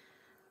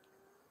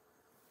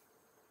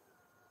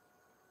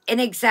 And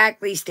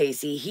exactly,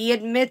 Stacy. He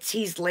admits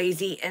he's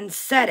lazy and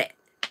said it.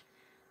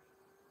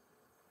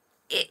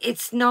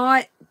 It's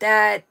not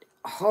that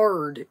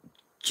hard.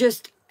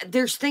 Just,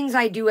 there's things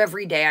I do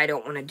every day I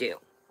don't want to do.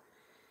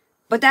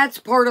 But that's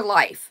part of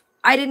life.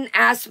 I didn't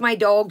ask my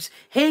dogs,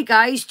 hey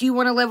guys, do you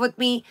want to live with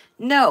me?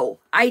 No,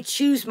 I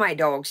choose my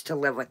dogs to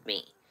live with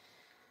me.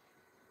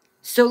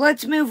 So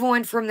let's move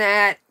on from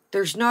that.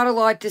 There's not a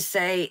lot to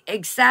say.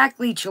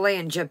 Exactly,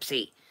 Chilean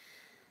Gypsy.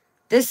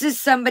 This is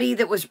somebody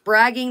that was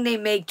bragging they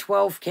make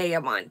 $12K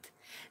a month.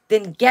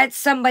 then get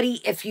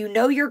somebody, if you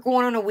know you're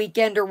going on a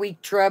weekend or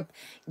week trip,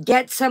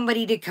 get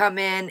somebody to come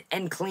in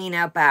and clean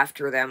up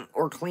after them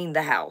or clean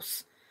the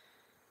house.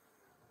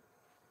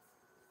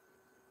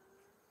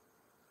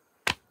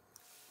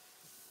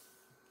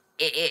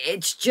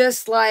 It's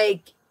just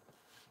like,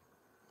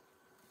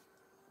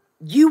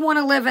 you want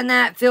to live in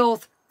that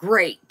filth?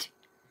 Great.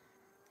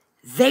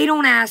 They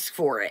don't ask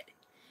for it.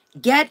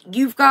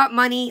 You've got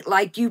money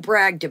like you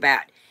bragged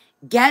about.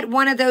 Get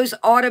one of those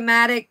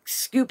automatic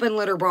scoop and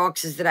litter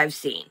boxes that I've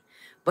seen.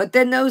 But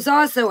then those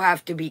also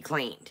have to be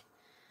cleaned.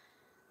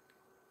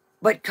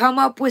 But come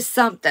up with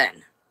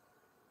something.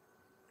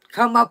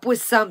 Come up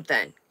with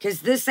something.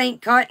 Because this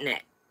ain't cutting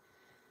it.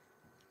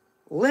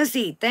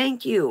 Lizzie,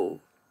 thank you.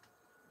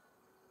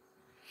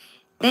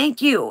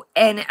 Thank you.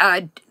 And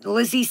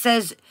Lizzie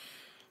says,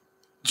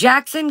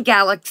 Jackson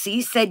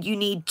Galaxy said you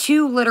need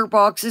 2 litter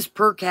boxes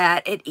per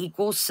cat. It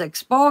equals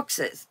 6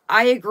 boxes.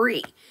 I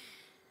agree.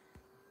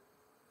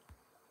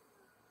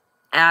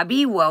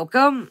 Abby,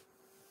 welcome.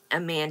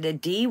 Amanda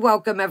D,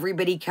 welcome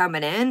everybody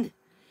coming in.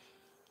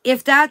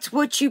 If that's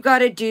what you got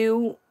to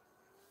do.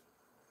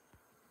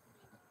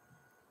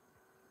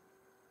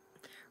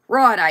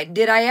 Rod,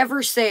 did I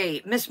ever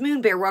say, Miss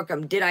Moonbear,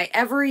 welcome. Did I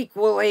ever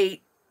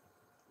equate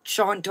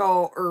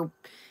Chantal or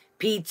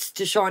Pete's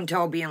to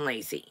Chantal being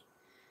lazy?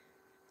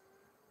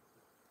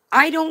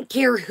 I don't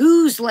care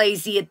who's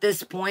lazy at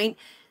this point.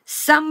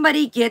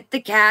 Somebody get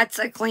the cats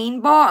a clean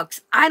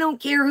box. I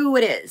don't care who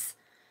it is.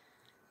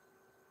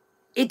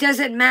 It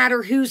doesn't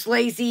matter who's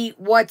lazy,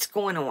 what's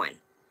going on.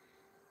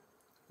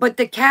 But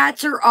the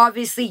cats are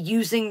obviously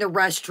using the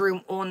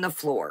restroom on the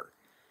floor.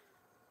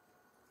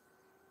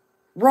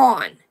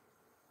 Ron,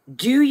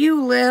 do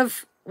you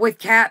live with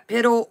cat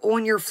piddle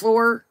on your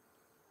floor?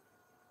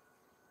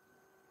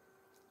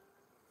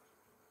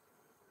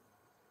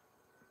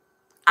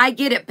 I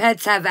get it,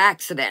 pets have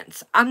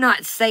accidents. I'm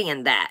not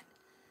saying that.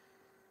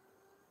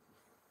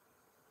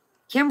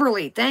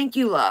 Kimberly, thank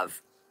you,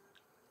 love.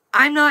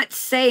 I'm not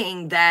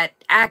saying that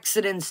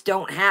accidents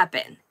don't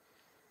happen.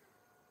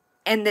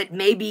 And that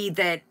maybe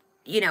that,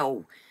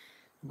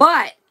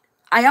 but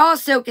I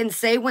also can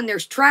say when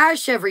there's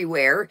trash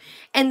everywhere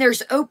and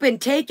there's open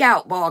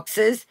takeout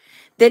boxes,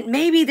 that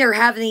maybe they're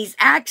having these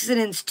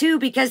accidents too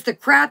because the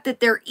crap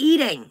that they're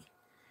eating,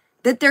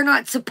 that they're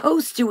not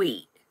supposed to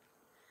eat.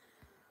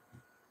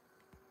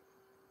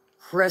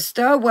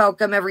 Krista,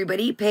 welcome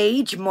everybody.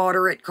 Paige,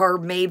 moderate carb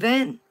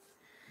maven.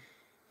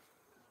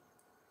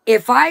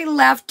 If I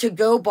left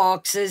to-go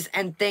boxes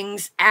and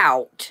things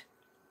out,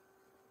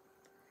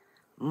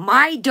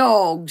 my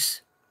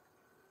dogs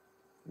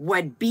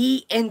would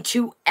be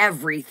into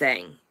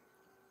everything.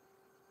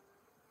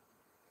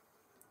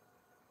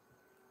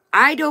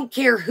 I don't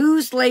care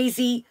who's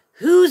lazy,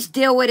 whose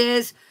deal it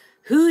is,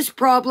 whose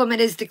problem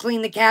it is to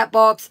clean the cat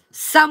box.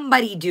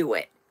 Somebody do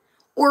it.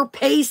 Or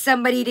pay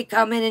somebody to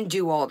come in and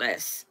do all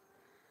this.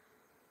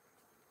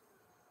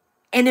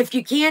 And if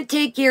you can't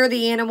take care of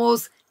the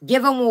animals,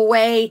 give them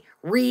away,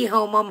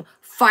 rehome them,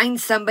 find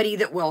somebody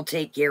that will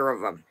take care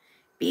of them.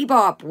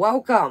 Bebop,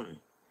 welcome.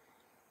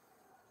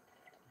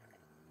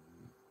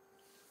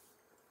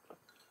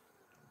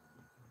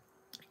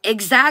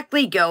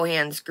 Exactly, Go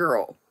Hands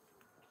Girl.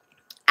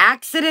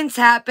 Accidents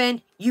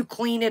happen, you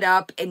clean it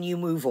up, and you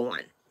move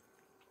on.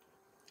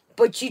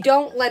 But you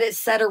don't let it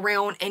sit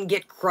around and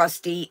get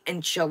crusty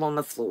and chill on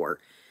the floor.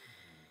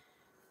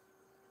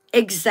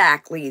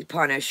 Exactly,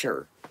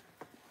 Punisher.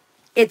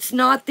 It's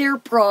not their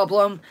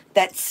problem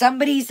that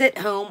somebody's at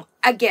home.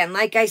 Again,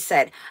 like I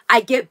said,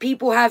 I get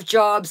people have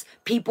jobs,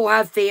 people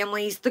have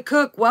families. The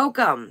cook,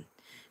 welcome.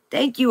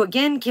 Thank you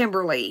again,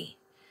 Kimberly.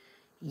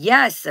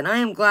 Yes, and I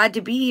am glad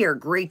to be here.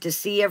 Great to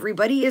see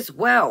everybody as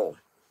well.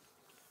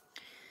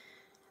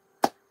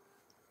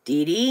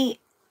 Dee Dee.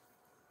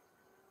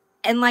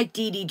 And like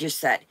Dee Dee just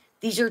said,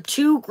 these are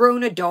 2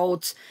 grown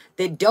adults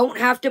that don't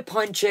have to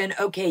punch in.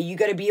 Okay, you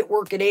got to be at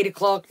work at 8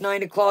 o'clock,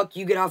 9 o'clock.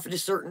 You get off at a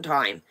certain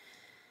time.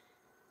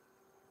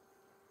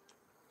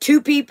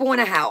 2 people in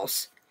a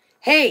house.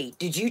 Hey,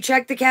 did you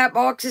check the cat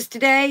boxes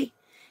today?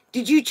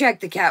 Did you check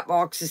the cat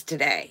boxes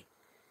today?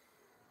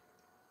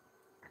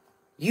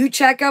 You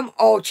check them,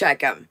 I'll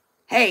check them.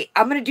 Hey,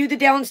 I'm going to do the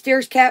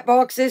downstairs cat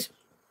boxes.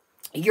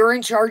 You're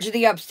in charge of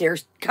the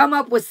upstairs. Come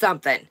up with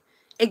something.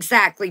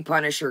 Exactly,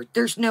 Punisher.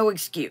 There's no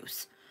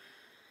excuse.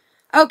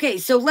 Okay,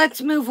 so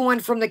let's move on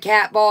from the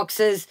cat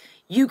boxes.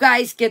 You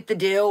guys get the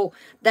deal.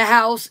 The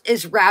house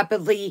is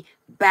rapidly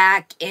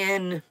back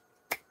in.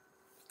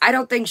 I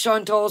don't think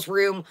Chantal's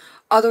room,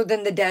 other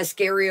than the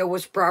desk area,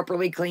 was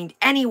properly cleaned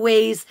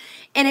anyways.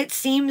 And it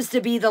seems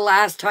to be the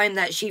last time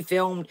that she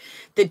filmed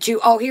the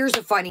 2. Oh, here's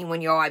a funny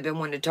one, y'all, I've been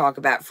wanting to talk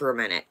about for a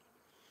minute.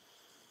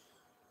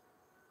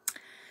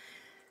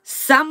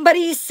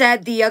 Somebody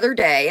said the other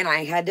day, and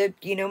I had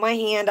to, my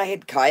hand, I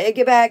had Kaya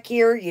get back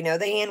here.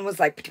 The hand was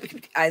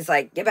like, I was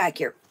like, get back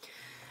here.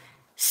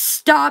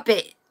 Stop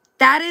it.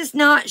 That is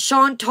not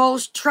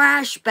Chantal's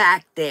trash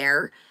back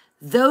there.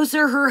 Those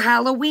are her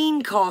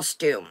Halloween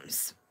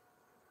costumes.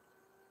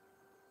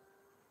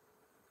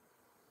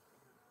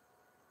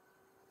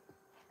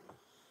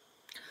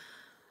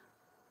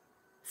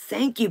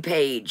 Thank you,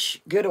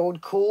 Paige. Good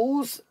old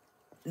Cools.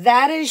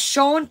 That is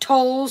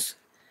Chantal's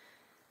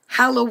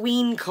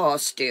Halloween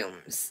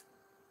costumes.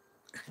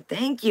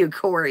 Thank you,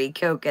 Corey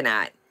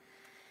Coconut.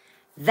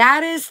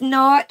 That is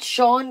not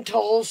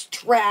Chantal's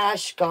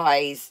trash,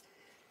 guys.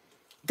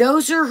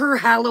 Those are her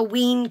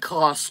Halloween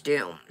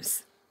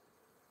costumes.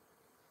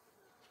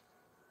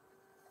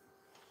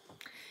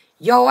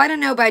 Yo, I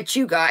don't know about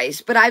you guys,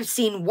 but I've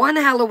seen one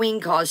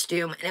Halloween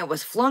costume, and it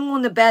was flung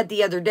on the bed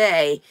the other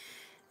day.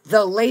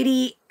 The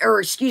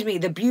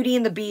Beauty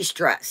and the Beast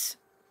dress.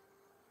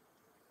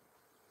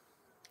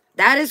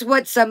 That is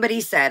what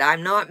somebody said.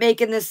 I'm not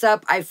making this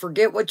up. I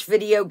forget which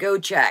video. Go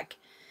check.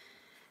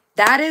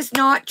 That is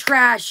not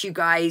trash, you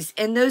guys.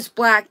 In those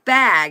black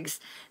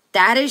bags,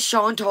 that is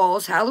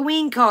Chantal's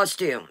Halloween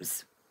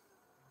costumes.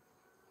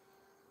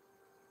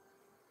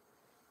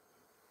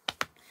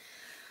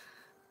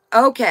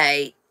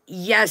 Okay.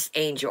 Yes,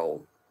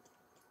 Angel.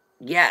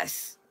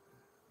 Yes.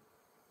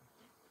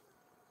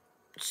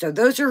 So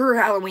those are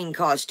her Halloween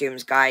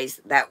costumes,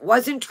 guys. That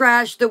wasn't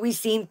trash that we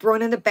seen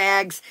thrown in the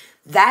bags.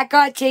 That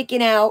got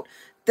taken out.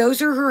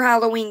 Those are her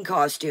Halloween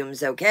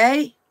costumes,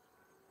 okay?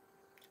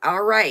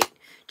 All right.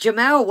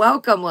 Jamel,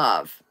 welcome,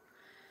 love.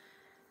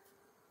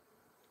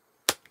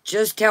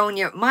 Just telling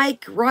you.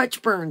 Mike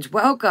Rutchburns,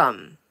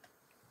 welcome.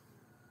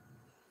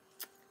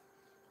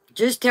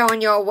 Just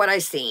telling y'all what I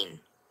seen.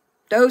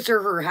 Those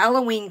are her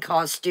Halloween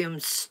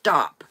costumes.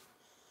 Stop.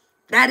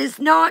 That is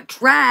not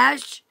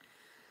trash.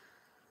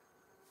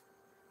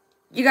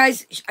 You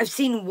guys, I've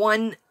seen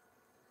one.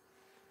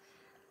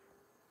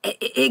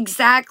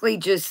 Exactly,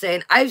 just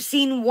saying. I've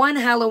seen one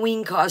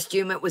Halloween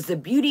costume. It was the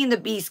Beauty and the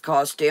Beast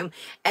costume.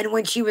 And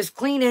when she was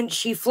cleaning,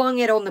 she flung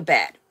it on the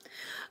bed.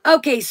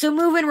 Okay, so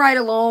moving right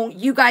along,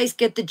 you guys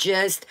get the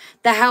gist.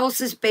 The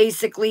house is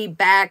basically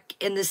back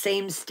in the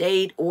same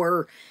state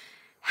or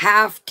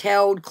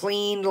half-tailed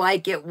cleaned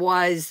like it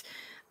was.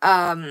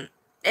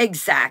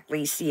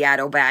 Exactly,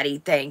 Seattle Batty,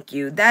 thank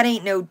you. That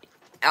ain't no...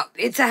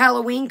 it's a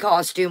Halloween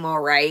costume,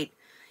 all right.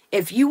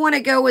 If you want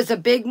to go as a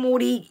big,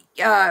 moldy,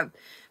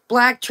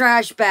 black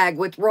trash bag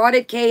with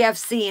rotted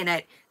KFC in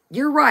it,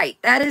 you're right.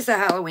 That is a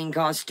Halloween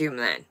costume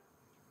then.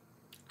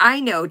 I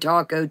know,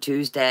 Taco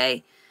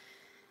Tuesday.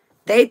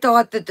 They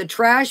thought that the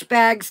trash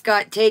bags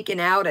got taken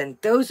out, and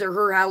those are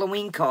her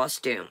Halloween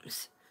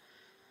costumes.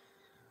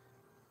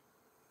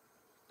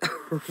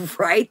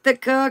 Right, the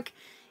cook?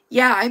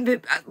 Yeah,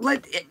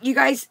 you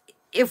guys,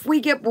 if we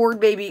get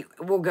bored, maybe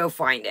we'll go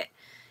find it.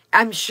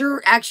 I'm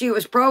sure, actually, it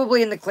was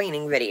probably in the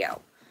cleaning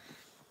video.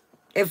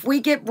 If we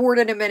get bored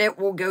in a minute,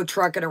 we'll go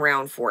trucking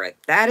around for it.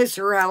 That is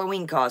her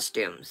Halloween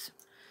costumes.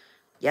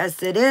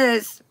 Yes, it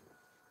is.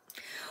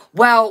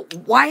 Well,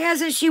 why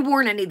hasn't she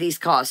worn any of these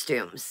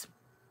costumes?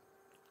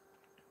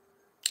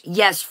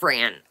 Yes,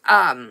 Fran.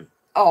 Oh,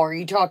 are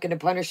you talking to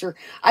Punisher?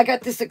 I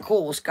got this at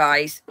Kohl's,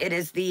 guys. It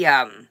is the,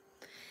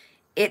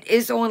 it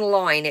is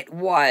online. It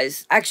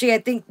was. Actually, I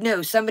think,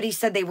 no, somebody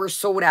said they were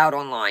sold out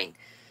online.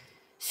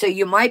 So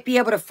you might be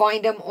able to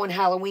find them on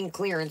Halloween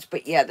clearance.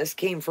 But yeah, this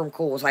came from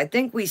Kohl's. I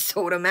think we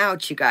sold them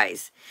out, you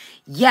guys.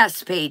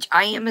 Yes, Paige,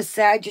 I am a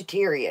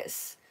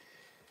Sagittarius.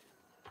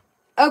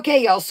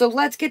 Okay, y'all, so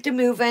let's get to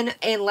moving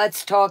and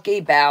let's talk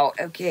about...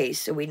 Okay,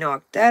 so we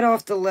knocked that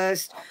off the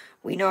list.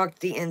 We knocked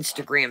the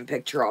Instagram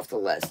picture off the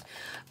list.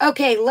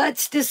 Okay,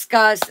 let's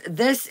discuss.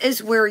 This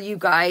is where you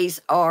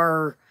guys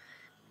are...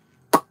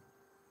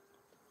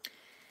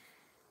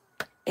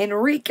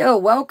 Enrico,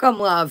 welcome,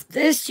 love.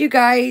 This, you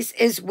guys,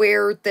 is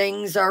where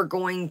things are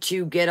going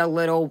to get a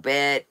little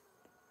bit...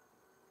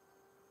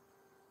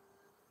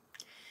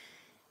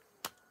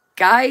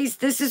 Guys,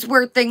 this is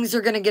where things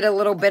are going to get a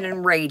little bit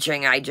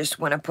enraging, I just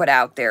want to put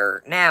out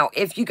there. Now,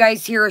 if you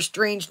guys hear a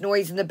strange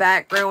noise in the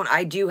background,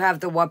 I do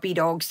have the Whoopie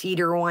Dogs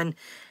heater on.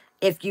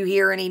 If you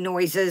hear any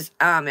noises,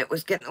 it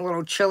was getting a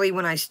little chilly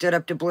when I stood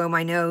up to blow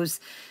my nose.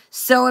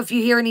 So if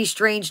you hear any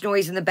strange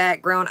noise in the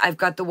background, I've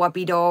got the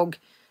Whoopie Dog.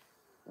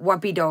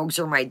 Whoopie Dogs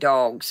are my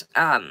dogs.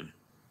 I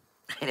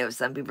know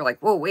some people are like,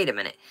 whoa, wait a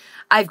minute.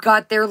 I've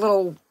got their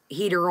little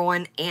heater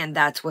on, and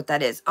that's what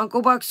that is.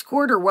 Uncle Buck's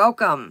Quarter,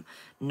 welcome.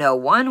 No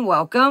one,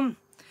 welcome.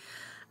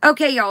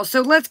 Okay, y'all,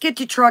 so let's get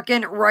to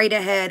trucking right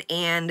ahead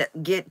and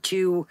get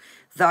to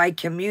thy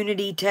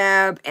community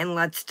tab, and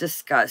let's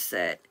discuss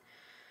it.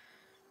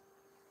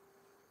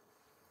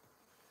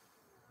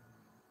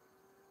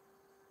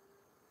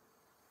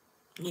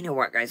 You know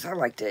what, guys? I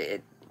like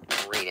to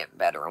read it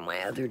better on my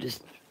other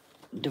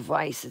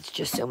device. It's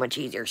just so much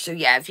easier. So,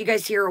 yeah, if you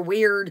guys hear a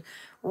weird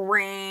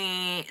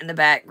ring in the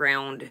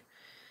background...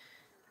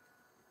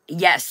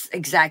 Yes,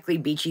 exactly,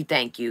 Beachy,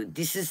 thank you.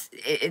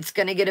 It's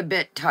going to get a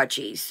bit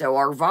touchy. So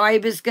our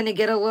vibe is going to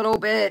get a little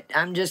bit,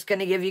 I'm just going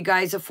to give you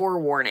guys a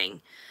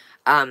forewarning.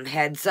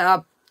 Heads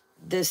up,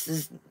 this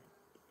is,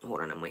 hold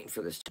on, I'm waiting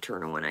for this to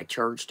turn on. I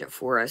charged it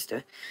for us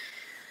to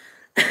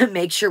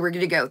make sure we're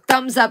good to go.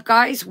 Thumbs up,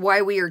 guys,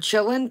 while we are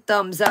chilling.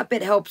 Thumbs up,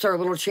 it helps our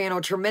little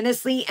channel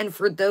tremendously. And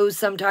for those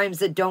sometimes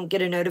that don't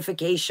get a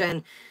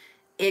notification,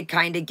 it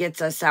kind of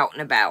gets us out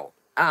and about.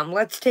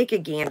 Let's take a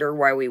gander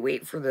while we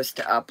wait for this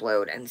to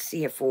upload and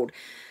see if we'll...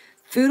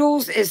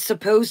 Foodles is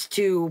supposed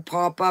to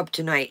pop up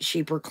tonight,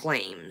 she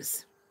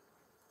proclaims.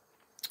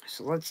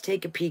 So let's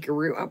take a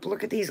peekaroo up.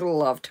 Look at these little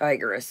love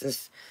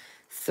tigresses.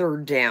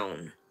 Third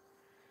down.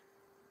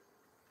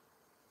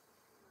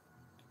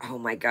 Oh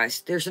my gosh,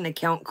 there's an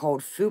account called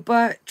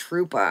Fupa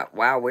Troopa.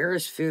 Wow, where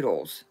is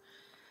Foodles?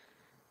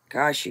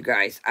 Gosh, you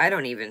guys, I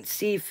don't even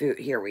see food.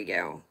 Here we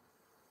go.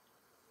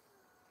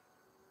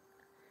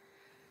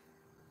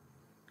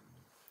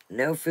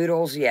 No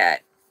Foodles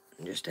yet.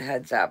 Just a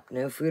heads up,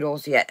 no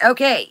Foodles yet.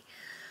 Okay,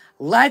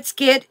 let's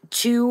get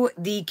to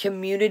the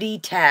community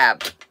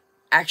tab.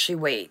 Actually,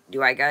 wait,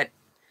 do I got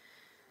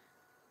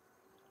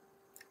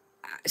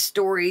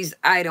stories?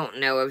 I don't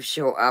know if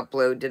she'll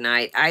upload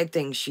tonight. I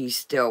think she's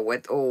still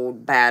with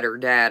old Batter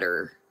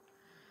Datter.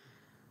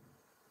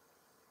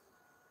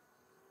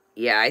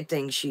 Yeah, I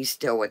think she's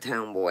still with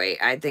Homeboy.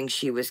 I think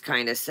she was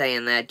kind of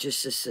saying that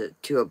just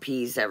to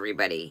appease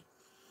everybody.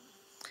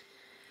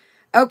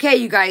 Okay,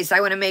 you guys, I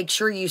want to make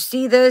sure you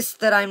see this,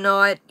 that I'm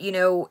not, you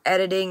know,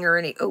 editing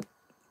or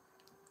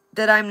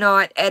that I'm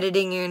not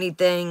editing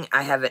anything.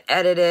 I haven't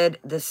edited.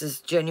 This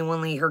is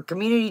genuinely her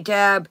community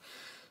tab.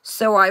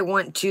 So I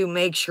want to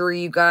make sure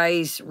you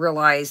guys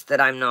realize that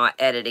I'm not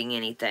editing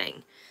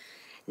anything.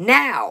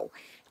 Now,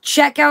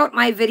 check out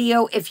my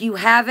video if you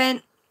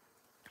haven't.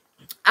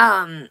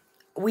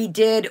 We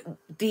did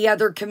the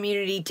other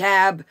community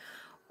tab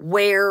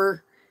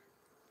where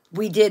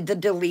we did the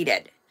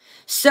deleted.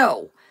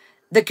 So,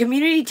 the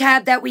community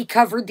tab that we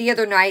covered the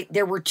other night,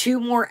 there were 2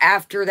 more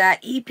after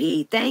that.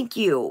 EP, thank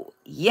you.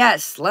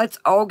 Yes, let's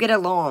all get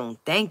along.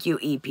 Thank you,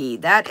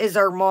 EP. That is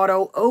our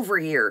motto over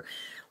here.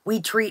 We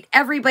treat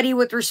everybody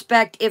with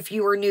respect if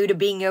you are new to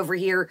being over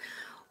here.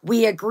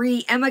 We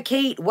agree. Emma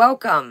Kate,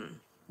 welcome.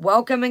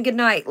 Welcome and good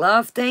night,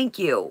 love. Thank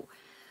you.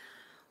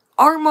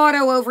 Our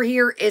motto over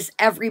here is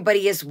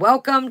everybody is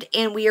welcomed,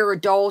 and we are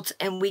adults,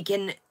 and we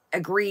can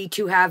agree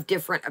to have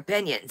different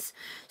opinions.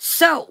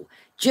 So,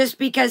 just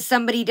because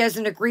somebody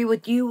doesn't agree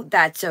with you,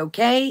 that's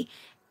okay,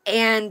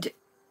 and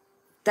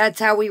that's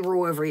how we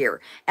rule over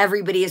here.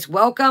 Everybody is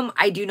welcome.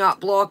 I do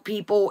not block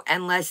people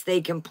unless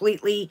it's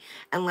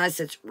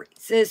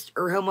racist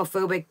or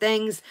homophobic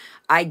things.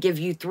 I give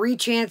you 3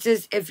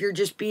 chances if you're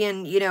just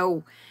being, you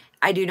know,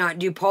 I do not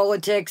do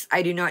politics.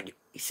 I do not do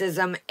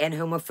racism and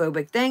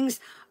homophobic things.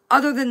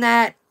 Other than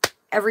that,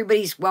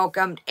 everybody's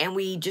welcomed, and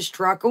we just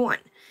truck on.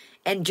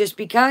 And just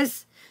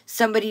because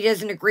somebody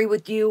doesn't agree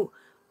with you,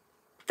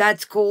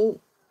 that's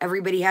cool.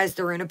 Everybody has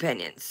their own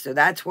opinions. So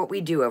that's what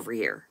we do over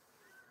here.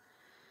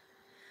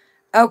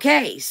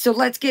 Okay, so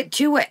let's get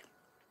to it.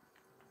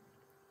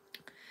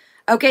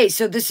 Okay,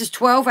 so this is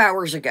 12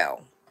 hours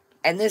ago.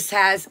 And this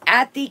has,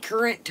 at the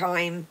current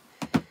time...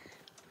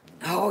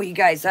 Oh, you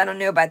guys, I don't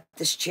know about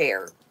this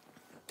chair.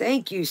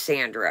 Thank you,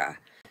 Sandra.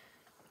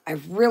 I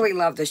really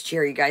love this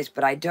chair, you guys,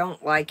 but I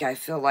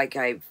feel like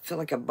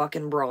a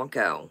bucking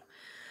bronco.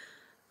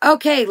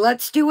 Okay,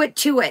 let's do it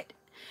to it.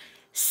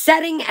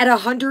 Setting at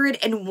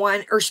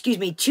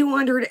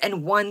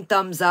 201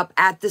 thumbs up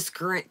at this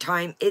current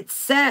time, it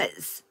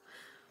says,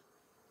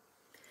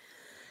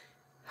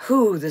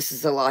 whew, this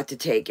is a lot to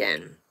take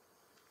in.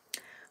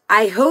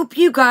 I hope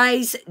you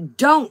guys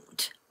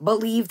don't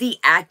believe the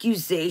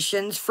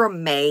accusations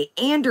from May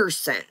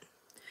Anderson.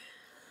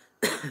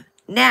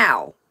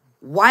 Now,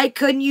 why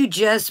couldn't you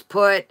just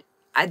put,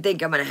 I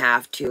think I'm going to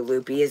have to,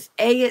 Loopy, is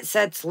A, it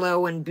sets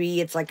low, and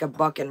B, it's like a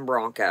bucking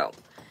bronco.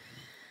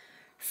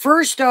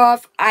 First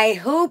off, I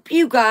hope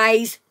you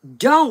guys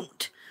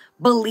don't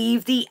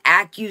believe the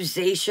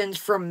accusations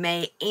from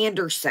May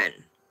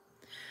Anderson.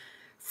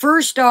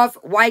 First off,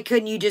 why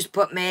couldn't you just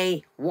put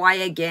May? Why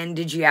again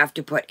did you have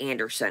to put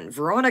Anderson?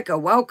 Veronica,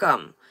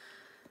 welcome.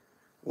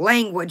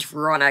 Language,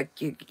 Veronica.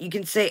 You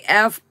can say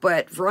F,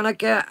 but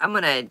Veronica,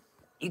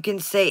 you can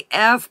say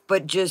F,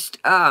 but just,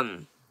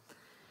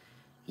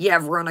 yeah,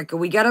 Veronica,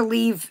 we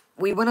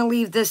want to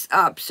leave this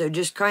up. So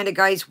just kind of,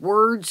 guys,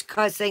 words,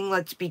 cussing,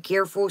 let's be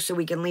careful so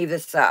we can leave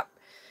this up.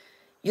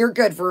 You're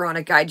good,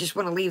 Veronica. I just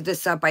want to leave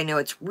this up. I know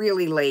it's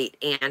really late,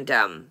 and,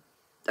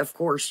 of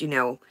course, you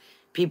know,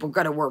 people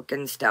got to work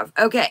and stuff.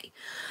 Okay.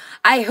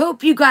 I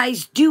hope you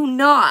guys do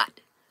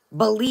not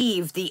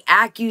believe the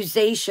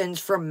accusations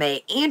from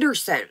May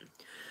Anderson.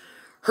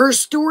 Her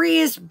story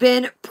has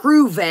been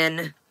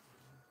proven.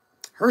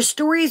 Her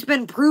story has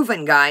been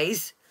proven,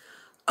 guys,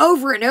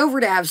 over and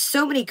over to have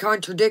so many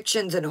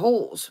contradictions and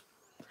holes.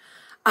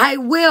 I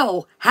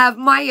will have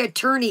my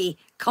attorney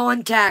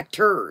contact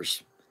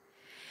hers.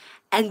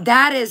 And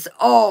that is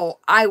all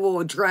I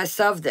will address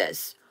of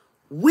this.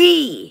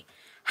 We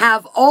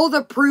have all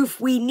the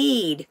proof we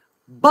need,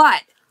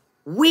 but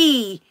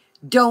we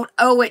don't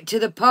owe it to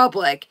the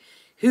public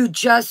who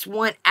just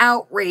want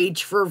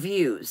outrage for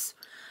views.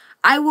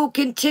 I will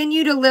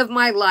continue to live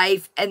my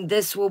life, and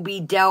this will be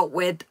dealt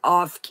with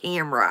off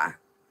camera.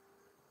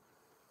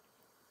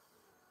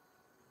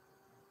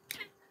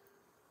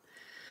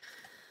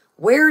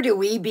 Where do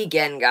we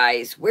begin,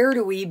 guys? Where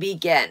do we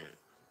begin?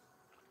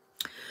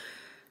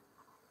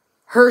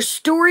 Her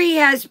story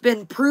has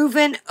been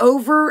proven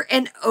over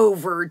and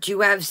over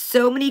to have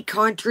so many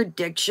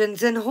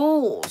contradictions and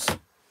holes.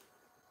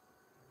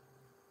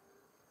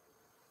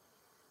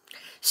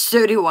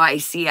 So do I,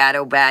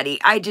 Seattle Baddie.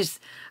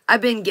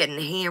 I've been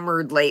getting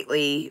hammered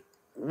lately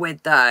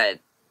with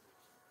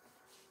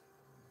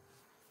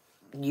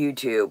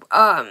YouTube.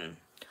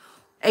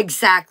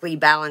 Exactly,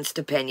 balanced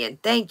opinion.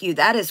 Thank you.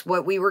 That is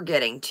what we were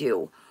getting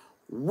to.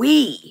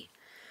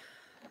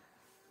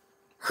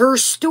 Her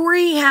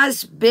story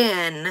has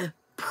been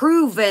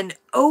proven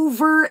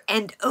over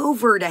and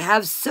over to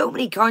have so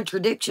many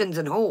contradictions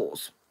and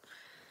holes.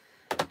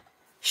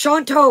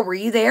 Chantal, were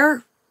you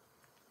there?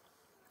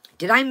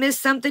 Did I miss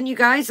something, you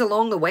guys,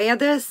 along the way of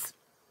this?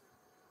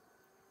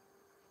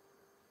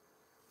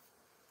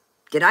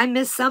 Did I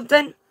miss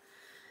something?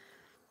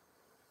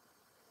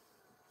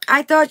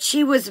 I thought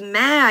she was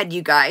mad,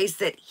 you guys,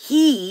 that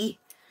he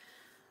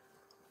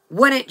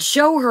wouldn't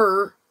show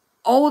her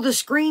all the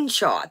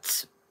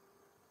screenshots.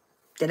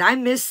 Did I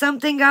miss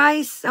something,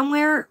 guys,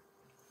 somewhere?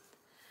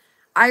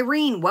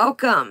 Irene,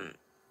 welcome.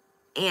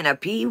 Anna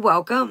P.,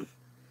 welcome.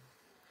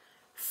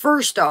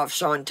 First off,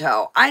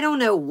 Chantal, I don't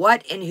know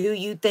what and who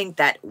you think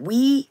that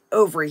we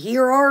over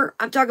here are.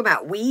 I'm talking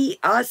about we,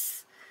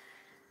 us.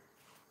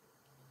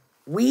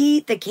 We,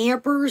 the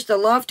campers, the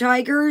love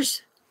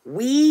tigers.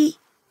 We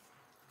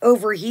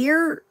over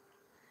here.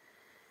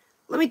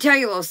 Let me tell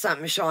you a little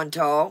something,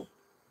 Chantal.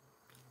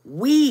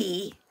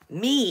 Me,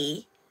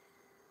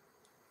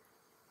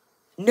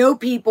 know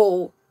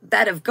people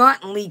that have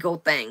gotten legal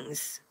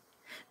things,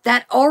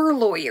 that are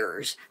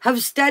lawyers,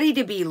 have studied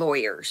to be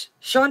lawyers.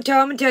 Chantal,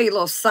 I'm going to tell you a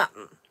little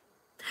something.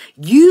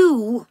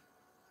 You,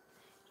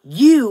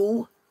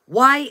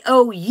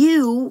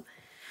 Y-O-U,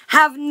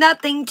 have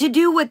nothing to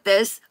do with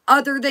this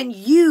other than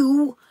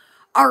you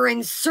are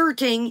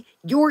inserting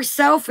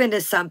yourself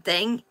into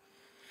something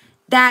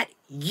that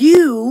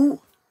you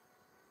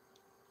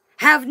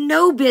have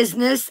no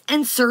business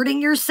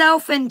inserting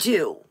yourself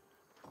into.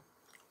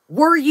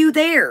 Were you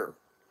there?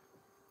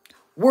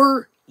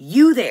 Were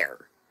you there?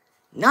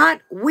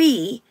 Not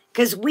we,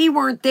 because we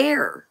weren't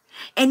there.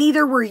 And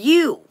neither were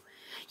you.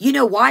 You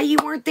know why you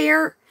weren't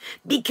there?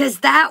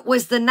 Because that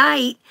was the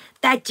night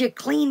that you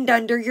cleaned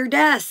under your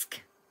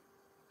desk.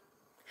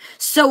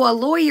 So a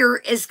lawyer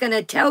is going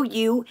to tell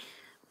you,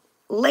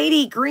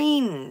 Lady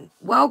Green,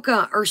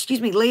 welcome. Or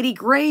excuse me, Lady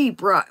Gray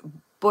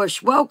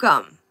Bush,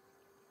 welcome.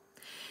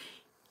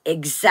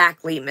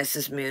 Exactly,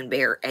 Mrs.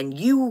 Moonbear. And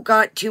you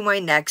got to my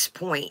next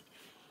point.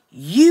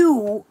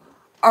 You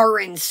are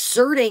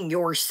inserting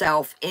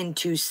yourself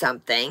into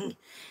something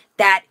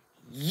that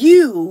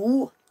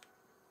you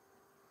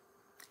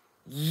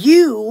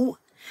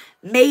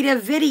made a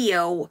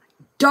video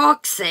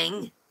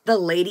doxing the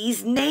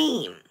lady's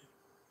name.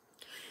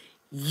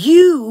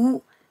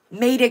 You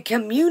made a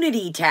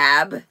community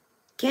tab,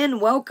 Ken,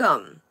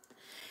 welcome,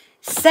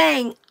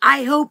 saying,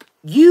 I hope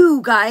you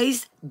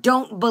guys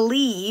don't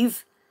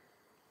believe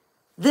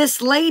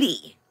this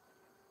lady.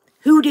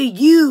 Who do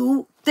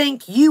you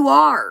think you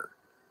are?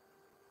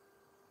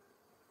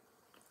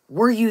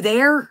 Were you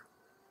there?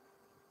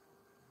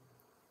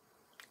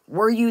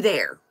 Were you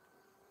there?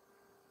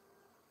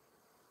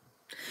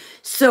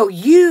 So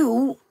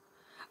you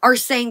are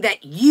saying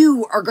that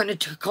you are going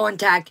to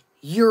contact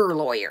your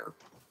lawyer.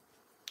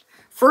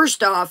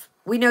 First off,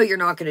 we know you're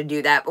not going to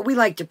do that, but we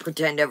like to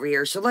pretend over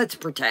here, so let's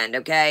pretend,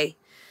 okay?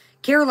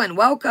 Carolyn,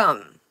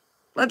 welcome.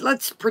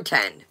 Let's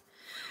pretend.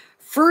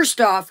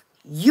 First off,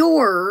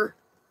 your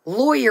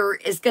lawyer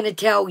is going to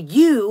tell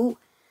you,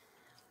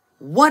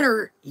 what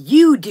are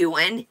you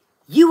doing?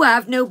 You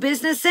have no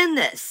business in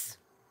this.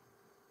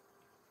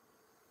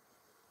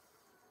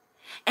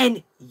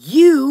 And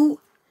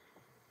you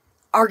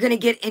are going to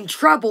get in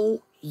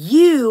trouble,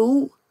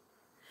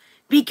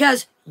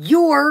 because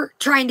you're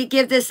trying to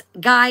give this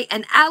guy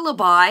an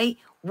alibi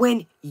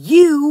when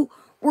you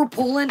were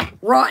pulling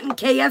rotten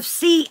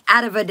KFC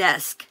out of a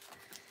desk.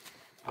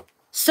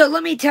 So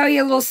let me tell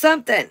you a little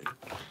something.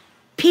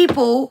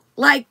 People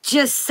like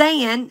Just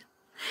Saying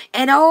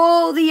and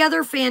all the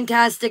other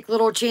fantastic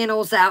little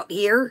channels out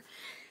here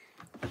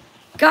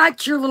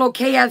got your little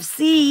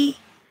KFC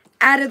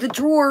out of the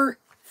drawer,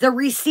 the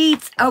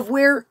receipts of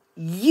where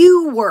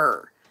you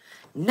were.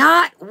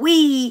 Not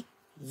we,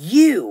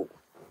 you.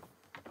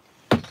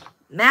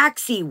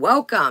 Maxie,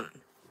 welcome.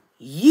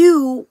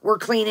 You were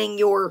cleaning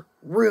your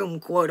room,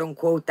 quote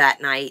unquote,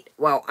 that night,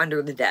 well,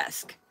 under the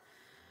desk.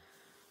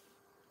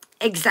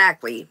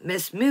 Exactly.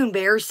 Miss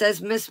Moonbear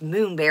says Miss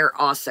Moonbear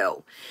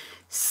also.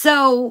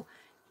 So,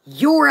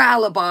 your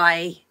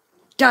alibi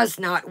does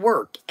not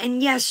work.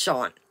 And yes,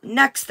 Sean,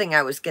 next thing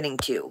I was getting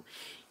to.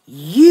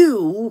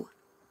 You,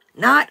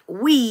 not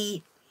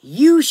we,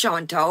 you,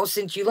 Chantal,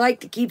 since you like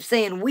to keep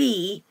saying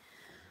we,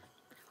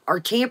 are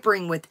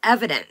tampering with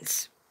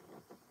evidence.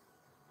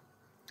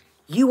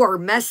 You are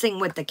messing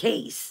with the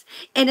case.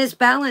 And as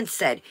Balance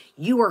said,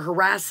 you are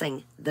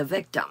harassing the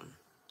victim.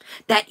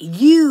 That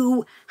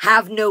you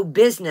have no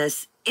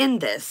business in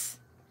this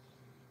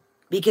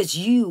because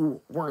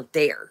you weren't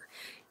there.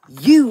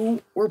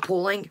 You were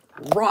pulling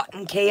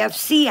rotten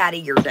KFC out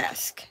of your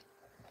desk.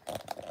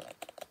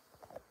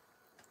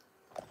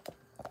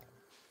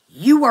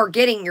 You are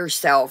getting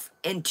yourself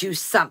into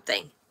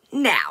something.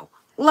 Now,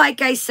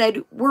 like I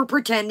said, we're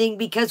pretending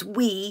because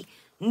we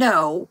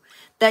know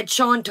that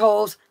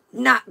Chantal's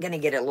not going to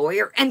get a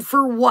lawyer. And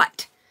for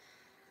what?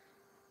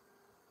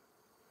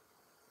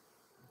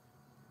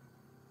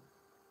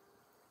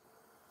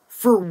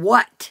 For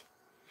what?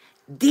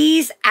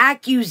 These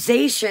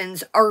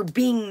accusations are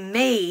being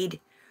made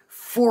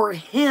for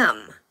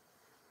him.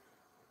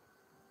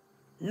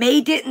 May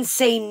didn't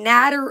say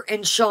Natter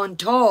and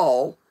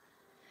Chantal.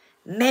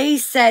 May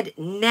said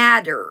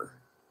Natter.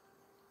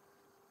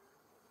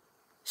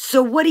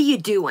 So what are you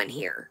doing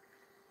here?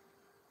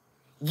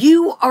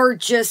 You are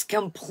just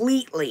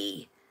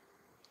completely,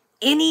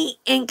 any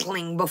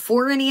inkling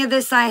before any of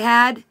this I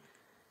had,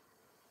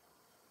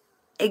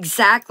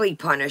 exactly,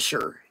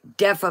 Punisher,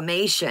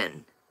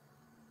 defamation.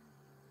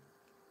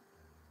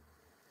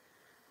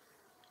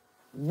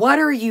 What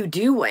are you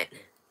doing?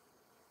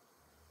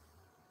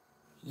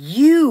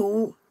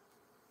 You,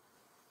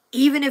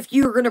 even if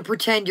you're going to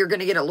pretend you're going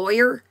to get a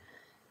lawyer,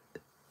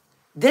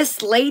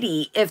 this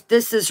lady, if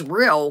this is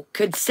real,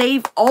 could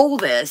save all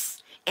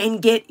this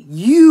and get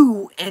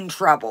you in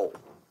trouble.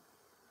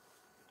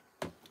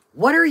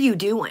 What are you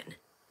doing?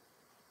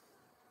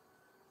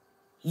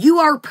 You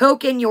are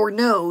poking your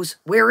nose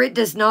where it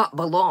does not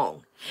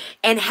belong.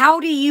 And how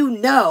do you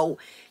know?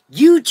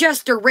 You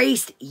just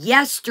erased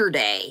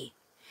yesterday.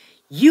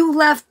 You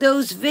left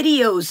those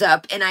videos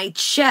up and I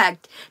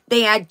checked.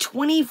 They had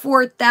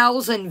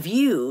 24,000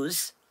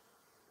 views.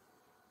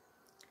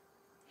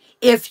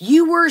 If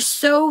you were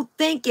so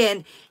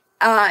thinking,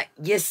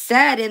 you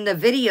said in the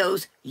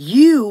videos,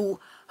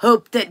 you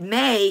hoped that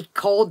May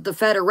called the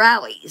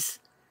federales.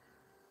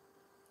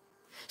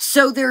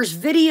 So there's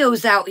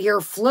videos out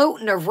here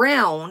floating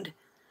around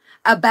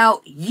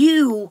about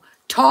you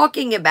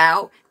talking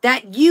about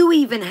that you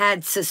even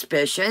had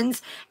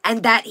suspicions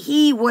and that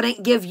he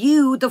wouldn't give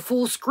you the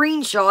full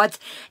screenshots,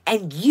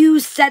 and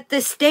you set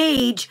the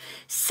stage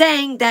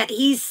saying that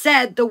he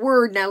said the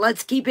word. Now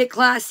let's keep it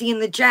classy in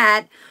the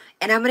chat,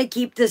 and I'm going to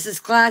keep this as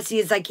classy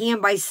as I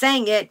can by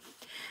saying it,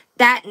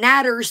 that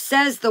Natter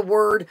says the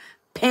word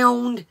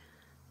pound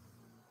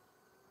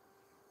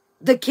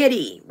the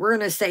kitty. We're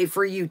going to say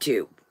for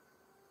YouTube.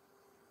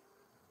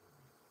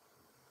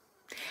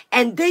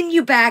 And then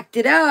you backed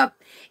it up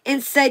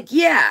and said,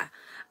 yeah,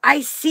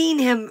 I seen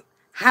him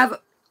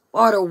have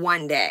auto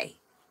one day.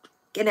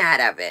 Get out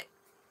of it.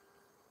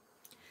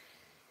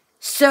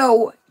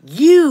 So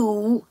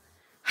you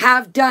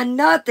have done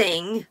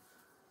nothing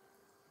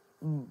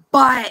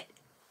but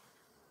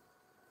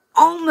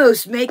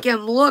almost make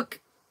him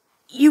look,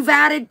 you've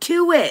added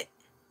to it.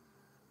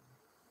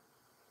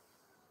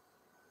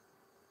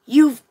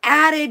 You've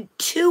added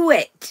to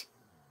it.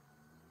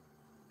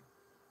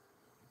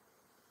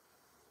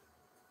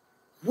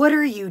 What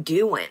are you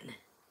doing?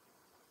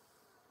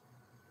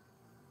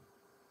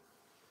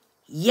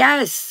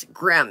 Yes,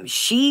 Grim,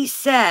 she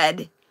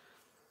said,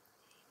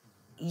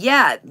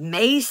 yeah,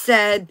 May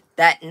said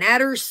that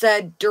Natter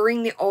said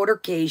during the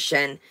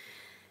altercation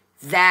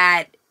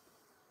that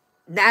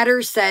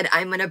Natter said,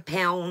 I'm going to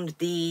pound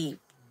the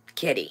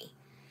kitty.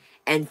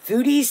 And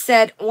Foodie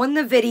said on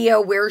the video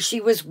where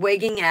she was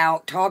wigging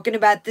out, talking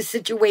about the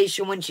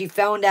situation when she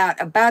found out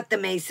about the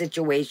May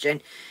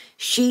situation,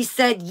 she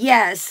said,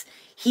 yes,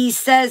 he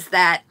says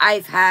that.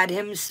 I've heard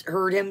him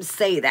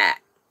say that.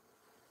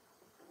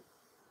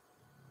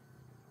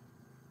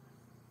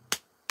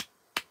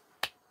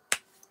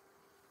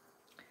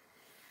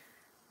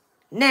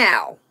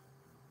 Now,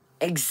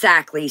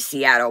 exactly,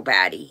 Seattle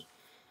Baddie.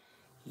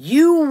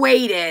 You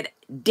waited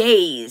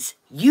days.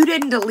 You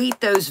didn't delete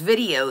those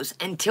videos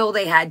until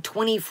they had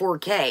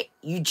 24K.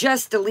 You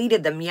just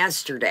deleted them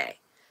yesterday.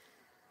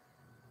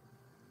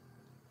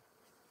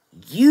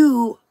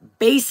 You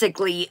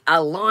basically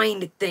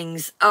aligned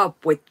things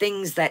up with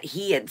things that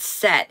he had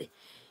said.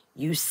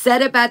 You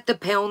said about the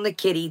pound the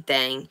kitty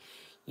thing.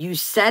 You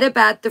said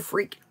about the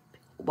freak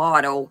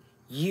bottle.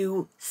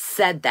 You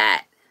said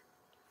that.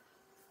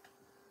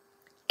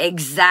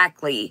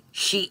 Exactly.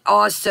 She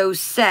also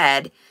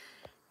said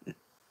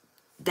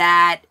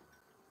that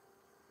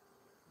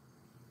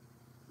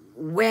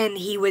when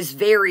he was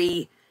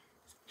very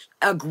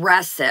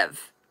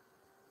aggressive.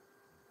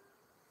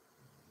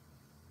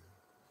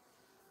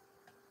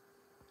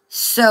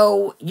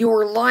 So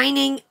you're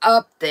lining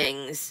up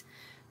things.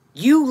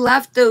 You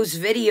left those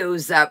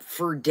videos up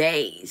for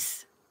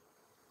days.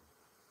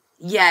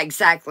 Yeah,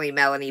 exactly,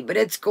 Melanie, but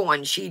it's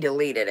gone. She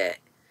deleted it.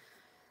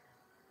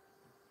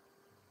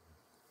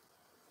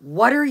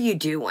 What are you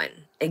doing?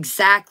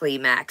 Exactly,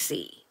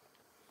 Maxie.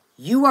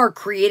 You are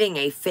creating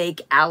a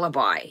fake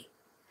alibi.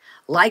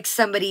 Like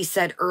somebody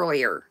said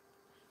earlier,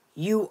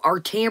 you are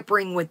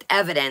tampering with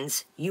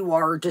evidence. You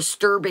are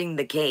disturbing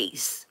the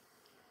case.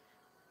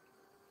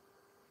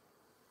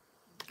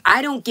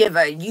 I don't give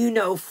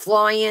a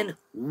flying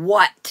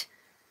what.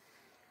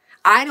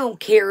 I don't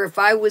care if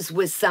I was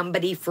with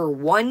somebody for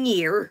 1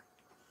 year.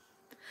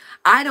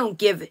 I don't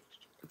give,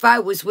 if I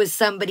was with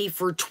somebody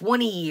for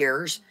 20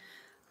 years,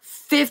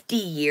 50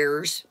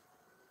 years,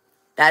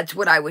 that's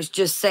what I was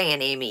just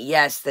saying, Amy.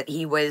 Yes, that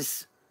he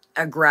was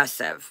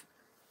aggressive.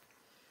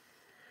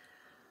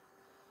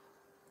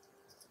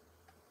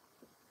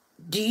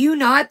 Do you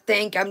not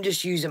think, I'm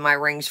just using my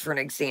rings for an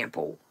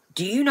example,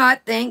 do you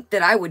not think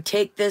that I would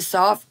take this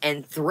off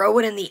and throw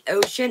it in the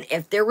ocean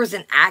if there was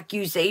an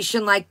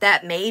accusation like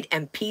that made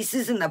and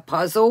pieces in the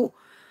puzzle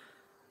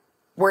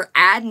were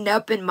adding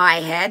up in my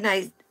head?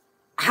 And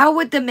how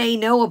would the May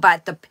know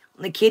about the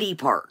kitty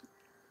part?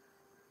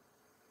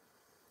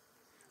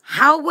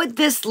 How would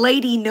this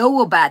lady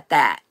know about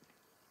that?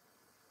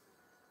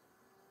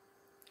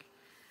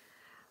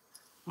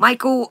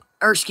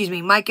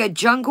 Micah,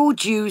 Jungle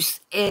Juice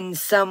in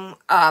some,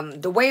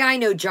 the way I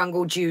know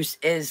Jungle Juice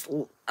is,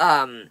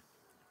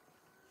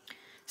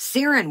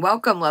 Siren,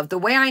 welcome, love. The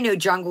way I know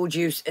Jungle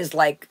Juice is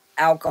like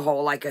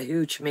alcohol, like a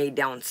hooch made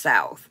down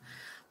south,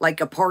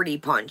 like a party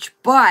punch.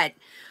 But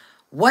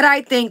what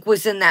I think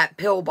was in that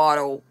pill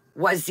bottle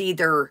was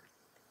either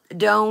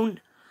Doan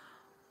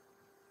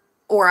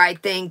or I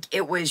think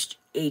it was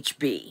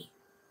HB.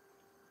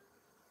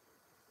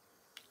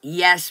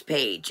 Yes,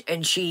 Paige.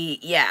 And she,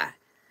 yeah.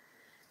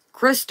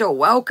 Crystal,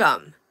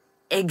 welcome.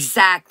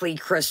 Exactly,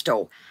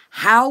 Crystal.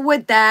 How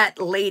would that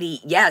lady,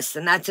 yes,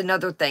 and that's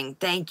another thing.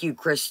 Thank you,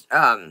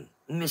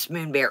 Miss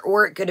Moonbear.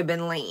 Or it could have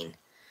been lean.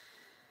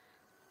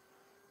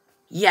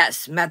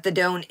 Yes,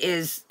 methadone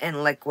is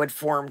in liquid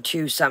form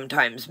too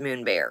sometimes,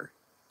 Moonbear.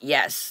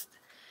 Yes.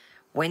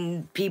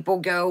 When people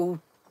go,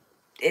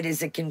 it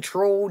is a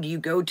controlled, you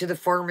go to the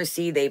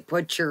pharmacy, they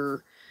put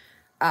your,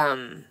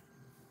 you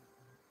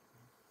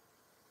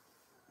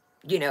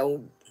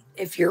know,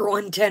 if you're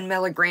on 10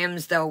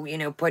 milligrams, they'll, you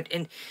know, put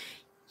in,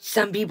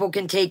 some people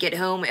can take it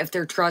home if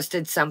they're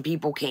trusted, some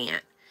people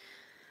can't.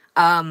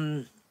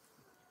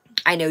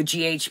 I know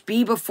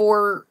GHB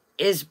before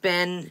has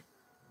been,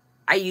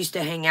 I used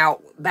to hang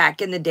out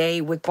back in the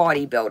day with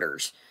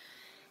bodybuilders.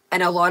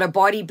 And a lot of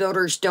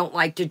bodybuilders don't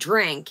like to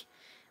drink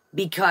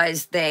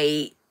because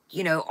they,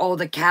 you know, all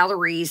the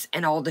calories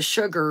and all the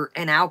sugar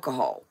and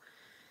alcohol.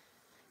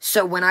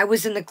 So when I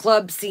was in the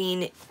club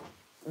scene,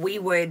 we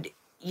would,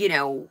 you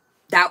know,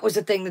 that was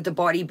a thing that the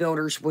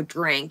bodybuilders would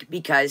drink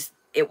because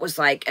it was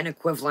like an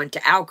equivalent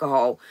to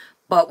alcohol,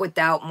 but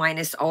without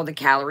minus all the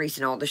calories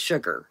and all the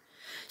sugar.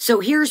 So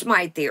here's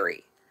my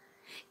theory.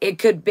 It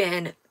could have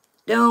been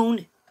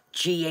Doan,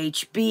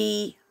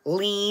 GHB,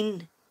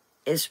 lean,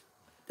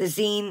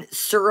 isphazine,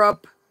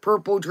 syrup,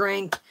 purple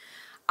drink.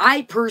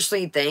 I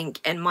personally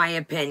think, in my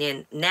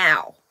opinion,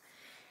 now,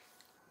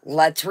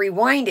 let's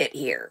rewind it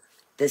here.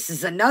 This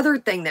is another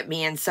thing that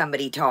me and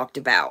somebody talked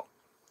about.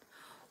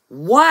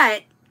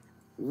 What,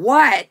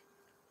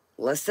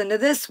 listen to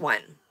this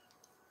one.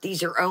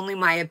 These are only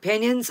my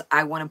opinions.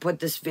 I want to put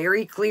this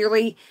very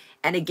clearly.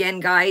 And again,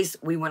 guys,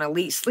 we want to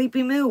leave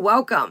Sleepy Moo,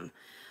 welcome.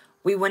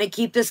 We want to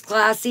keep this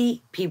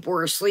classy. People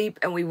are asleep,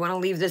 and we want to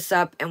leave this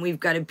up, and we've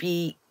got to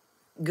be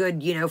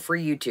good, you know, for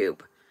YouTube.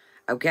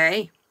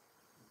 Okay?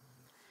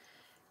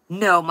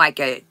 No,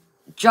 Micah.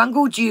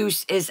 Jungle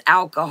Juice is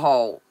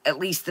alcohol, at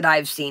least that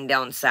I've seen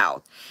down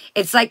south.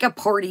 It's like a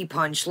party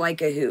punch,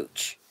 like a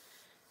hooch.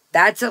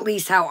 That's at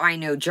least how I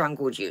know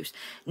Jungle Juice.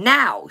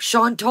 Now,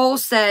 Chantal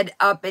said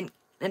up in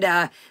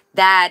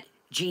that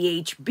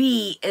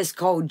GHB is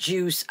called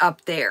juice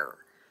up there.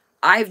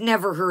 I've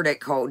never heard it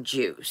called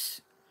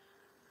juice.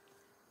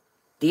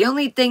 The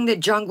only thing that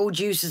Jungle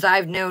Juices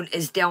I've known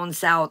is down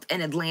south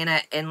in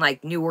Atlanta and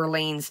like New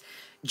Orleans.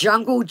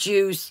 Jungle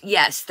Juice,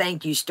 yes,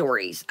 thank you,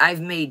 Stories.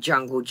 I've made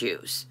Jungle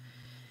Juice.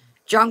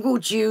 Jungle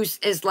Juice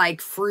is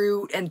like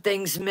fruit and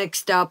things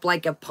mixed up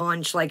like a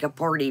punch, like a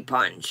party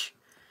punch.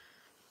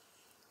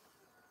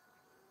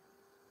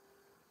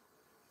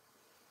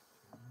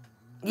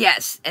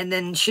 Yes, and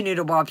then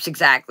Shanuda Wops,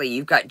 exactly.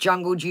 You've got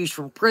Jungle Juice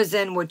from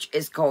prison, which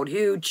is called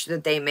hooch,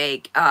 that they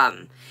make.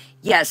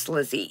 Yes,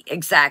 Lizzie,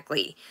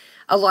 exactly.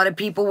 A lot of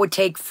people would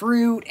take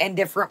fruit and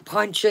different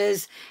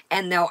punches,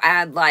 and they'll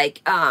add,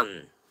 like,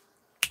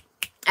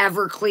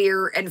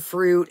 Everclear and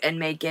fruit and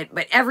make it.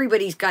 But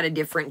everybody's got a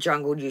different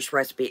Jungle Juice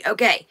recipe.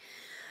 Okay,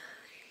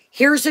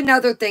 here's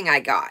another thing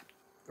I got.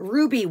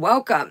 Ruby,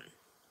 welcome.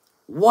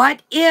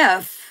 What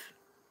if,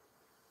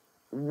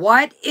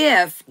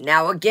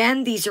 now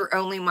again, these are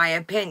only my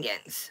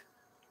opinions.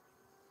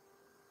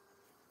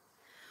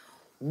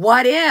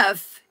 What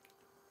if,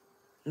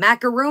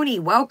 Macaroni,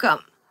 welcome.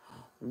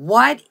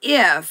 What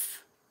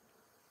if,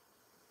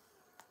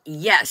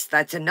 yes,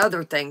 that's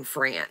another thing,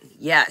 Fran,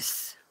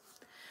 yes.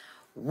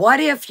 What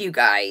if, you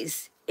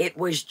guys, it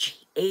was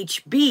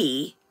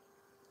GHB?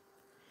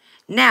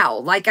 Now,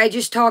 like I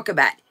just talked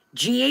about,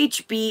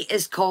 GHB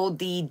is called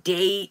the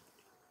date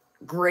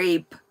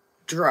grape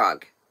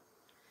drug.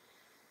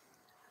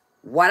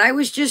 What I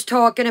was just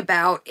talking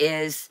about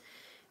is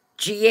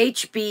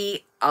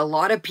GHB, a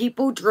lot of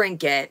people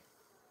drink it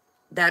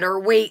that are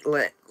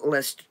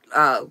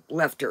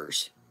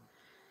lifters.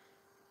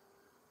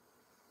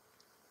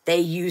 They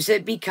use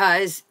it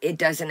because it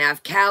doesn't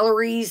have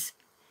calories.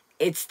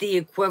 It's the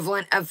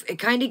equivalent of, it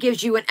kind of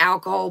gives you an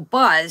alcohol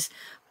buzz,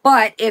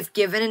 but if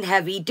given in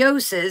heavy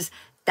doses,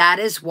 that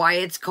is why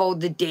it's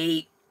called the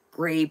date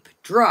grape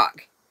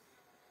drug.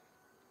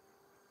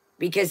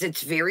 Because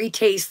it's very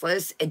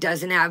tasteless. It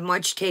doesn't have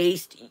much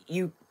taste.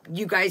 You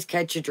guys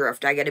catch a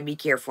drift. I got to be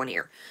careful in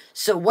here.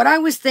 So what I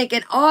was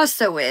thinking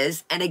also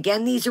is, and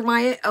again, these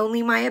are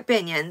only my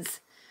opinions.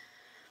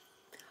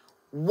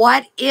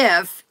 What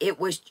if it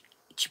was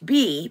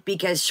B?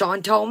 Because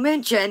Chantal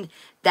mentioned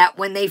that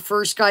when they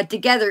first got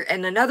together,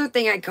 and another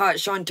thing I caught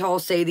Chantal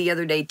say the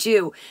other day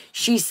too,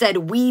 she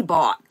said, we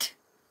bought.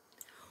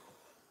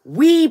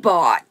 We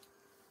bought.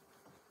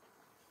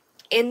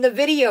 In the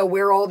video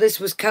where all this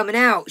was coming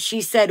out,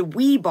 she said,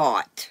 we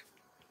bought.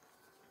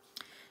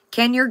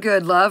 Ken, you're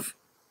good, love.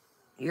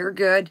 You're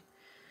good.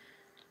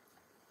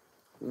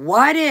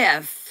 What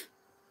if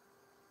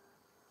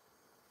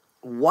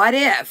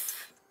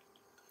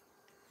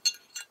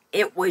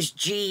it was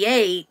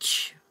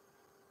GH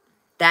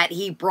that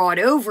he brought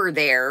over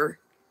there?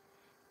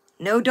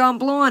 No Don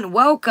Blonde,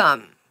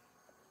 welcome.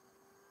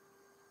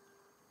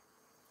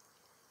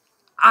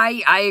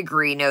 I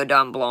agree, no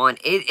Don Blonde.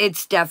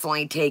 It's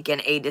definitely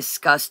taken a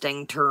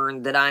disgusting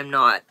turn that I'm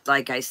not,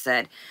 like I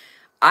said.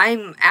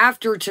 I'm,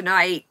 after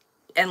tonight,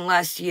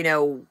 unless, you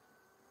know,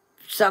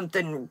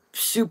 something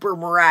super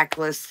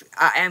miraculous,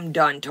 I am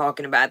done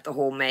talking about the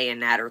whole May and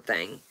Natter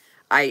thing.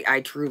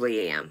 I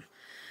truly am.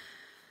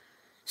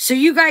 So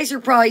you guys are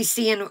probably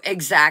seeing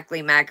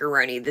exactly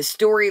macaroni. The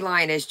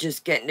storyline is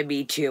just getting to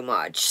be too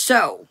much.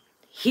 So,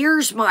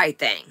 here's my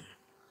thing.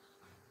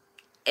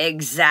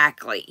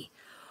 Exactly.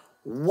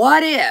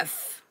 What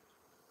if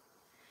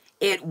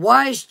it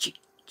was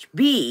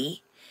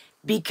B,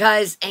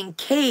 because in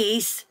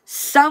case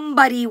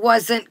somebody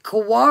wasn't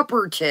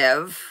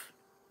cooperative.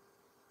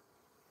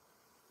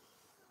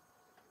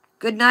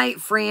 Good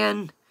night,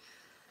 Fran.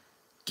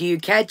 Do you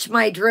catch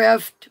my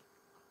drift?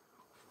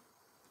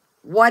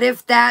 What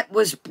if that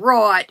was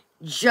brought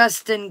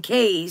just in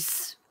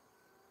case?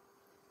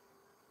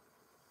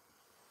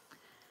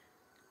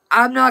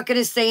 I'm not going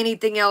to say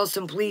anything else,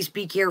 and please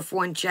be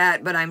careful in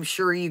chat, but I'm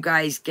sure you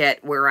guys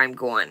get where I'm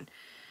going.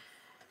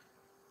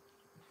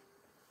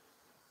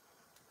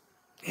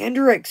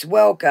 Hendrix,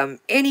 welcome.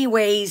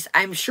 Anyways,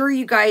 I'm sure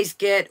you guys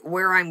get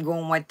where I'm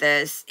going with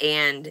this,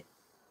 and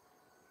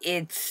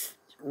it's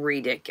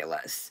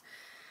ridiculous.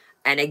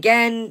 And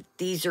again,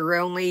 these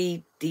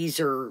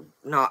are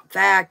not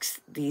facts.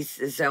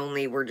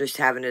 We're just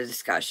having a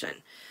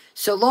discussion.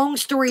 So long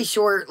story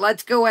short,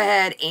 let's go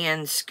ahead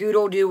and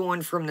scoodle-doo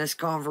on from this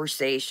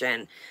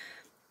conversation.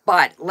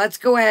 But let's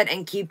go ahead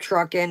and keep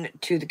trucking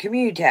to the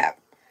community tab.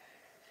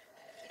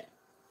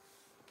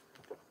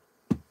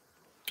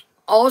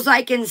 Alls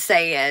I can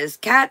say is,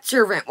 Cat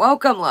Servant,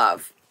 welcome,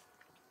 love.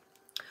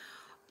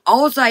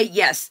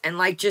 Yes, and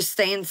like just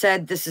Stan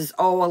said, this is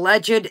all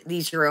alleged.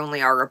 These are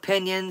only our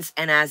opinions,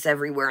 and as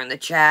everywhere in the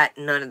chat,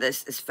 none of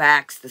this is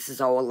facts. This is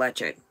all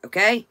alleged,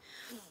 okay?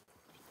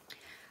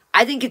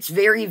 I think it's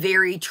very,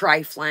 very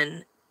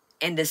trifling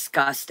and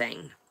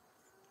disgusting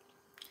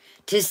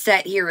to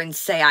sit here and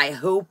say, I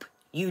hope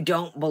you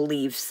don't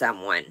believe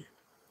someone.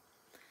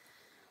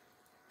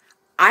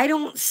 I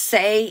don't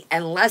say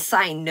unless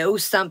I know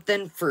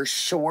something for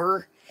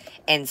sure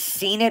and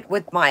seen it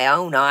with my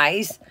own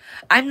eyes.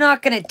 I'm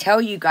not going to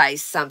tell you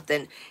guys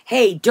something,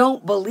 hey,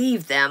 don't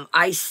believe them.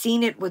 I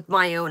seen it with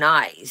my own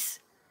eyes.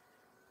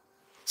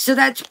 So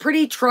that's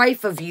pretty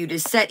trifle of you to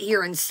sit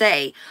here and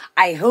say,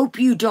 I hope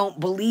you don't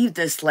believe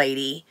this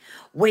lady,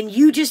 when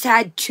you just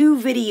had 2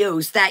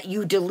 videos that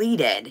you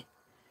deleted.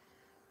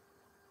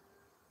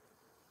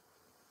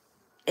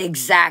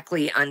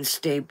 Exactly,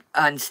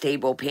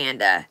 Unstable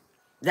Panda.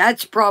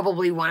 That's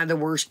probably one of the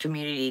worst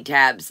community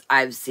tabs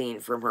I've seen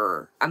from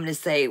her. I'm going to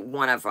say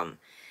one of them.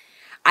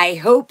 I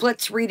hope,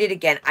 let's read it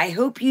again. I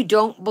hope you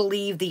don't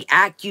believe the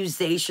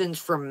accusations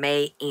from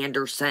May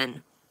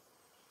Anderson.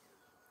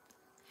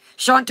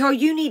 Chantal,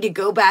 you need to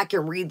go back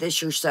and read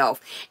this yourself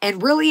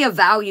and really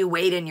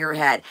evaluate in your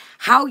head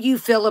how you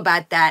feel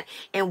about that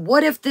and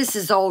what if this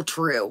is all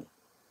true.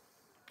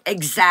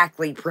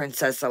 Exactly,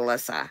 Princess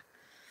Alyssa.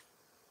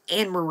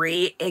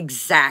 Anne-Marie,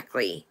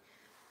 exactly.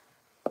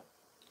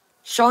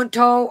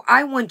 Chantal,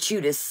 I want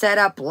you to set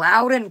up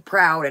loud and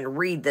proud and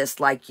read this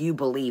like you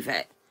believe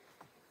it.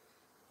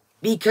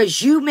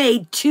 Because you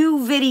made 2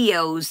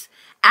 videos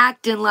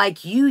acting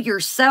like you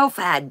yourself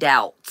had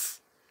doubts.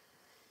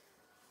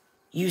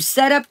 You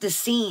set up the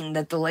scene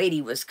that the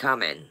lady was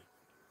coming.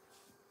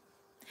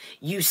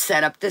 You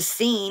set up the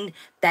scene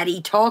that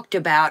he talked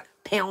about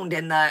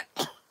pounding the...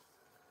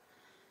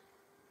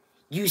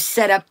 You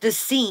set up the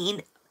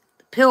scene,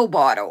 pill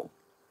bottle.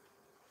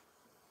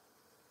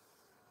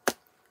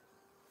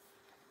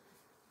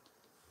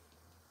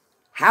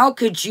 How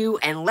could you,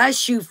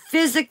 unless you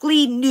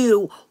physically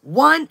knew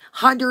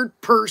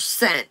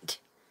 100%?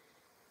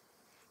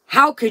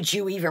 How could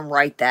you even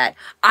write that?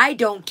 I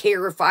don't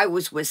care if I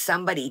was with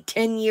somebody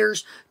 10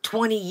 years,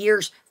 20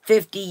 years,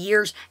 50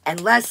 years,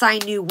 unless I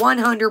knew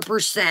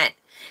 100%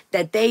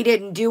 that they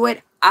didn't do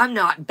it, I'm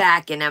not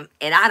backing them,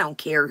 and I don't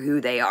care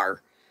who they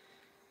are.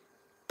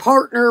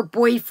 Partner,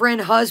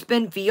 boyfriend,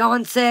 husband,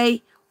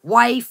 fiance,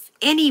 wife,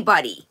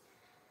 anybody.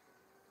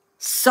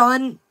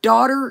 Son,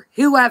 daughter,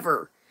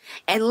 whoever.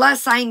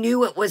 Unless I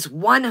knew it was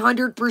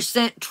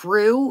 100%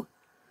 true,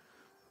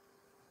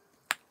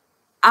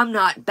 I'm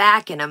not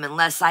backing them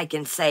unless I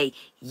can say,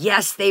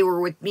 yes, they were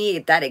with me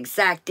at that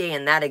exact day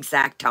and that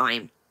exact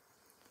time.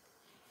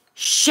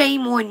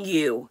 Shame on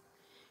you.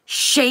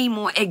 Shame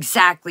on,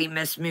 exactly,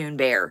 Miss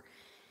Moonbear.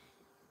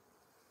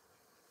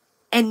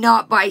 And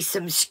not by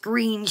some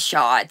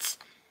screenshots.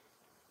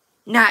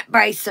 Not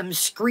by some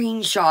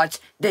screenshots.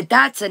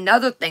 That's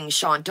another thing,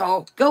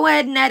 Chantal. Go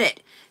ahead and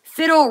edit.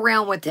 Fiddle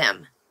around with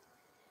him.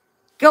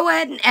 Go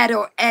ahead and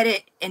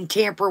edit and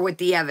tamper with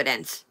the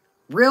evidence.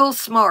 Real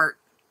smart.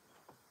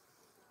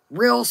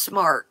 Real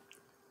smart.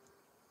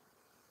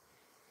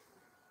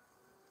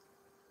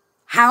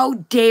 How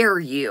dare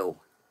you?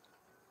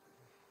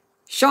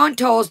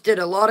 Chantal's did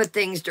a lot of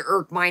things to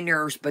irk my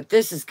nerves, but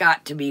this has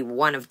got to be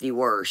one of the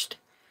worst.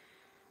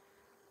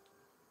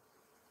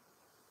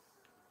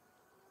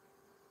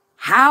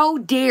 How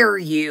dare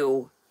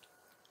you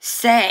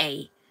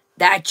say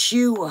that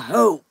you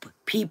hope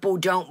people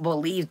don't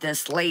believe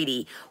this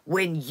lady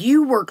when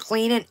you were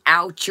cleaning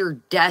out your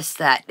desk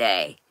that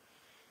day?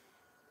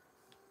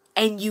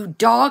 And you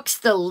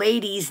doxed the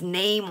lady's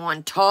name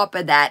on top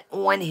of that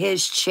on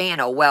his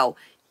channel. Well,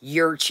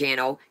 your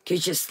channel,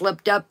 because you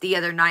slipped up the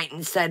other night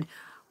and said,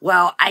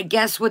 well, I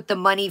guess with the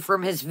money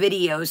from his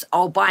videos,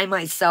 I'll buy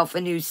myself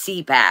a new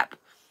CPAP.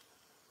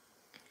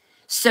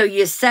 So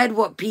you said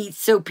what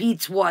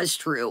Pete's was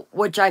true,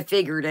 which I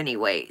figured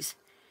anyways.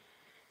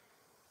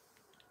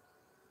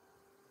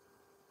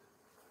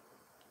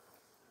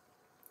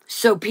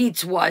 So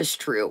Pete's was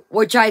true,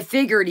 which I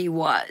figured he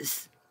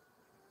was.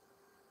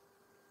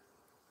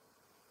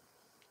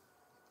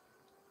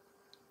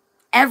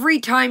 Every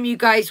time you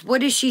guys,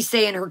 what does she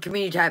say in her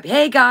community tab?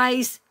 Hey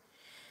guys,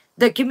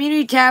 the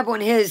community tab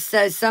on his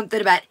says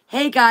something about,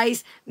 hey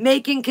guys,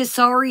 making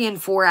Kasari in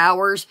 4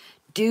 hours.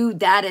 Dude,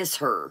 that is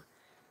her.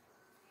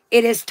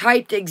 It is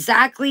typed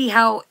exactly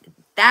how,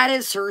 that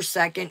is her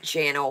second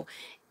channel.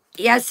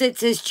 Yes,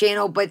 it's his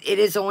channel, but it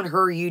is on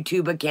her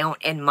YouTube account,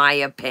 in my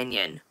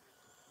opinion.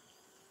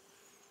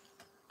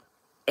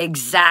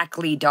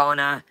 Exactly,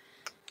 Donna.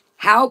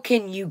 How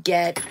can you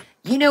get,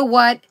 you know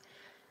what?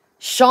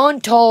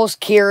 Chantal's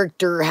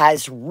character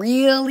has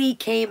really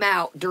came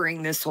out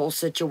during this whole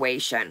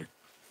situation.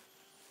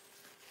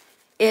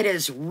 It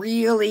has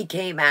really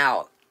came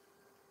out.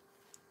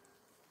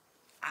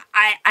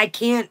 I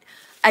can't,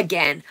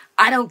 again,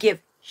 I don't give,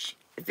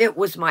 if it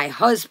was my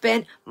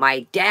husband,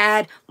 my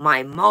dad,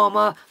 my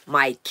mama,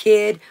 my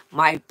kid,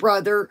 my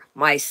brother,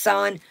 my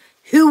son,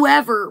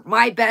 whoever,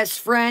 my best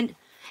friend,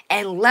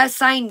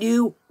 unless I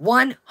knew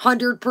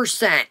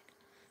 100%,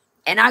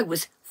 and I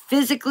was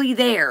physically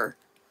there,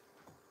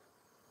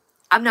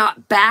 I'm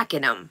not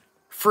backing them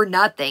for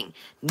nothing.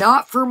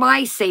 Not for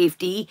my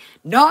safety,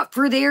 not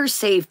for their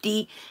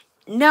safety.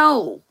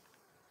 No.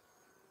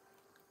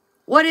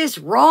 What is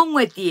wrong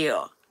with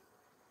you?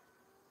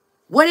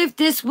 What if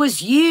this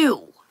was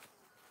you?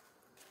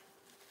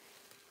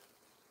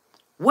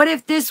 What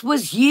if this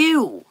was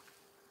you?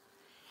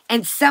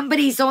 And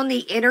somebody's on the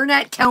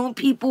internet telling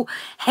people,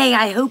 hey,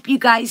 I hope you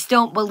guys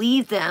don't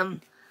believe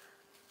them.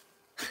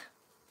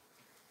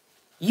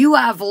 You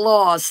have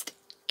lost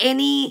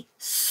any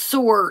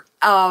sort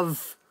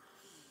of...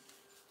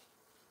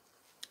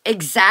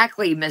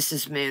 Exactly,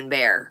 Mrs.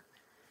 Moonbear.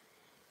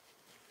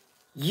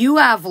 You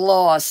have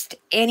lost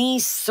any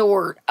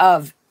sort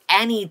of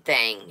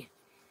anything.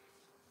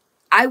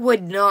 I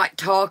would not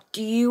talk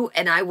to you,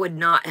 and I would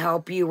not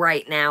help you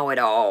right now at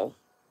all.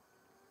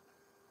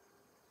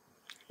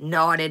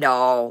 Not at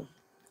all.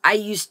 I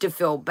used to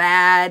feel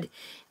bad.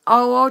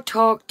 Oh, I'll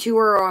talk to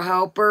her, I'll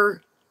help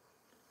her.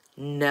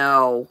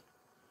 No.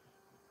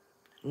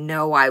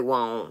 No, I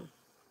won't.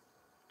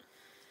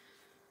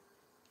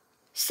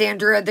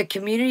 Sandra, the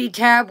community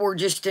tab or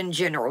just in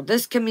general?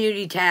 This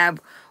community tab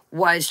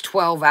was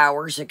 12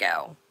 hours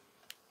ago.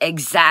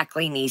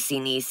 Exactly,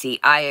 Nisi.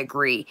 I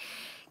agree.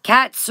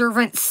 Cat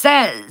Servant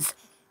says,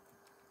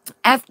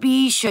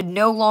 FB should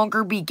no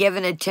longer be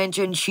given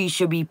attention. She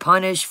should be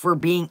punished for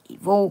being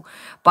evil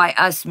by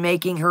us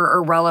making her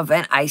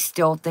irrelevant. I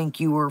still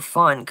think you were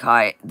fun,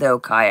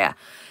 Kaya.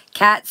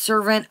 Cat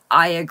Servant,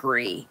 I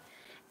agree.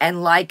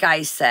 And like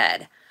I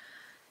said,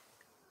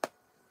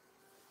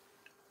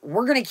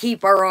 we're going to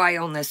keep our eye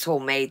on this whole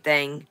May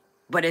thing.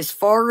 But as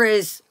far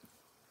as...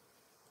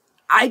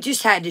 I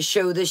just had to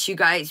show this, you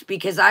guys,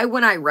 because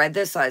when I read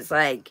this, I was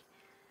like...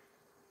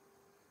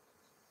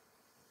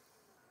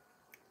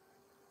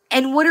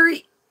 And what are...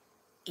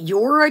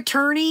 Your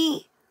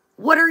attorney?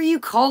 What are you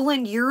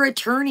calling your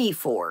attorney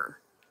for?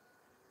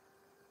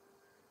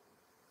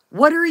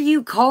 What are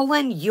you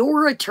calling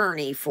your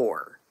attorney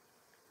for?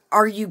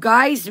 Are you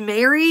guys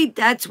married?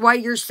 That's why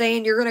you're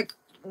saying you're going to...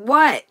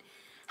 What?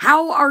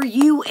 How are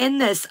you in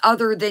this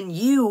other than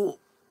you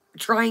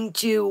trying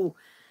to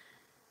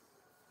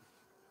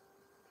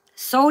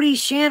Salty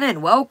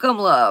Shannon, welcome,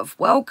 love.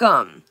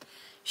 Welcome.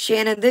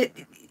 Shannon,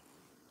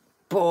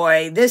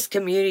 boy, this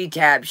community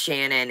tab,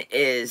 Shannon,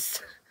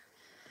 is...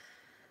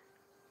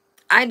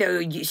 I know,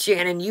 you,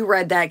 Shannon, you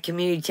read that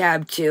community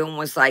tab too and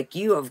was like,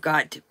 you have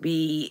got to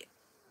be...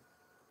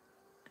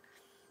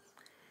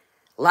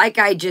 Like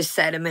I just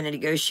said a minute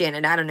ago,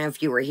 Shannon, I don't know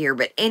if you were here,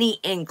 but any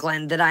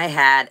inkling that I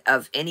had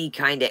of any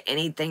kind of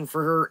anything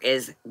for her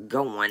is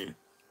gone.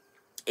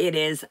 It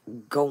is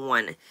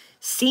gone.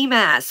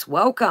 CMAS,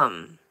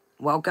 welcome.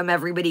 Welcome,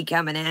 everybody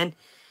coming in.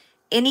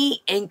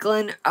 Any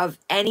inkling of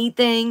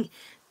anything,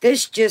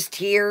 this just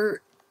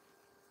here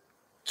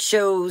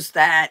shows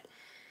that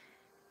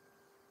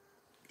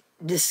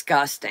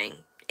disgusting.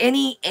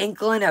 Any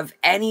inkling of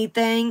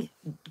anything,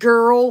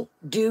 girl,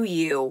 do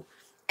you.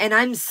 And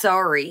I'm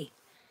sorry.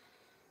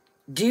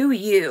 Do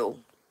you.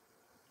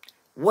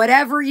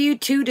 Whatever you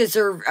two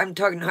deserve, I'm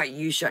talking about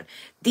you, Sean.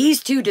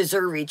 These two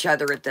deserve each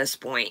other at this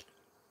point.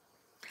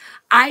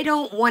 I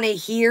don't want to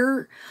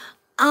hear,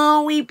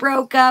 oh, we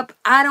broke up.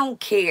 I don't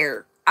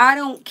care. I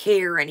don't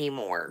care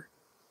anymore.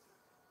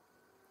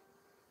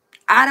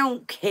 I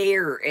don't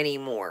care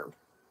anymore.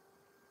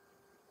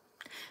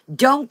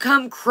 Don't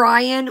come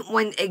crying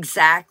when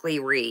exactly,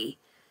 Ree.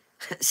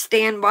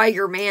 Stand by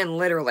your man,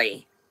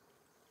 literally.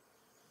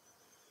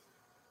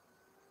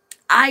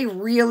 I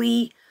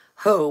really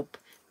hope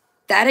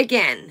that,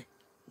 again,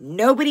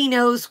 nobody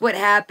knows what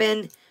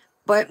happened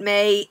but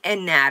May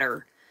and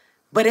Natter.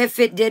 But if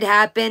it did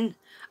happen,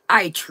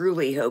 I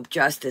truly hope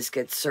justice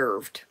gets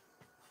served.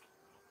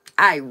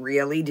 I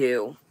really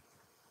do.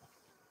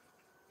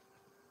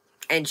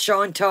 And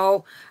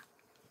Chantal,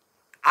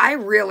 I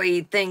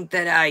really think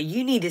that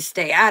you need to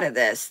stay out of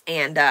this.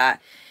 And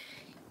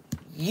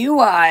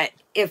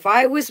if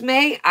I was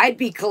May, I'd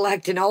be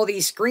collecting all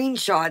these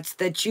screenshots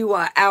that you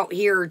out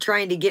here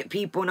trying to get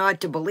people not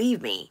to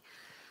believe me.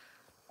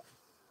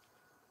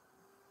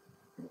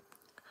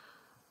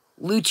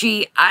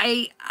 Lucci,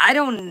 I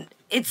don't,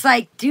 it's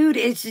like, dude,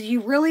 it's,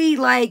 you really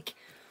like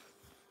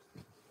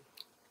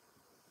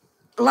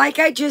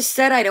I just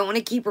said, I don't want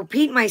to keep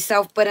repeating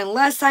myself, but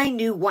unless I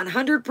knew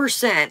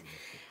 100%,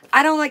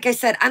 I don't, like I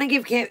said, I don't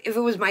give a damn if it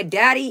was my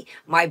daddy,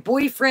 my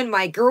boyfriend,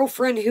 my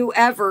girlfriend,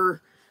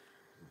 whoever,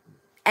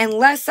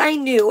 unless I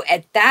knew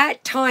at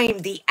that time,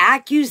 the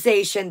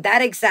accusation,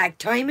 that exact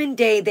time and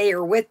day they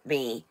are with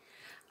me,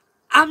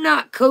 I'm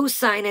not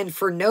co-signing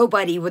for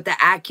nobody with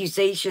the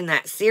accusation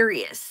that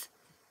serious.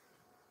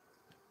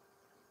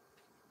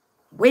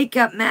 Wake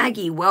up,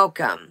 Maggie,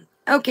 welcome.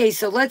 Okay,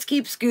 so let's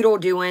keep Scoodle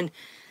doing.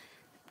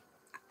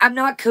 I'm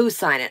not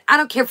co-signing. I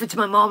don't care if it's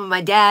my mom and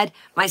my dad,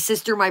 my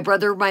sister, my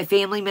brother, my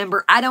family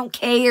member. I don't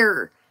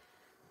care.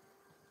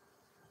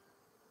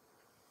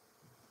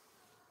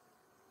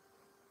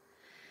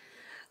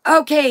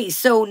 Okay,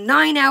 so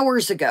 9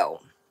 hours ago.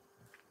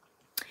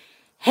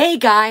 Hey,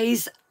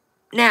 guys.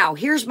 Now,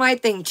 here's my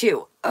thing,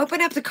 too.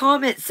 Open up the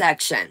comment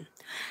section.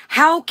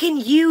 How can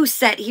you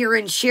sit here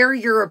and share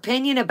your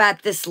opinion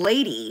about this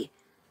lady,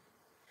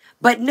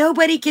 but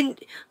nobody can...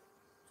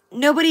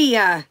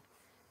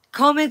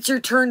 Comments are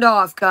turned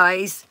off,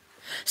 guys.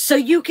 So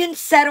you can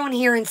sit on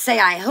here and say,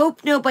 I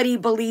hope nobody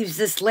believes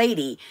this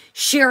lady.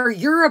 Share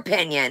your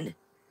opinion,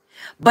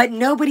 but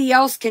nobody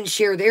else can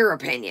share their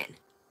opinion.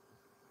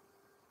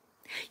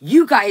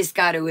 You guys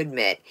got to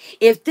admit,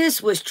 if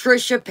this was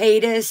Trisha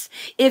Paytas,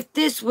 if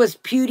this was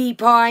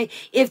PewDiePie,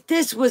 if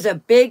this was a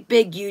big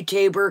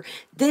YouTuber,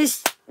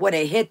 this would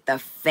have hit the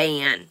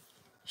fan.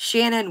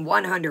 Shannon,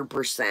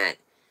 100%.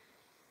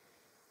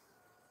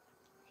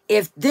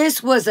 If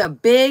this was a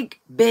big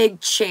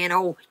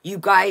channel, you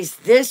guys,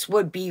 this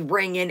would be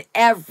ringing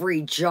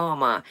every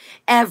JAMA,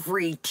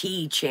 every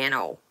T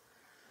channel.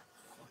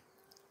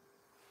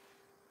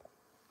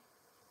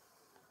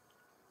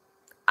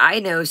 I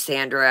know,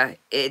 Sandra,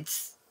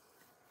 it's...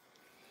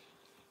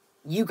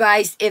 You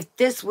guys, if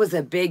this was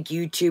a big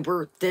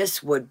YouTuber,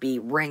 this would be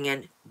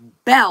ringing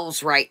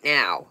bells right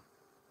now.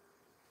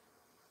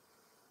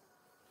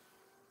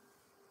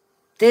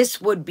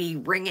 This would be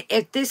ringing.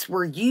 If this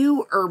were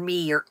you or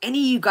me or any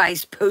of you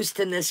guys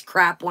posting this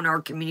crap on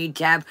our community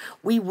tab,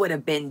 we would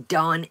have been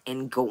done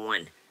and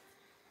gone.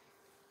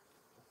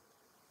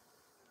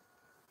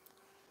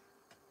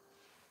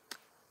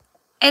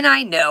 And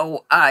I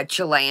know,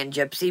 Chilean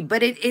Gypsy,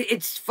 but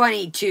it's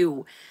funny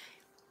too.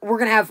 I'm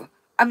going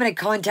to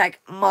contact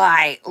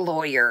my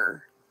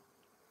lawyer.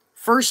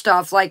 First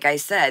off, like I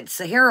said,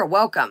 Sahara,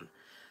 welcome.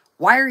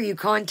 Why are you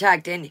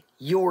contacting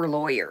your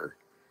lawyer?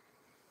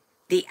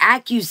 The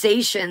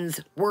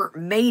accusations weren't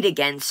made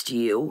against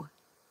you.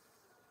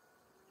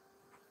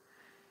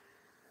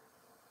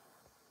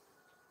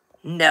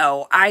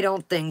 No, I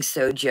don't think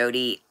so,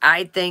 Jody.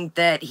 I think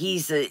that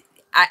he's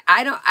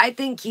I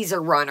think he's a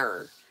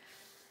runner.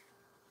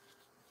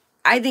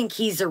 I think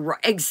he's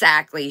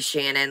exactly,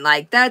 Shannon.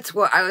 Like, that's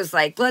what I was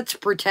like, let's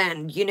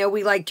pretend. You know,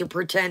 we like to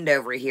pretend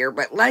over here,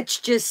 but let's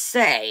just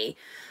say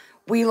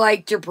we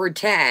like to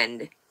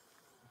pretend.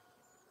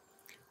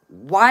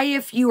 Why,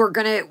 if you are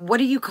gonna, what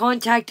are you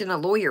contacting a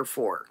lawyer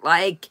for?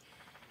 Like,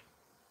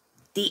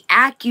 The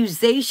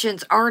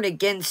accusations aren't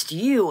against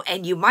you,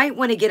 and you might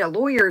want to get a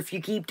lawyer if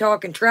you keep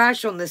talking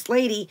trash on this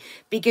lady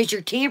because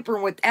you're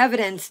tampering with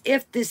evidence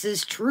if this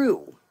is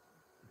true.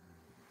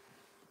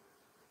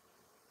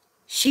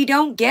 She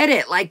don't get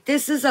it. Like,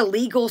 this is a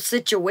legal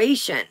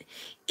situation.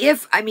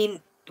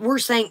 We're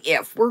saying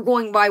if. We're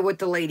going by what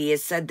the lady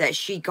has said, that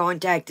she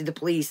contacted the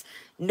police.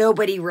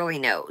 Nobody really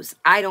knows.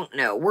 I don't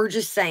know. We're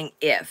just saying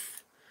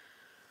if.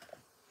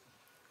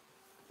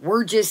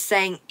 We're just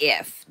saying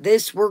if.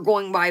 We're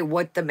going by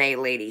what the May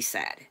lady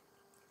said.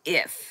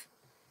 If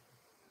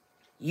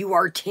you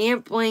are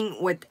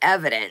tampering with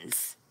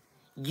evidence,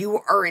 you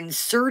are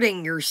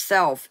inserting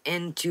yourself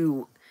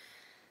into...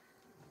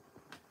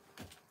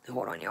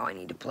 Hold on, y'all. I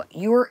need to play.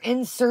 You are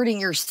inserting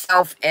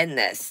yourself in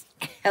this,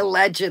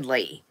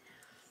 allegedly.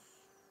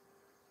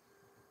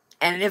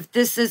 And if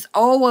this is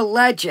all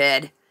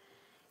alleged,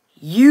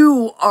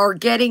 you are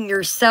getting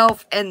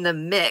yourself in the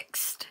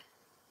mixed.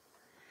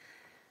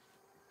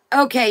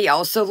 Okay,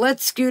 y'all, so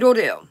let's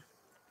scoodle-doo.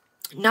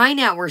 9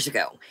 hours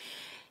ago.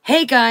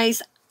 Hey,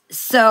 guys,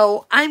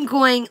 so I'm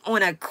going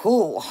on a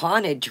cool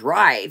haunted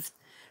drive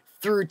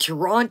through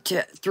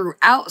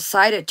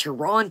outside of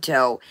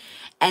Toronto,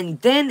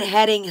 and then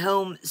heading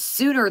home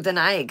sooner than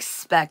I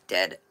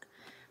expected.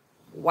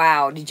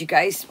 Wow, did you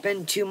guys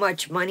spend too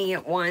much money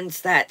at once?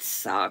 That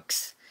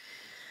sucks.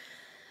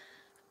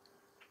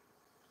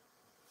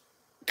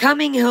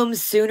 Coming home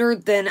sooner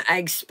than I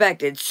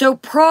expected. So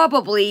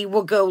probably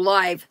will go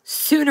live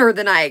sooner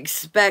than I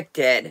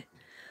expected.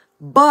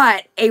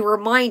 But a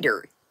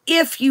reminder,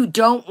 if you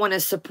don't want to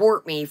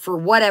support me for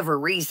whatever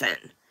reason,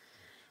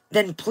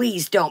 then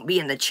please don't be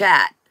in the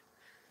chat.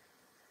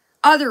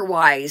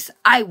 Otherwise,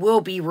 I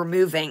will be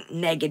removing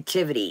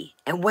negativity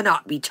and will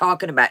not be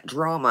talking about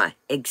drama,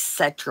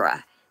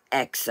 etc.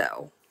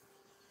 XO.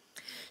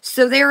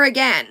 So there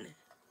again,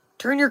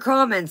 turn your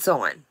comments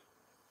on.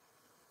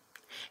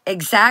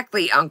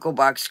 Exactly, Uncle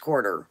Buck's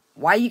Quarter.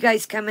 Why you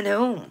guys coming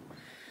home?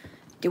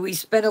 Did we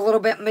spend a little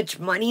bit much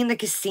money in the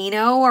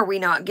casino? Are we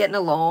not getting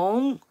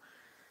along?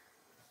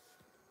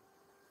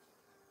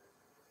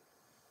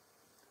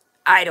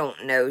 I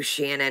don't know,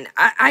 Shannon.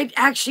 I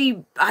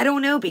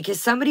don't know, because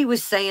somebody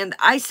was saying,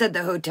 I said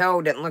the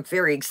hotel didn't look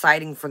very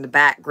exciting from the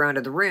background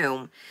of the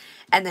room.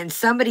 And then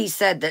somebody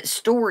said that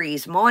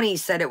Stories, Monty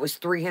said it was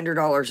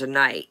 $300 a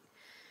night.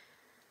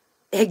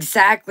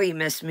 Exactly,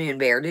 Miss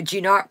Moonbear. Did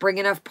you not bring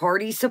enough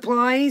party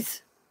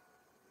supplies?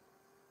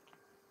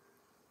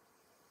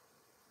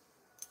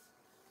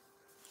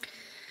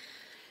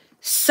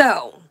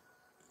 So,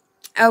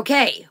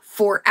 okay,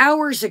 4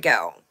 hours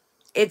ago,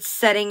 it's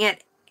setting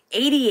at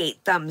 88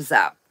 thumbs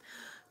up.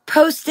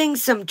 Posting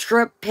some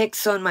trip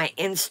pics on my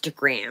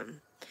Instagram.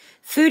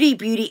 Foodie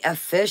Beauty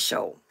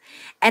Official.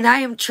 And I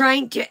am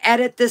trying to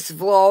edit this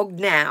vlog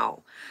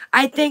now.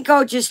 I think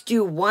I'll just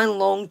do one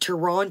long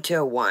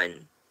Toronto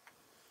one.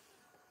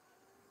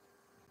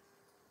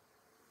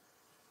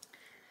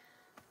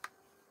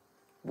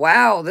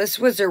 Wow, this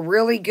was a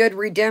really good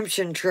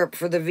redemption trip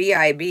for the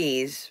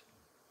VIBs.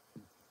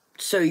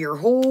 So your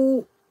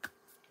whole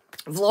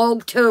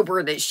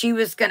Vlogtober that she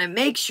was going to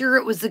make sure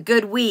it was a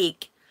good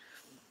week,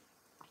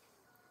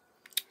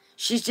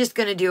 she's just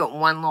going to do it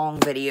one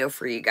long video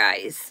for you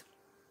guys.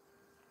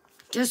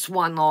 Just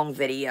one long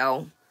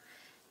video.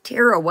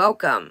 Tara,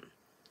 welcome.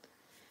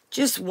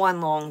 Just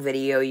one long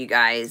video, you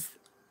guys.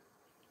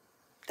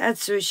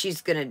 That's what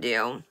she's going to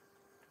do.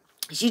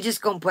 She's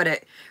just going to put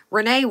it.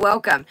 Renee,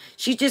 welcome.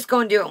 She's just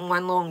going to do it in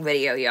one long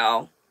video,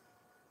 y'all.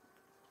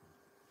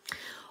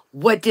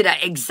 What did I...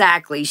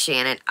 Exactly,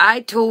 Shannon.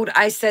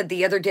 I said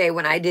the other day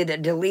when I did a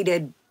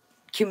deleted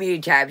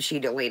community tab she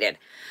deleted.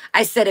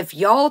 I said, if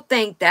y'all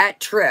think that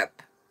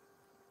trip...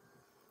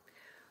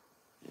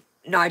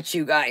 Not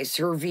you guys,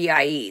 her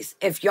VIEs.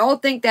 If y'all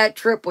think that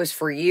trip was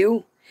for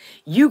you,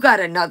 you got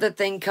another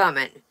thing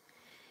coming.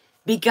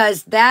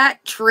 Because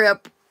that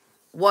trip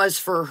was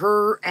for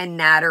her and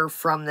Natter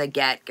from the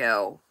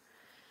get-go.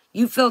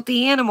 You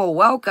filthy animal,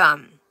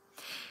 welcome.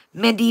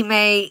 Mindy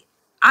May,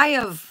 I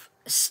have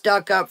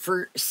stuck up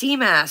for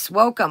CMAS,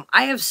 welcome.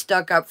 I have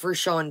stuck up for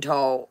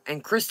Chantal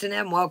and Kristen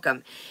M,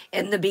 welcome,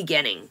 in the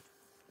beginning.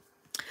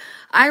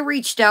 I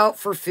reached out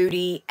for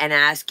Foodie and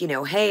asked,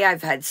 hey,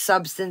 I've had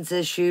substance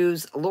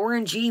issues.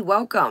 Lauren G,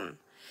 welcome.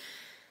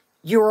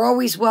 You're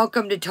always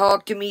welcome to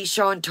talk to me,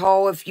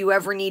 Chantal, if you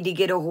ever need to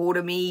get a hold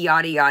of me,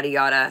 yada, yada,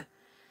 yada.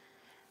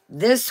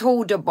 This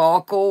whole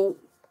debacle,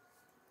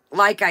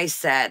 like I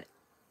said,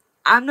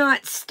 I'm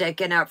not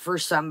sticking up for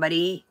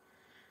somebody.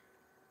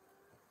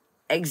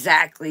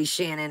 Exactly,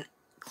 Shannon.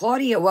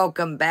 Claudia,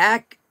 welcome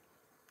back.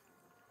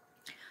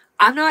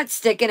 I'm not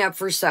sticking up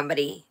for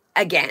somebody,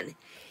 again,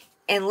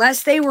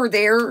 unless they were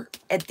there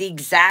at the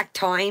exact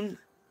time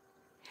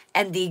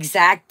and the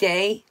exact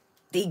day,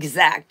 the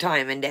exact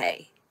time and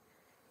day,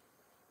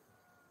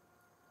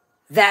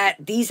 that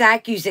these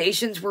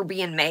accusations were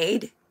being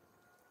made.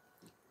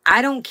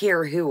 I don't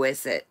care who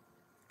is it,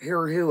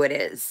 or who it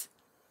is.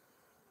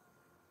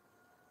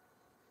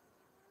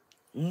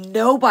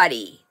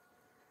 Nobody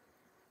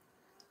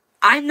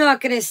I'm not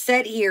going to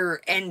sit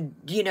here and,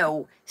 you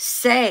know,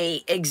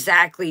 say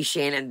exactly,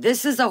 Shannon,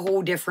 this is a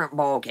whole different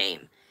ball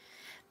game.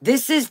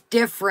 This is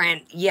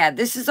different. Yeah,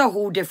 this is a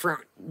whole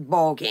different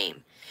ball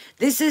game.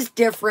 This is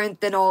different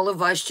than all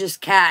of us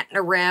just catting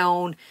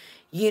around,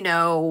 you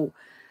know,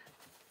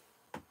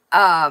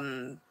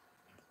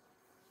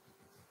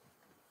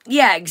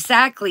 yeah,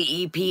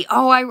 exactly, EP.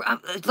 Oh, I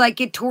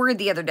like it toured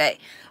the other day.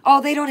 Oh,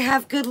 they don't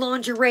have good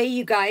lingerie,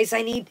 you guys.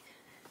 I need...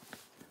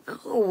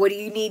 Oh, what do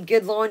you need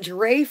good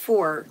lingerie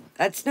for?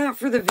 That's not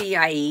for the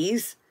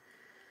VIEs.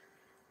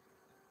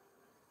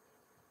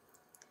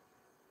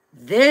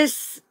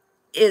 This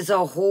is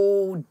a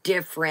whole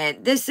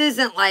different... This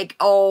isn't like,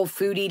 oh,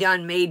 Foodie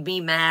done made me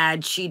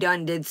mad. She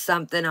done did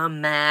something,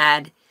 I'm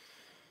mad.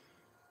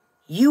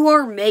 You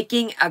are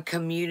making a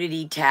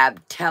community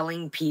tab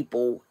telling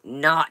people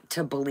not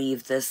to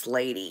believe this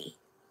lady.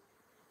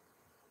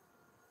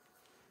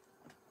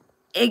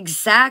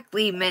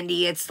 Exactly,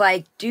 Mindy. It's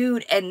like,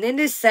 dude, and then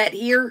to set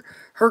here,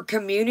 her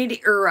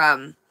community,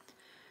 or,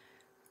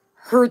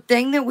 her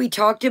thing that we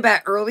talked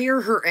about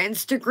earlier, her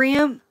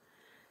Instagram,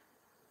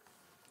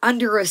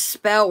 under a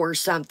spell or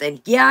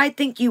something. Yeah, I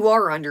think you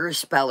are under a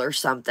spell or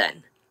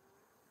something.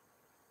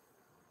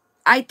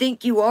 I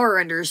think you are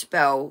under a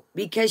spell,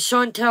 because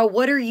Chantel,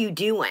 what are you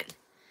doing?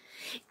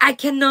 I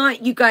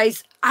cannot, you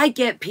guys, I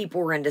get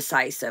people are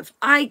indecisive.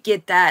 I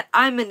get that.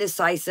 I'm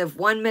indecisive.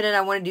 1 minute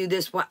I want to do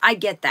this one. I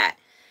get that.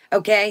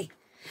 Okay?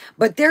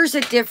 But there's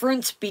a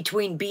difference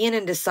between being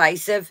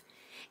indecisive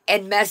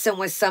and messing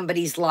with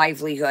somebody's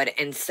livelihood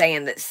and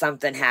saying that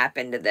something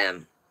happened to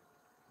them.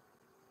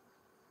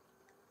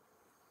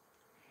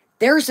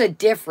 There's a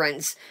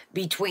difference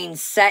between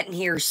sitting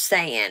here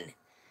saying,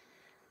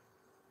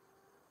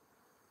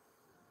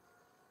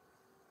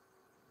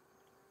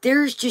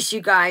 there's just,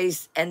 you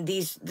guys, and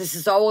this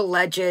is all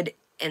alleged,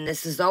 and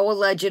this is all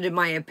alleged in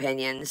my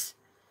opinions.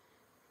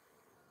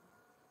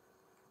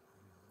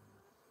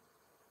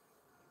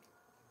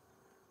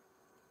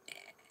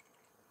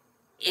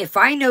 If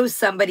I know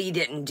somebody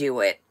didn't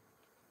do it,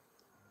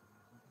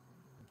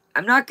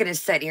 I'm not going to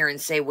sit here and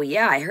say, well,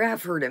 yeah, I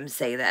have heard him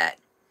say that.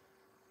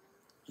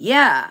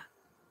 Yeah,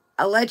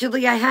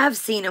 allegedly I have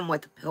seen him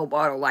with a pill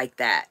bottle like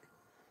that.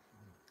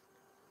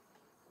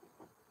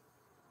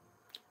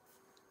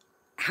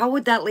 How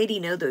would that lady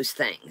know those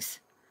things?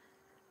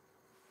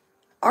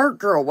 Art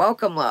girl,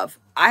 welcome, love.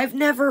 I've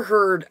never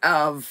heard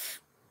of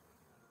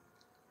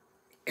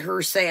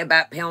her say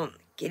about Pale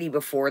Kitty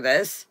before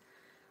this.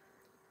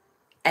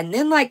 And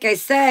then, like I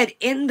said,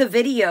 in the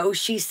video,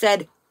 she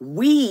said,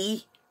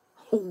 we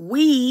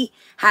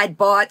had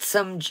bought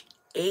some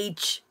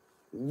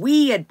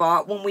we had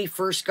bought when we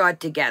first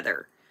got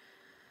together.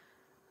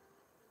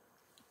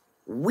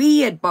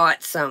 We had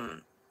bought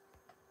some.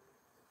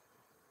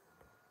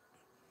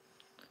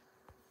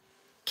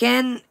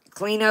 Ken,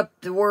 clean up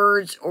the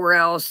words, or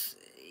else,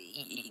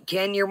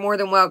 Ken, you're more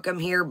than welcome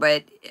here,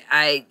 but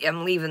I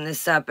am leaving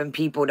this up and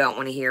people don't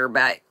want to hear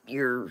about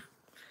your...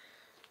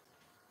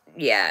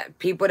 Yeah,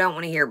 people don't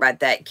want to hear about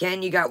that.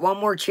 Ken, you got one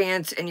more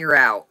chance and you're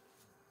out.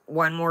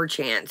 One more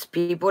chance.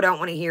 People don't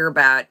want to hear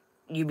about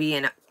you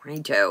being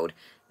horny toad.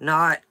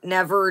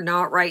 Never,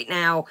 not right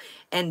now.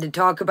 And to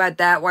talk about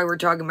that while we're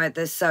talking about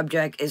this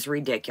subject is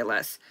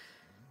ridiculous.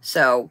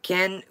 So,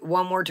 Ken,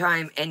 one more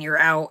time and you're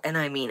out, and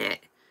I mean it.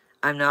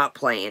 I'm not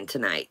playing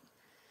tonight.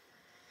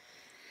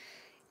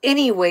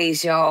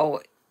 Anyways,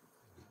 y'all,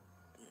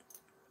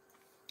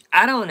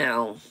 I don't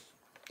know.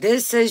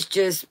 This has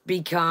just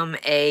become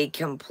a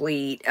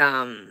complete,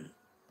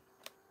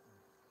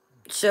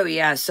 so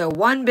yeah, so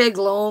one big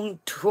long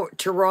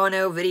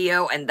Toronto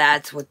video, and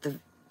that's what the,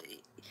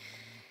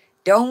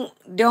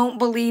 don't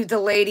believe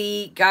the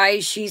lady,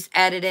 guys, she's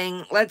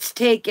editing. Let's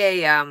take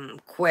a,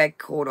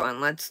 quick, hold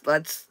on, let's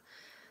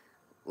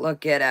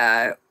look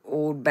at,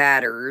 old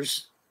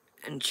Batters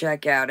and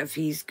check out if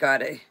he's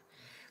got a,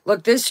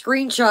 look, this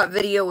screenshot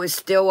video is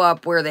still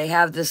up where they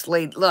have this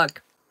lady,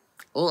 look,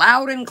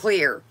 loud and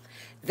clear.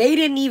 They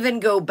didn't even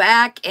go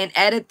back and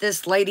edit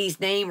this lady's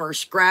name or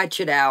scratch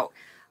it out.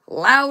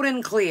 Loud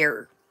and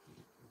clear.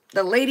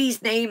 The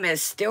lady's name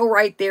is still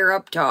right there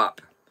up top.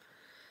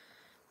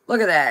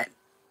 Look at that.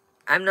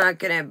 I'm not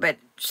gonna, but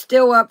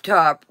still up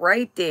top,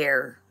 right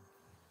there.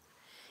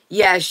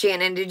 Yeah,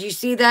 Shannon, did you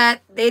see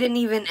that? They didn't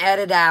even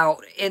edit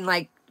out. And,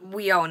 like,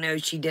 we all know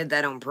she did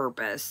that on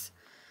purpose.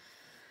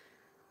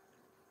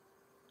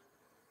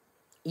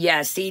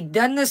 Yeah, see,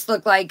 doesn't this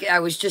look like, I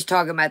was just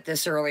talking about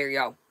this earlier,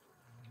 y'all.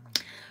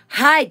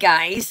 Hi,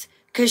 guys.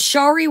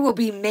 Kashari will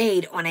be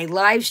made on a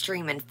live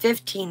stream in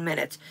 15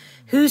 minutes.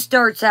 Who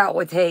starts out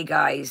with, hey,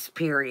 guys,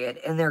 period,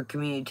 in their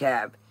community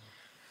tab?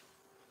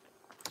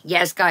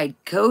 Yes, guys,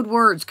 code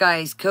words,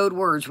 guys, code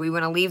words. We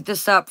want to leave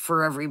this up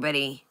for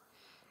everybody.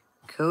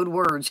 Code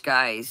words,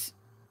 guys.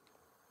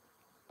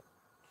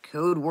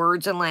 Code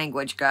words and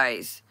language,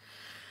 guys.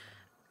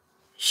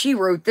 She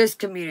wrote this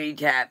community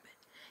tab.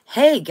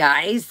 Hey,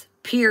 guys,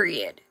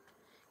 period.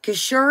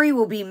 Kashuri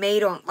will be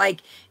made on,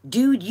 like,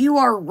 dude, you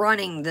are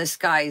running this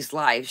guy's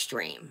live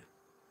stream.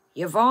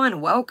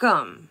 Yvonne,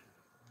 welcome.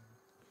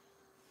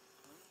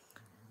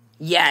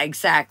 Yeah,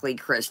 exactly,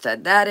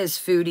 Krista. That is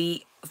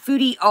Foodie.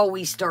 Foodie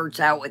always starts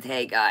out with,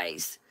 hey,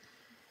 guys.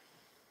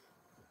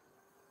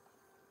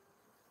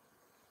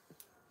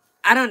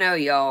 I don't know,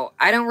 y'all.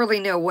 I don't really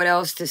know what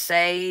else to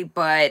say,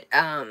 but,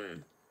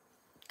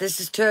 this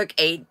has took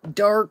a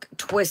dark,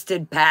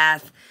 twisted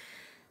path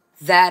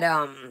that,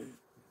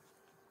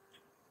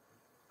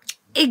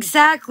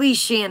 exactly,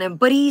 Shannon,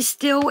 but he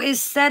still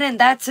is setting.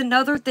 That's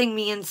another thing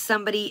me and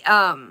somebody,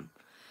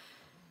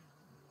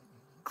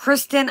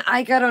 Kristen,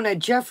 I got on a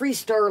Jeffree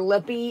Star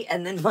lippy,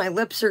 and then my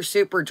lips are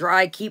super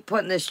dry. I keep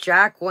putting this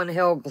Jaclyn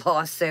Hill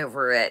gloss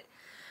over it.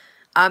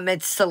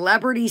 It's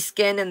Celebrity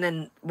Skin, and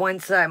then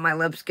once my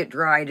lips get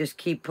dry, I just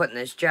keep putting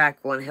this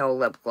Jaclyn Hill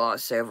lip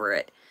gloss over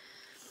it.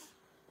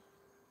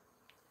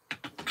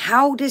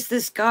 How does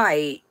this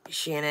guy,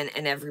 Shannon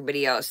and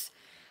everybody else,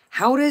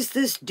 how does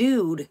this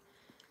dude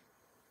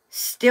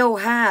still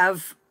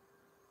have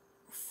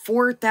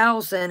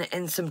 4,000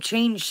 and some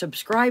change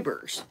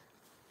subscribers?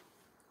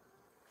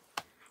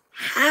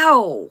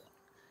 How?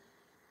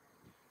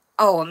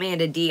 Oh,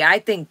 Amanda D., I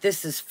think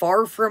this is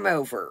far from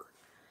over.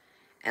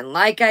 And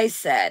like I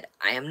said,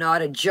 I am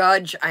not a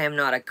judge, I am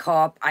not a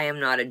cop, I am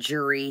not a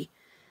jury.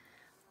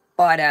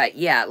 But,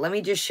 yeah, let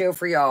me just show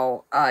for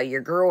y'all, your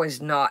girl is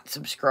not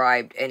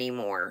subscribed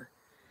anymore.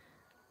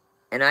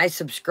 And I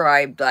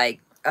subscribed,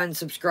 like,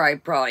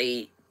 unsubscribed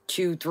probably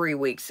 2-3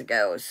 weeks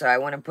ago. So I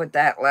want to put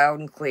that loud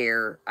and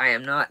clear. I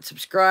am not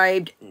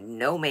subscribed,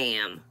 no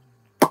ma'am.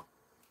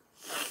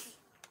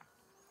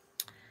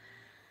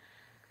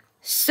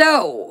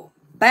 So,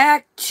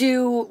 back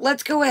to,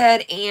 let's go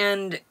ahead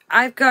and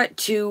I've got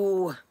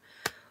to,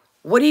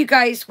 what do you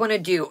guys want to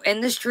do?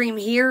 End the stream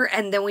here,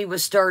 and then we will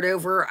start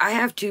over. I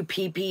have to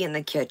pee-pee in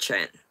the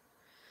kitchen.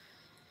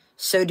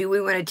 So, do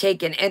we want to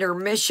take an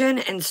intermission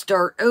and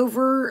start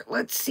over?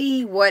 Let's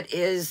see what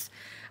is,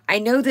 I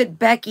know that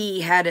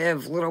Becky had a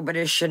little bit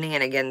of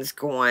shenanigans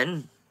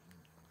going.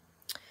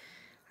 I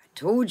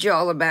told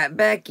y'all about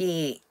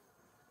Becky.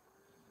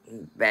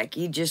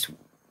 Becky just,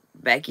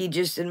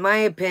 in my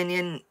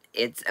opinion,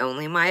 it's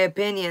only my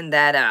opinion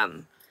that,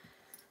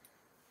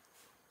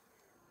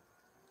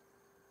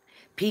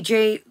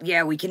 PJ,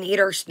 yeah, we can eat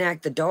our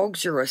snack. The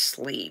dogs are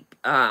asleep.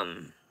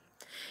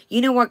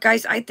 You know what,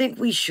 guys? I think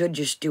we should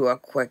just do a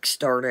quick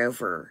start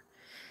over.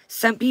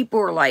 Some people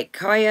are like,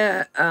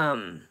 Kaya,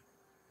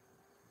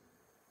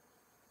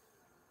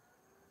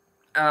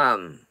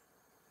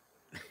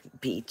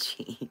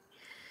 BG.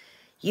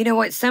 You know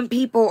what? Some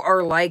people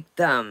are like,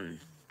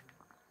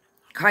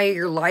 Kaya,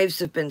 your lives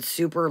have been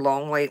super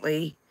long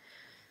lately.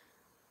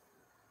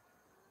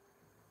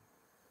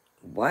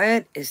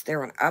 What? Is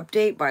there an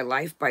update by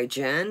Life by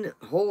Jen?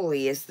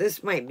 Holy,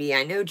 this might be.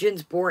 I know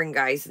Jen's boring,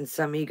 guys, and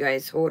some of you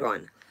guys, hold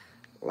on.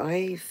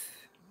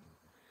 Life.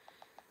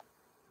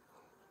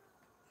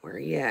 Where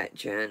you at,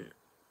 Jen?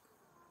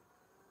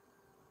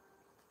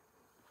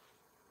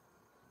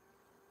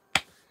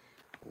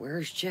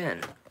 Where's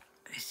Jen?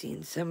 I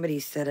seen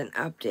somebody set an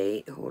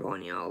update. Hold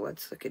on, y'all.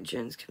 Let's look at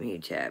Jen's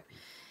community tab.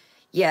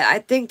 Yeah, I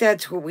think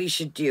that's what we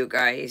should do,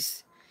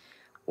 guys.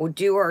 We'll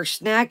do our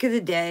snack of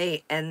the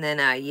day, and then,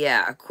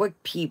 yeah, a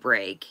quick pee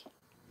break.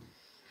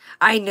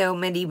 I know,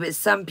 Mindy, but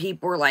some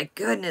people are like,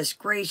 goodness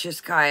gracious,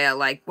 Kaya,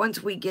 like,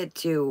 once we get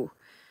to...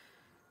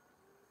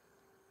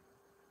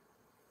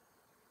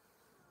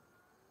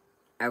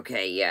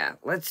 Okay, yeah,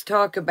 let's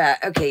talk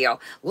about... Okay,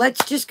 y'all,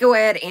 let's just go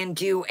ahead and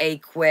do a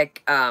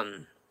quick,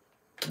 yeah,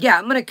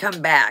 I'm gonna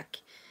come back.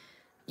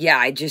 Yeah,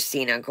 I just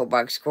seen Uncle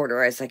Buck's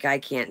quarter. I was like, I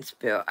can't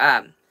spill,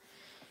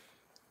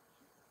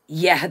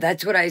 yeah,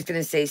 that's what I was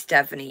going to say,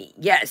 Stephanie.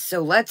 Yes,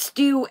 so let's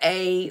do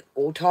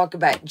we'll talk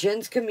about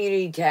Jen's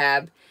community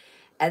tab,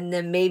 and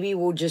then maybe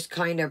we'll just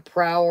kind of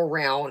prowl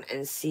around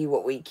and see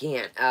what we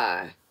can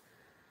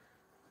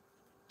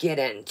get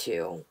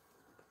into.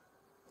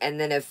 And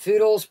then if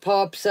Foodles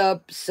pops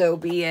up, so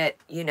be it.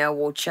 You know,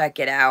 we'll check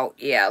it out.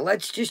 Yeah,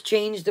 let's just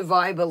change the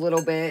vibe a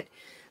little bit.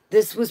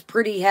 This was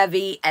pretty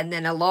heavy, and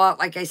then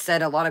like I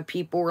said, a lot of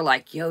people were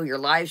like, yo, your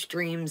live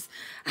streams,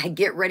 I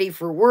get ready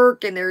for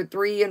work, and they're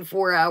 3 and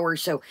 4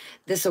 hours, so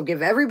this will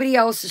give everybody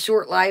else a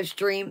short live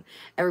stream.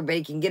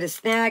 Everybody can get a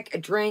snack, a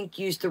drink,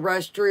 use the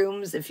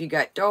restrooms. If you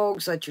got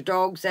dogs, let your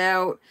dogs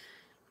out.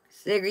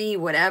 Siggy,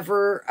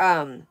 whatever.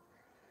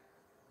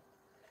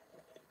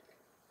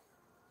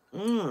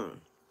 Foodie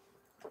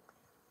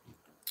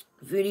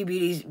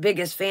Beauty's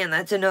biggest fan,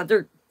 that's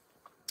another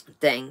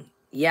thing.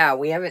 Yeah,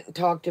 we haven't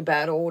talked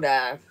about old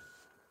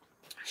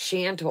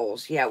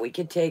Chantels. Yeah, we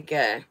could take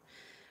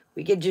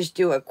we could just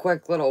do a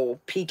quick little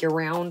peek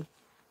around.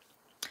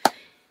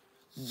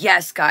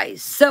 Yes,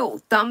 guys.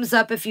 So, thumbs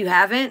up if you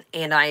haven't,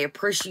 and I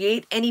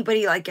appreciate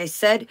anybody. Like I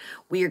said,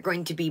 we are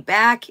going to be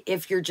back.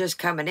 If you're just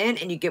coming in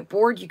and you get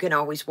bored, you can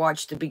always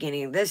watch the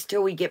beginning of this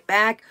till we get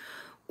back.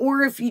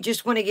 Or if you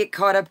just want to get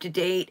caught up to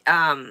date,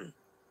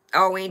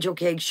 oh, Angel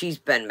Cake, she's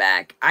been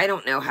back. I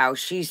don't know how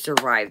she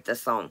survived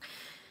this long.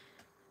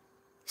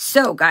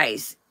 So,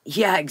 guys,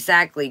 yeah,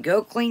 exactly.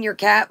 Go clean your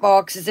cat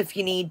boxes if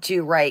you need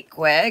to right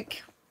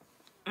quick.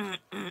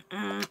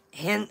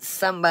 Hint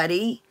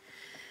somebody.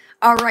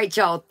 All right,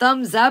 y'all,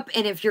 thumbs up.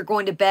 And if you're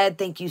going to bed,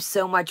 thank you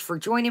so much for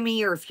joining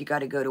me. Or if you got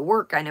to go to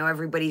work, I know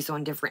everybody's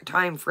on different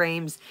time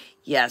frames.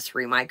 Yes,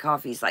 my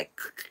coffee's like,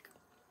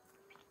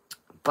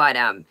 but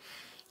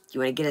you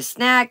want to get a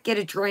snack, get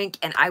a drink,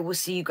 and I will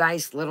see you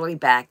guys literally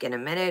back in a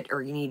minute.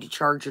 Or you need to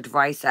charge your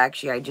device.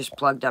 Actually, I just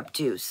plugged up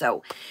too.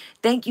 So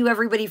thank you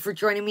everybody for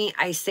joining me.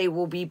 I say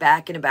we'll be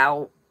back in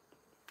about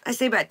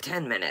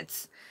 10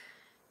 minutes.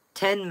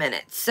 10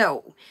 minutes.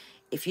 So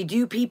if you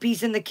do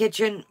pee-pees in the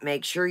kitchen,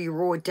 make sure you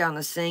roll it down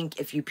the sink.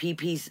 If you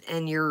pee-pees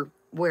in your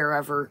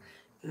wherever,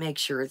 make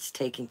sure it's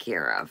taken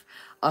care of.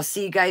 I'll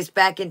see you guys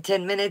back in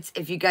 10 minutes.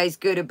 If you guys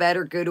go to bed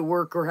or go to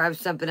work or have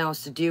something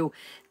else to do,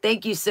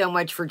 thank you so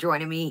much for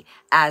joining me.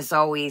 As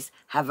always,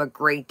 have a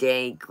great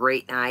day,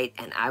 great night,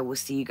 and I will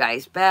see you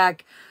guys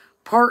back.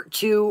 Part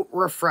 2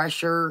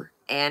 refresher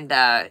and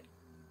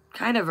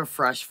kind of a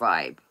fresh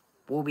vibe.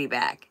 We'll be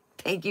back.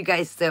 Thank you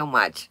guys so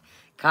much.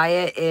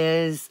 Kaya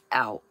is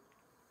out.